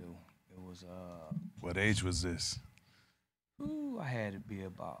 It was What age was this? ooh, I had to be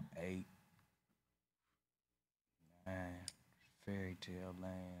about 8, 9, fairy tale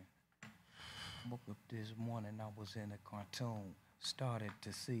land. Woke up this morning, I was in a cartoon. Started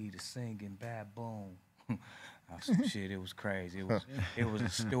to see the singing baboon. Some shit, it was crazy. It was a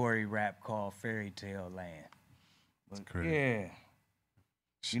story rap called Fairy Tale Land. But crazy. yeah.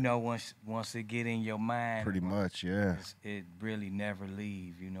 You know, once it get in your mind, Pretty much, yeah. it really never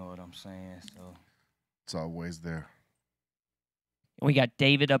leave. You know what I'm saying? So It's always there. We got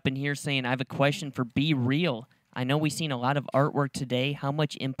David up in here saying, I have a question for Be Real. I know we've seen a lot of artwork today. How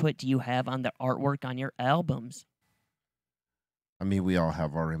much input do you have on the artwork on your albums? I mean, we all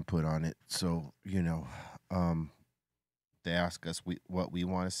have our input on it. So, you know, they ask us what we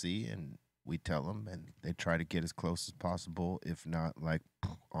want to see, and we tell them, and they try to get as close as possible, if not like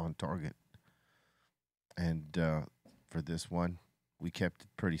on target. And for this one, we kept it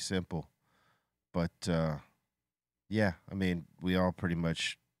pretty simple. But yeah, I mean, we all pretty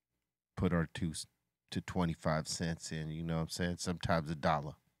much put our 2 to 25 cents in, you know what I'm saying? Sometimes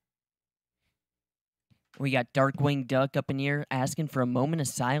 $1. We got Darkwing Duck up in here asking for a moment of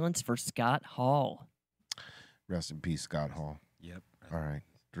silence for Scott Hall. Rest in peace, Scott Hall. Yep. All right,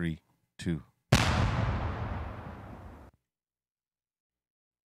 3, 2.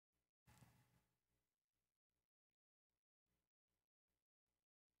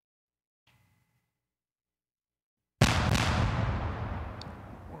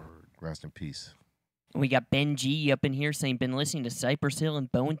 Rest in peace. We got Ben G up in here saying, been listening to Cypress Hill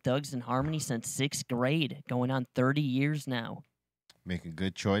and Bone Thugs and Harmony since 6th grade, going on 30 years now. Making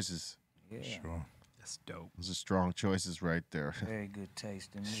good choices. Yeah. Sure. That's dope. Those are strong choices right there. Very good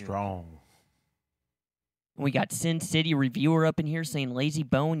taste in music. Strong. We got Sin City Reviewer up in here saying, Layzie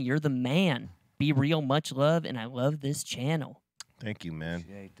Bone, you're the man. Be real, much love, and I love this channel. Thank you, man.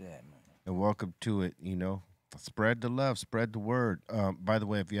 Appreciate that, man. And welcome to it, you know. Spread the love, spread the word. By the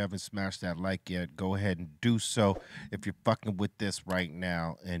way, if you haven't smashed that like yet, go ahead and do so. If you're fucking with this right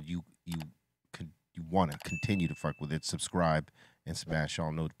now and you want to continue to fuck with it, subscribe and smash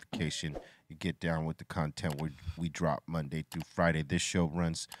all notification. You get down with the content we drop Monday through Friday. This show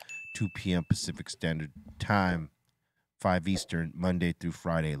runs 2 p.m. Pacific Standard Time, 5 Eastern, Monday through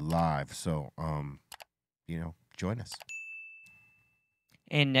Friday live. So, join us.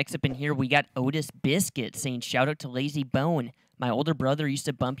 And next up in here, we got Otis Biscuit saying, shout out to Layzie Bone. My older brother used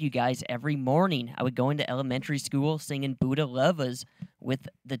to bump you guys every morning. I would go into elementary school singing Buddha Lovas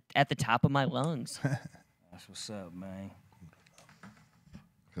at the top of my lungs. That's what's up, man.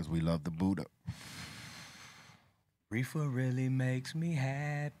 Because we love the Buddha. Reefer really makes me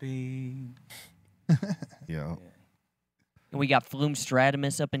happy. Yeah. And we got Flume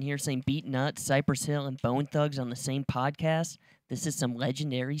Stratamus up in here saying, beat nuts, Cypress Hill, and Bone Thugs on the same podcast. This is some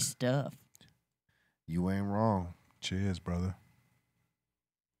legendary stuff. You ain't wrong. Cheers, brother.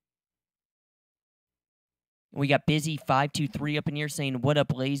 We got Busy523 up in here saying, what up,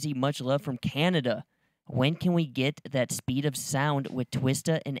 Layzie? Much love from Canada. When can we get that speed of sound with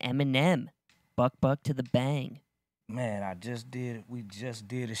Twista and Eminem? Buck buck to the bang. Man, we just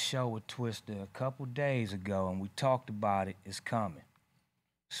did a show with Twister a couple days ago, and we talked about it. It's coming.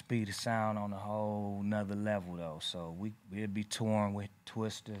 Speed of sound on a whole nother level, though. So we'll be touring with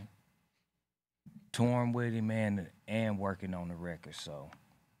Twister, touring with him, and working on the record. So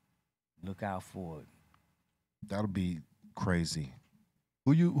look out for it. That'll be crazy.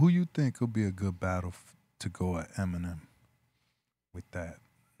 Who you think would be a good battle to go at Eminem with that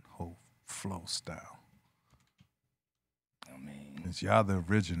whole flow style? I mean, Since y'all the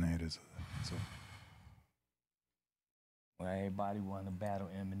originators of that, so. Well, everybody want to battle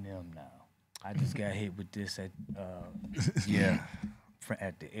Eminem now. I just got hit with this at Yeah.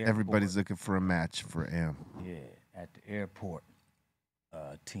 at the airport. Everybody's looking for a match for M. Yeah, at the airport.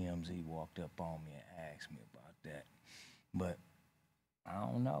 TMZ walked up on me and asked me about that. But I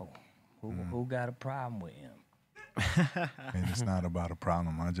don't know. Who got a problem with him? And it's not about a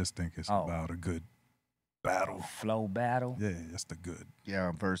problem. I just think it's about a good battle. Flow battle? Yeah, it's the good.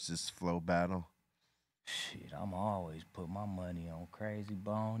 Yeah, versus flow battle. Shit, I'm always put my money on Crazy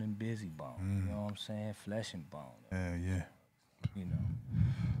Bone and Busy Bone. You know what I'm saying? Flesh and Bone. Yeah. You know,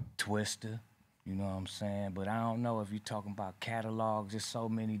 Twister. You know what I'm saying? But I don't know if you're talking about catalogs. There's so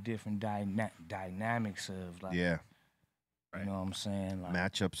many different dynamics of like. Yeah. You know what I'm saying? Like,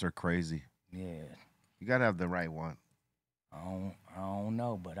 Matchups are crazy. yeah. You gotta have the right one. I don't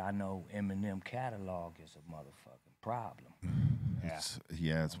know, but I know Eminem catalog is a motherfucking problem.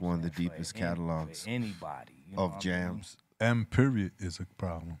 It's one of the deepest catalogs for anybody you know of what I jams. M period is a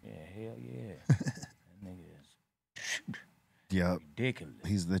problem. mean? Yeah, hell yeah. That nigga is Yep. ridiculous.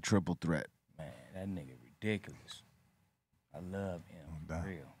 He's the triple threat. Man, that nigga ridiculous. I love him. No doubt. For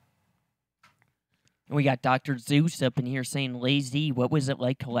real. And we got Dr. Zeus up in here saying, Layzie, what was it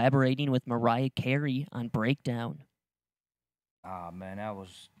like collaborating with Mariah Carey on Breakdown? Ah, man, that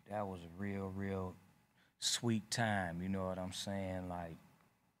was a real sweet time. You know what I'm saying? Like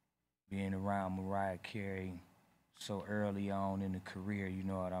being around Mariah Carey so early on in the career. You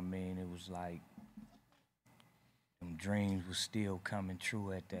know what I mean? It was like them dreams were still coming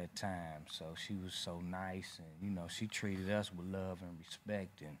true at that time. So she was so nice, and you know she treated us with love and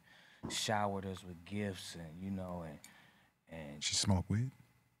respect, and showered us with gifts, and you know, and She smoked weed?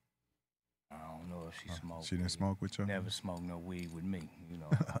 I don't know if she smoked. She didn't weed. smoke with you? Never smoked no weed with me, you know.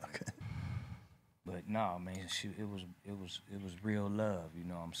 Okay. But no, man, it was real love, you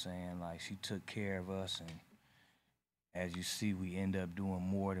know what I'm saying? Like she took care of us, and as you see, we end up doing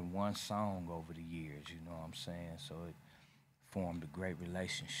more than one song over the years, you know what I'm saying? So it formed a great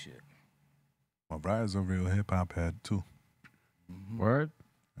relationship. Mariah's a real hip hop head too. Word?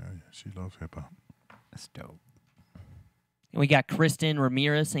 Yeah, she loves hip hop. That's dope. And we got Kristen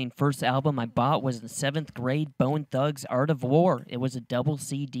Ramirez saying, first album I bought was in 7th grade, Bone Thugs, Art of War. It was a double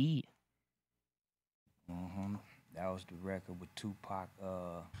CD. That was the record with Tupac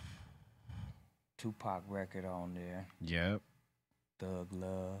record on there. Yep. Thug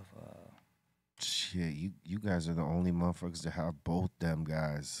Love. Shit, you guys are the only motherfuckers to have both them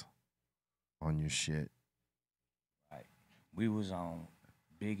guys on your shit. Right. We was on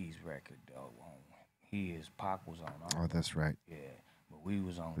Biggie's record though. Pac was on. Oh, that's right. Yeah, but we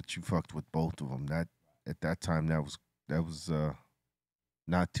was on. But you fucked with both of them. That at that time, that was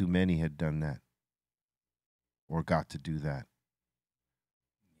not too many had done that or got to do that.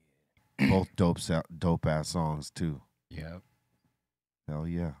 Both dope ass songs too. Yep. Hell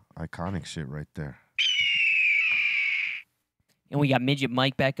yeah, iconic shit right there. And we got Midget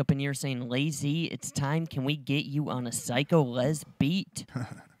Mike back up in here saying, Layzie, it's time. Can we get you on a Psycho Les beat?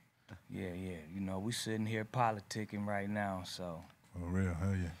 Yeah. You know, we sitting here politicking right now, so For real,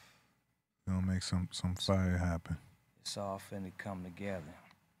 hell yeah. Gonna make some fire happen. it's all finna come together.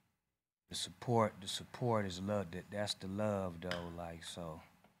 The support is love. That's the love though. Like so.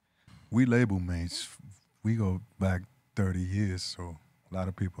 We label mates. We go back 30 years, so a lot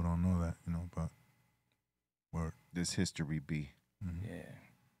of people don't know that, you know, but word. This history be. Yeah.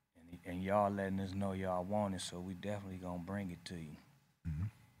 And y'all letting us know y'all want it, so we definitely gonna bring it to you.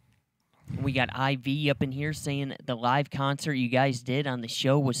 And we got IV up in here saying the live concert you guys did on the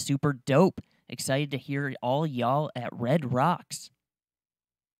show was super dope. Excited to hear all y'all at Red Rocks.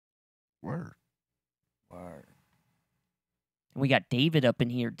 Word. Word. And we got David up in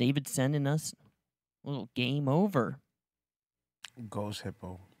here. David sending us a little game over. Ghost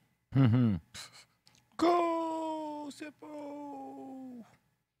Hippo. Ghost Hippo.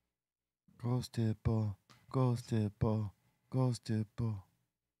 Ghost Hippo. Ghost Hippo. Ghost Hippo.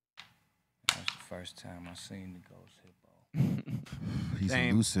 That was the first time I seen the Ghost Hippo. He's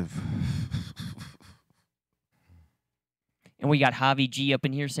Same. elusive. And we got Javi G up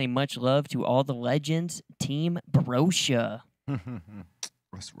in here saying much love to all the legends. Team Brosha.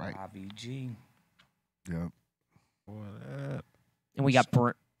 That's right. IVG. Yep. What up? And we got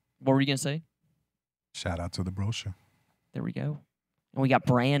what were you gonna say? Shout out to the brochure. There we go. And we got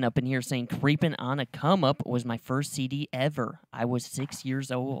Bran up in here saying Creepin' on a Come Up was my first CD ever. I was 6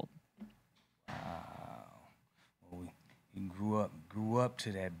 years old. Well, he grew up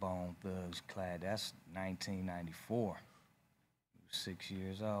to that Bone Thugs clad. That's 1994. He was 6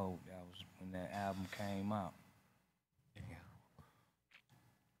 years old. That was when that album came out.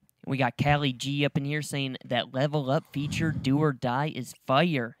 We got Callie G up in here saying that Level Up feature Do or Die is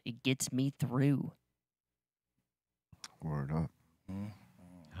fire. It gets me through. Word up.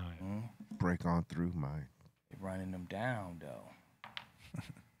 Break on through mine. They running them down though.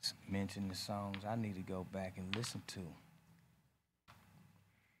 Mention the songs I need to go back and listen to.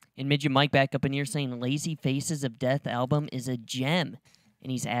 And Midget Mike back up in here saying Lazy Faces of Death album is a gem.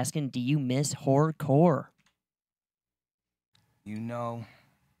 And he's asking, do you miss horrorcore? You know,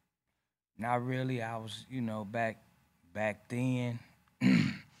 not really. I was, you know, back then,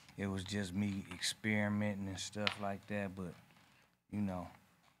 it was just me experimenting and stuff like that. But, you know,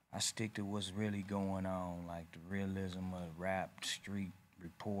 I stick to what's really going on, like the realism of rap, street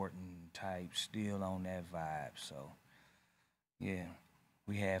reporting type, still on that vibe. So, yeah,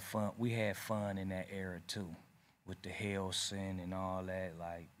 we had fun. We had fun in that era too, with the Hellsin and all that.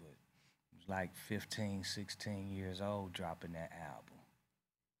 Like, but it was like 15, 16 years old dropping that album.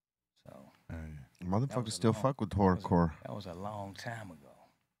 So Motherfuckers still fuck with horrorcore. that was a long time ago.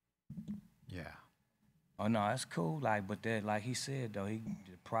 Yeah. Oh no, that's cool. Like, but that, like he said though, the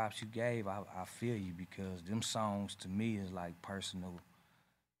props you gave, I feel you, because them songs to me is like personal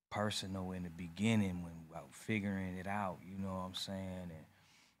in the beginning when I was figuring it out. You know what I'm saying? And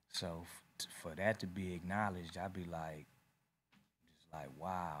so for that to be acknowledged, I'd be like, just like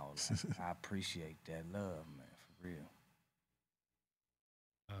wow, like, I appreciate that love, man, for real.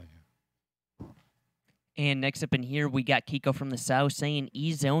 Oh yeah. And next up in here, we got Kiko from the South saying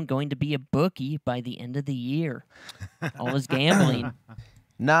E-Zone going to be a bookie by the end of the year. All his gambling.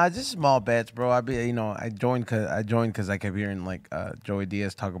 Nah, just small bets, bro. I joined cause I kept hearing like Joey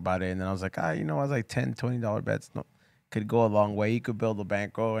Diaz talk about it, and then I was like, I was like $10, $20 bets. No, could go a long way. You could build a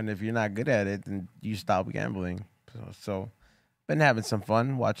bankroll, and if you're not good at it, then you stop gambling. So been having some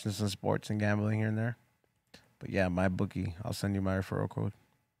fun watching some sports and gambling here and there. But yeah, my bookie. I'll send you my referral code.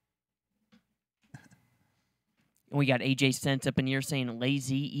 And we got AJ Sense up in here saying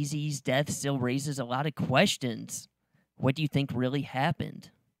Lazy Easy's death still raises a lot of questions. What do you think really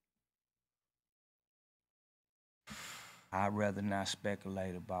happened? I'd rather not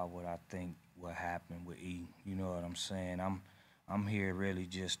speculate about what I think what happened with E. You know what I'm saying? I'm here really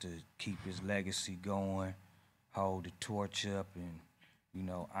just to keep his legacy going, hold the torch up, and you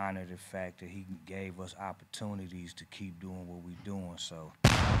know, honor the fact that he gave us opportunities to keep doing what we're doing. So,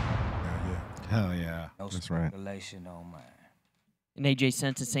 Hell yeah. no That's right. speculation on mine. And AJ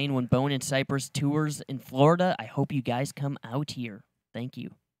Sense is saying when Bone and Cypress tours in Florida, I hope you guys come out here. Thank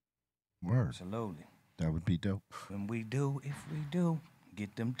you. Word. Absolutely. That would be dope. When we do, if we do,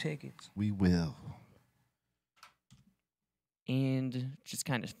 get them tickets. We will. And just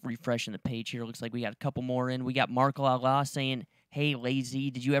kind of refreshing the page here. Looks like we got a couple more in. We got Marco Allah saying, "Hey,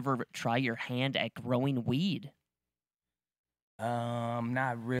 Layzie, did you ever try your hand at growing weed?"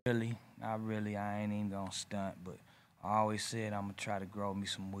 Not really. Not really. I ain't even gonna stunt, but I always said I'm gonna try to grow me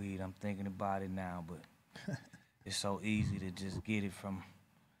some weed. I'm thinking about it now, but it's so easy to just get it from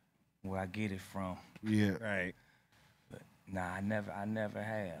where I get it from. Yeah. Right. But nah, I never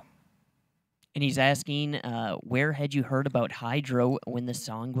have. And he's asking, where had you heard about hydro when the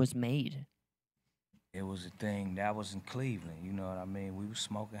song was made? It was a thing that was in Cleveland. You know what I mean? We was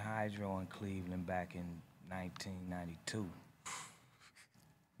smoking hydro in Cleveland back in 1992.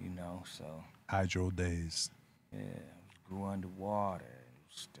 You know, so Hydro days. yeah, grew underwater.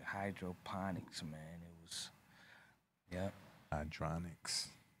 It was the hydroponics, man. It was, yep. Hydronics.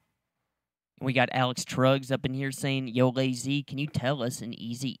 We got Alex Truggs up in here saying, "Yo, Layzie, can you tell us an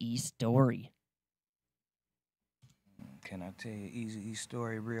Eazy-E story?" Can I tell you Eazy-E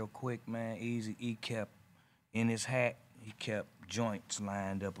story real quick, man? Eazy-E kept in his hat, he kept joints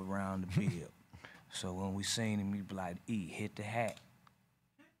lined up around the bib. So when we seen him, he'd be like, "E, hit the hat."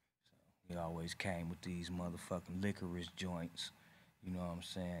 So he always came with these motherfucking licorice joints. You know what I'm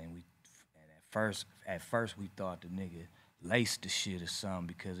saying? And at first we thought the nigga laced the shit or something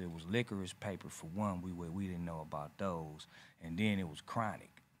because it was licorice paper for one. We didn't know about those, and then it was chronic.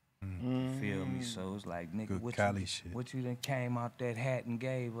 You feel me? So it's like, nigga, Good what Cali you, shit. what you done came out that hat and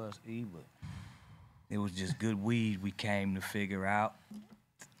gave us, E? But it was just good weed we came to figure out.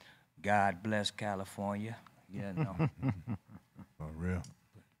 God bless California. Yeah, no. For real.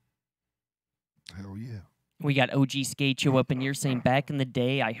 Hell yeah. We got OG Skate Show up in here saying, "Back in the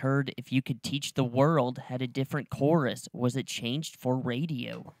day, I heard if you could teach the world had a different chorus. Was it changed for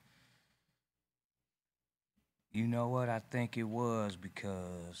radio?" You know what? I think it was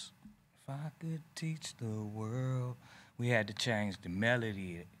because if I could teach the world, we had to change the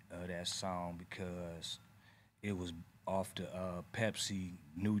melody of that song because it was off the Pepsi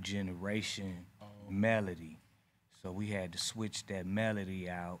New Generation melody. So we had to switch that melody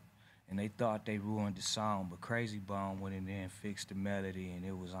out. And they thought they ruined the song, but Crazy Bone went in there and fixed the melody, and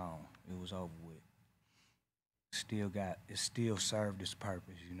it was on. It was over with. It still served its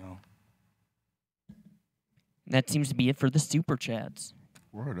purpose, you know. That seems to be it for the super chats.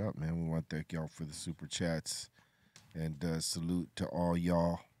 Word up, man. We want to thank y'all for the super chats. And salute to all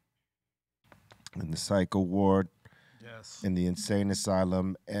y'all in the Psycho Ward, in the Insane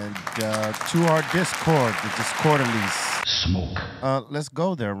Asylum, and to our Discord, the Discorderlies. Smoke. Let's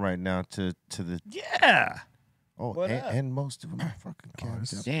go there right now to the... Yeah. Oh, What up? and most of them are fucking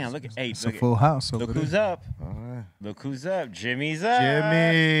capped up. Damn, look at It's a look, full house over look there. who's up. All right. Look who's up. Jimmy's up.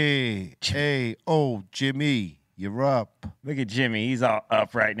 Jimmy. Hey, oh, Jimmy, you're up. Look at Jimmy. He's all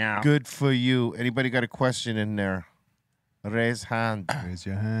up right now. Good for you. Anybody got a question in there? Raise hand. Raise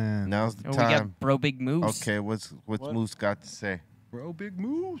your hand. Now's the Oh, we got time. Bro Big Moose. Okay, what's Moose got to say? Bro, big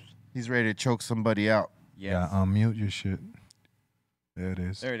moves. He's ready to choke somebody out. Yeah, unmute your shit. There it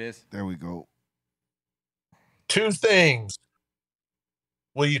is. There it is. There we go. Two things.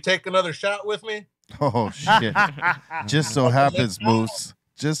 Will you take another shot with me? Oh shit! Just so happens, Moose.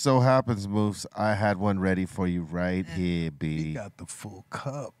 Just so happens, Moose. I had one ready for you right here, He B. got the full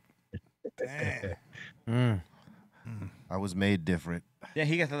cup. Damn. I was made different. Yeah,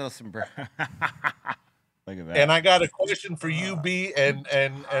 he got the little sombrero. Look at that. And I got a question for you, B, and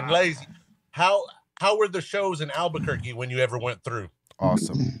Layzie. How were the shows in Albuquerque when you ever went through?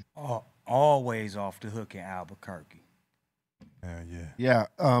 Awesome. Always off the hook in Albuquerque. Yeah.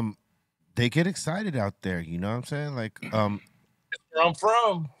 Yeah. They get excited out there. You know what I'm saying? Like, Where I'm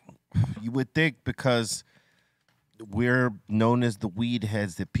from. you would think because we're known as the weed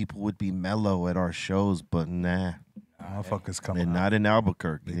heads that people would be mellow at our shows, but nah. Motherfuckers come They're out. not in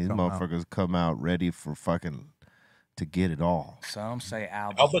Albuquerque. They These come out. motherfuckers come out ready for fucking to get it all. Some say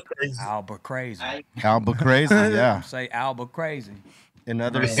Albuquerque. Albucrazy. Albuquerque, yeah. Some say Albucrazy. And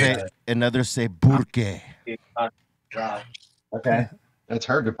others say burque. Okay, that's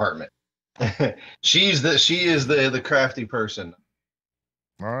her department. she is the crafty person.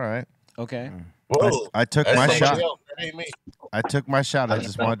 All right. Okay. Whoa. I took That's my somebody shot. else. That ain't me. I took my shot. I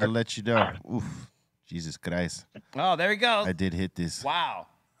just wanted to let you know. Oof. Jesus Christ. Oh, there he goes. I did hit this. Wow.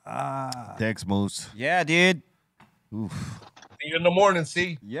 Thanks, Moose. Yeah, dude. Oof. See you in the morning,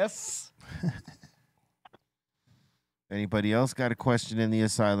 see? Yes. Anybody else got a question in the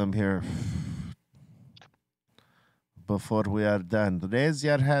asylum here? Before we are done, raise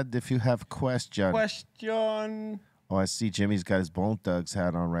your hand if you have question. Question. Oh, I see Jimmy's got his Bone Thugs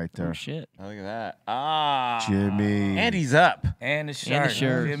hat on right there. Oh shit. Oh, look at that. Ah. Jimmy. And he's up. And the shirt.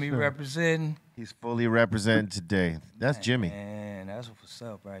 shirt. Jimmy representing. He's fully represented today. That's Jimmy. Man, that's what's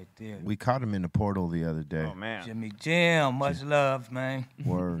up right there. We caught him in the portal the other day. Oh, man. Jimmy Jim, much love, man.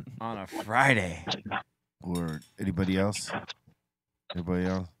 Word. On a Friday. Word. Anybody else? Anybody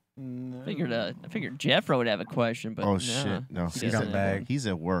else? I figured Jeffro would have a question, but Oh nah, shit! No, he he's doesn't. at he's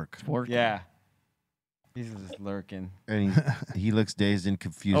at work, Working. Yeah. He's just lurking. and he looks dazed and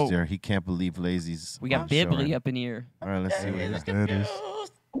confused. Oh. There, he can't believe Lazy's. We got showing. Bibley up in here. All right, let's see what he's There it is.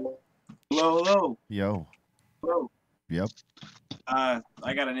 Hello. Yo. Hello. Yep. I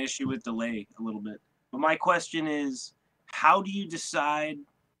got an issue with delay a little bit. But my question is, how do you decide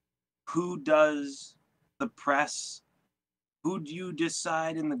who does the press? Who do you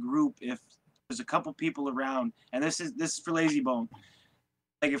decide in the group if there's a couple people around? And this is for Lazy Bone.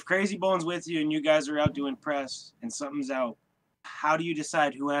 Like if Crazy Bone's with you and you guys are out doing press and something's out, how do you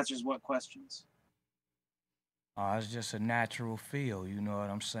decide who answers what questions? It's just a natural feel, you know what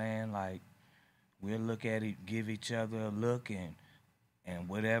I'm saying? Like, we'll look at it, give each other a look, and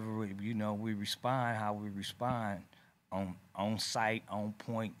whatever, we respond how we respond on site, on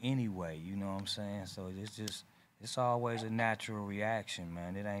point anyway, you know what I'm saying? So it's always a natural reaction,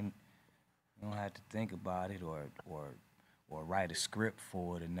 man. It ain't, you don't have to think about it or write a script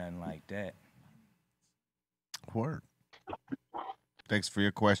for it or nothing like that. Word. Thanks for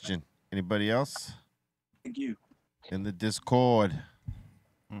your question. Anybody else? Thank you. In the Discord.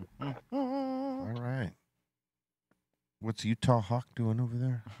 All right. What's Utah Hawk doing over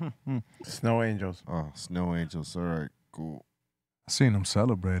there? Snow Angels. Oh, Snow Angels. All right, cool. I seen him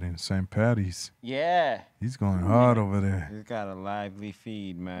celebrating St. Patty's. Yeah. He's going hard over there. He's got a lively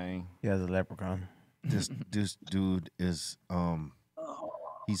feed, man. He has a leprechaun. This dude is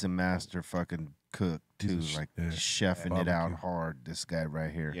he's a master fucking cook too, like chefing it out hard. This guy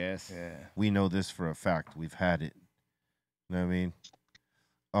right here. Yes. Yeah. We know this for a fact. We've had it. You know what I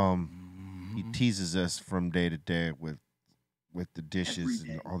mean? He teases us from day to day with the dishes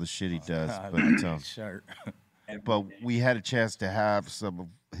and all the shit he does. But we had a chance to have some of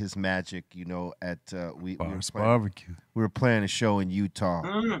his magic, at Barbecue. We were playing a show in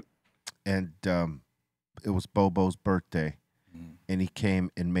Utah, and it was Bobo's birthday, and he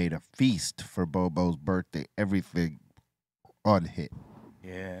came and made a feast for Bobo's birthday. Everything on hit.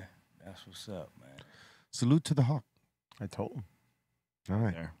 Yeah, that's what's up, man. Salute to the Hawk. I told him. All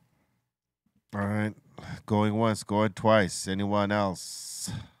right. All right. Going once, going twice. Anyone else?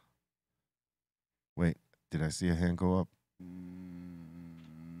 Wait, did I see a hand go up?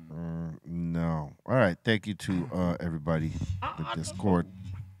 No. All right. Thank you to everybody in the Discord.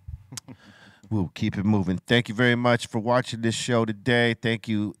 We'll keep it moving. Thank you very much for watching this show today. Thank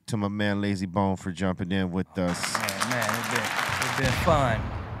you to my man Lazy Bone for jumping in with us. Man, it's been fun.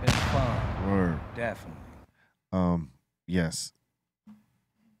 It's fun. Word. Definitely. Yes.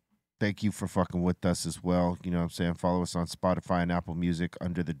 Thank you for fucking with us as well. You know what I'm saying? Follow us on Spotify and Apple Music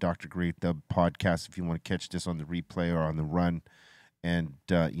under the Dr. Greenthumb podcast if you want to catch this on the replay or on the run. And,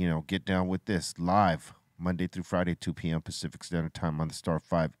 get down with this live Monday through Friday, 2 p.m. Pacific Standard Time on the Star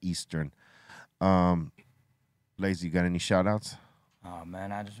 5 Eastern. Lazy, you got any shout-outs? Oh,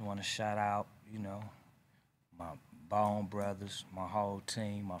 man, I just want to shout out, my Bone brothers, my whole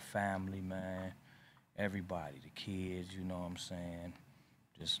team, my family, man. Everybody, the kids, you know what I'm saying?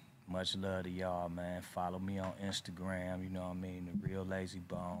 Just much love to y'all, man. Follow me on Instagram, you know what I mean? The Real Lazy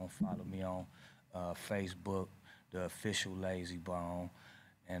Bone. Follow me on Facebook, the official Lazy Bone.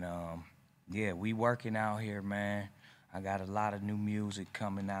 And, we working out here, man. I got a lot of new music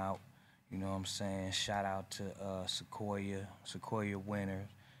coming out, you know what I'm saying? Shout out to Sequoia Winter,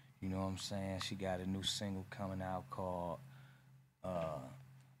 you know what I'm saying? She got a new single coming out called,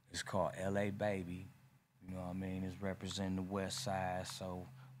 it's called L.A. Baby. You know what I mean? It's representing the West Side, so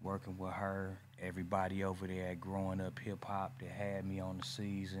working with her, everybody over there at Growing Up Hip Hop that had me on the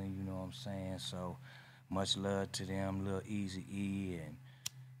season, you know what I'm saying? So much love to them, Lil Easy E and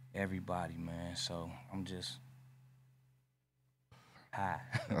everybody, man. So I'm just hi.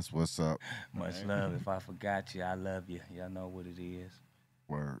 That's what's up. Much love. If I forgot you, I love you. Y'all know what it is.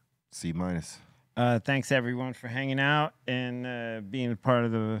 Word. C minus. Thanks everyone for hanging out and being a part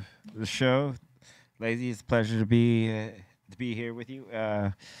of the show. Lazy, it's a pleasure to be here with you.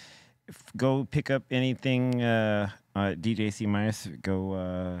 Go pick up anything DJ C minus.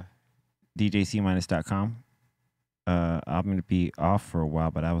 Go djcminus.com. I'm gonna be off for a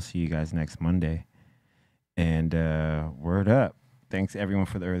while, but I will see you guys next Monday. And word up. Thanks everyone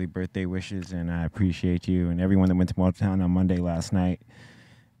for the early birthday wishes, and I appreciate you and everyone that went to Motown on Monday last night.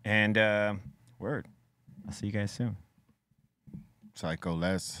 And word. I'll see you guys soon. Psycho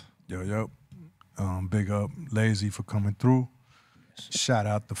Les. Yo. Big up Layzie for coming through. Shout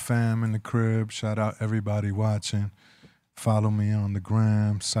out the fam in the crib. Shout out everybody watching. Follow me on the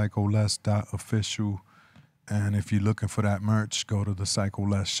gram, psycholess.official. And if you're looking for that merch, go to the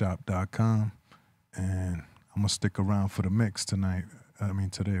psycholessshop.com. And I'm going to stick around for the mix tonight.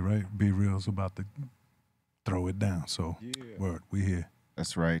 Today, right? Be Real's about to throw it down. So, word, we here.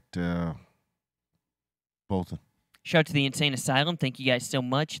 That's right. Bolton. Shout out to the Insane Asylum. Thank you guys so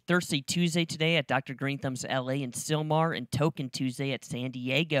much. Thirsty Tuesday today at Dr. Greenthumb's LA in Sylmar, and Token Tuesday at San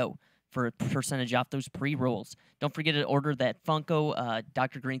Diego for a percentage off those pre-rolls. Don't forget to order that Funko,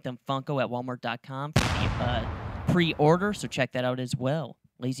 Dr. Greenthumb Funko at Walmart.com for the pre-order, so check that out as well.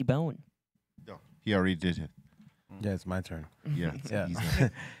 Lazy Bone. He already did it. Yeah, it's my turn. Yeah. Yeah.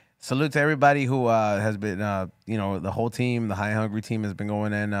 Salute to everybody who has been, the whole team, the High Hungry team has been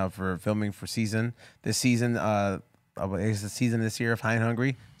going in for filming for this season. It's the season this year of High and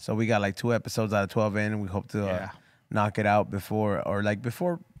Hungry. So we got like 2 episodes out of 12 in, and we hope to knock it out before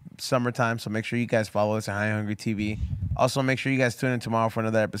summertime. So make sure you guys follow us at High and Hungry TV. Also, make sure you guys tune in tomorrow for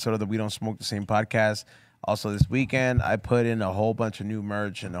another episode of the We Don't Smoke the Same podcast. Also, this weekend, I put in a whole bunch of new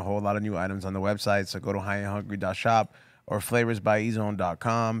merch and a whole lot of new items on the website. So go to highandhungry.shop or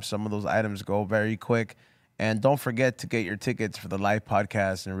flavorsbyezone.com. Some of those items go very quick. And don't forget to get your tickets for the live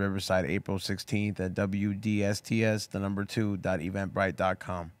podcast in Riverside, April 16th at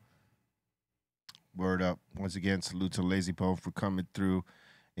WDSTS2.eventbrite.com. Word up. Once again, salute to Lazy Bone for coming through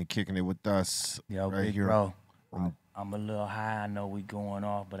and kicking it with us. Yo, right big here. bro. I'm a little high. I know we going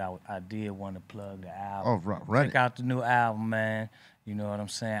off, but I did want to plug the album. Oh, run Check it. out the new album, man. You know what I'm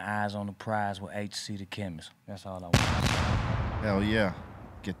saying? Eyes on the Prize with HC the Chemist. That's all I want to say. Hell yeah.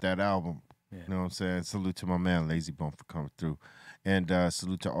 Get that album. You know what I'm saying? Salute to my man, Lazy Bone, for coming through. And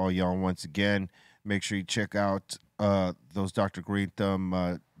salute to all y'all once again. Make sure you check out those Dr.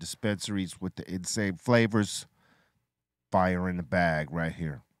 Greenthumb dispensaries with the insane flavors. Fire in the bag right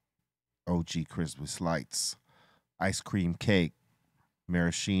here. OG Christmas lights. Ice cream cake.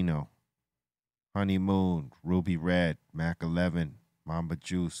 Maraschino. Honeymoon. Ruby Red. Mac 11. Mamba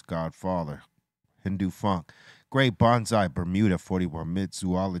Juice. Godfather. Hindu Funk. Great Bonsai. Bermuda 41 Mid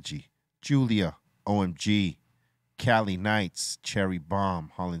Zoology. Julia, OMG, Cali Nights, Cherry Bomb,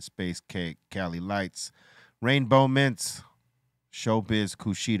 Holland Space Cake, Cali Lights, Rainbow Mints, Showbiz,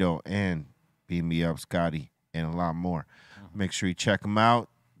 Cushido, and Beam Me Up, Scotty, and a lot more. Make sure you check them out.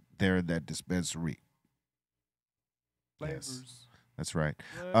 They're at that dispensary. Yes. That's right.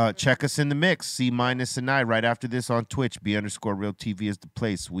 Check us in the mix, C- and I, right after this on Twitch. B_Real TV is the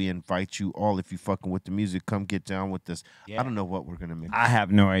place. We invite you all, if you fucking with the music, come get down with us. Yeah. I don't know what we're going to make. I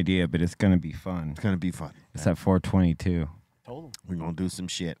have no idea, but it's going to be fun. It's going to be fun. It's at 422. We're going to do some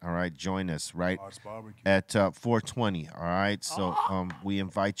shit, all right? Join us, right, at 420, all right? So we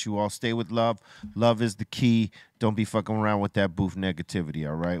invite you all. Stay with love. Love is the key. Don't be fucking around with that booth negativity,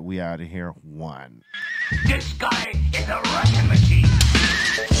 all right? We out of here. One. This guy is a wrecking machine.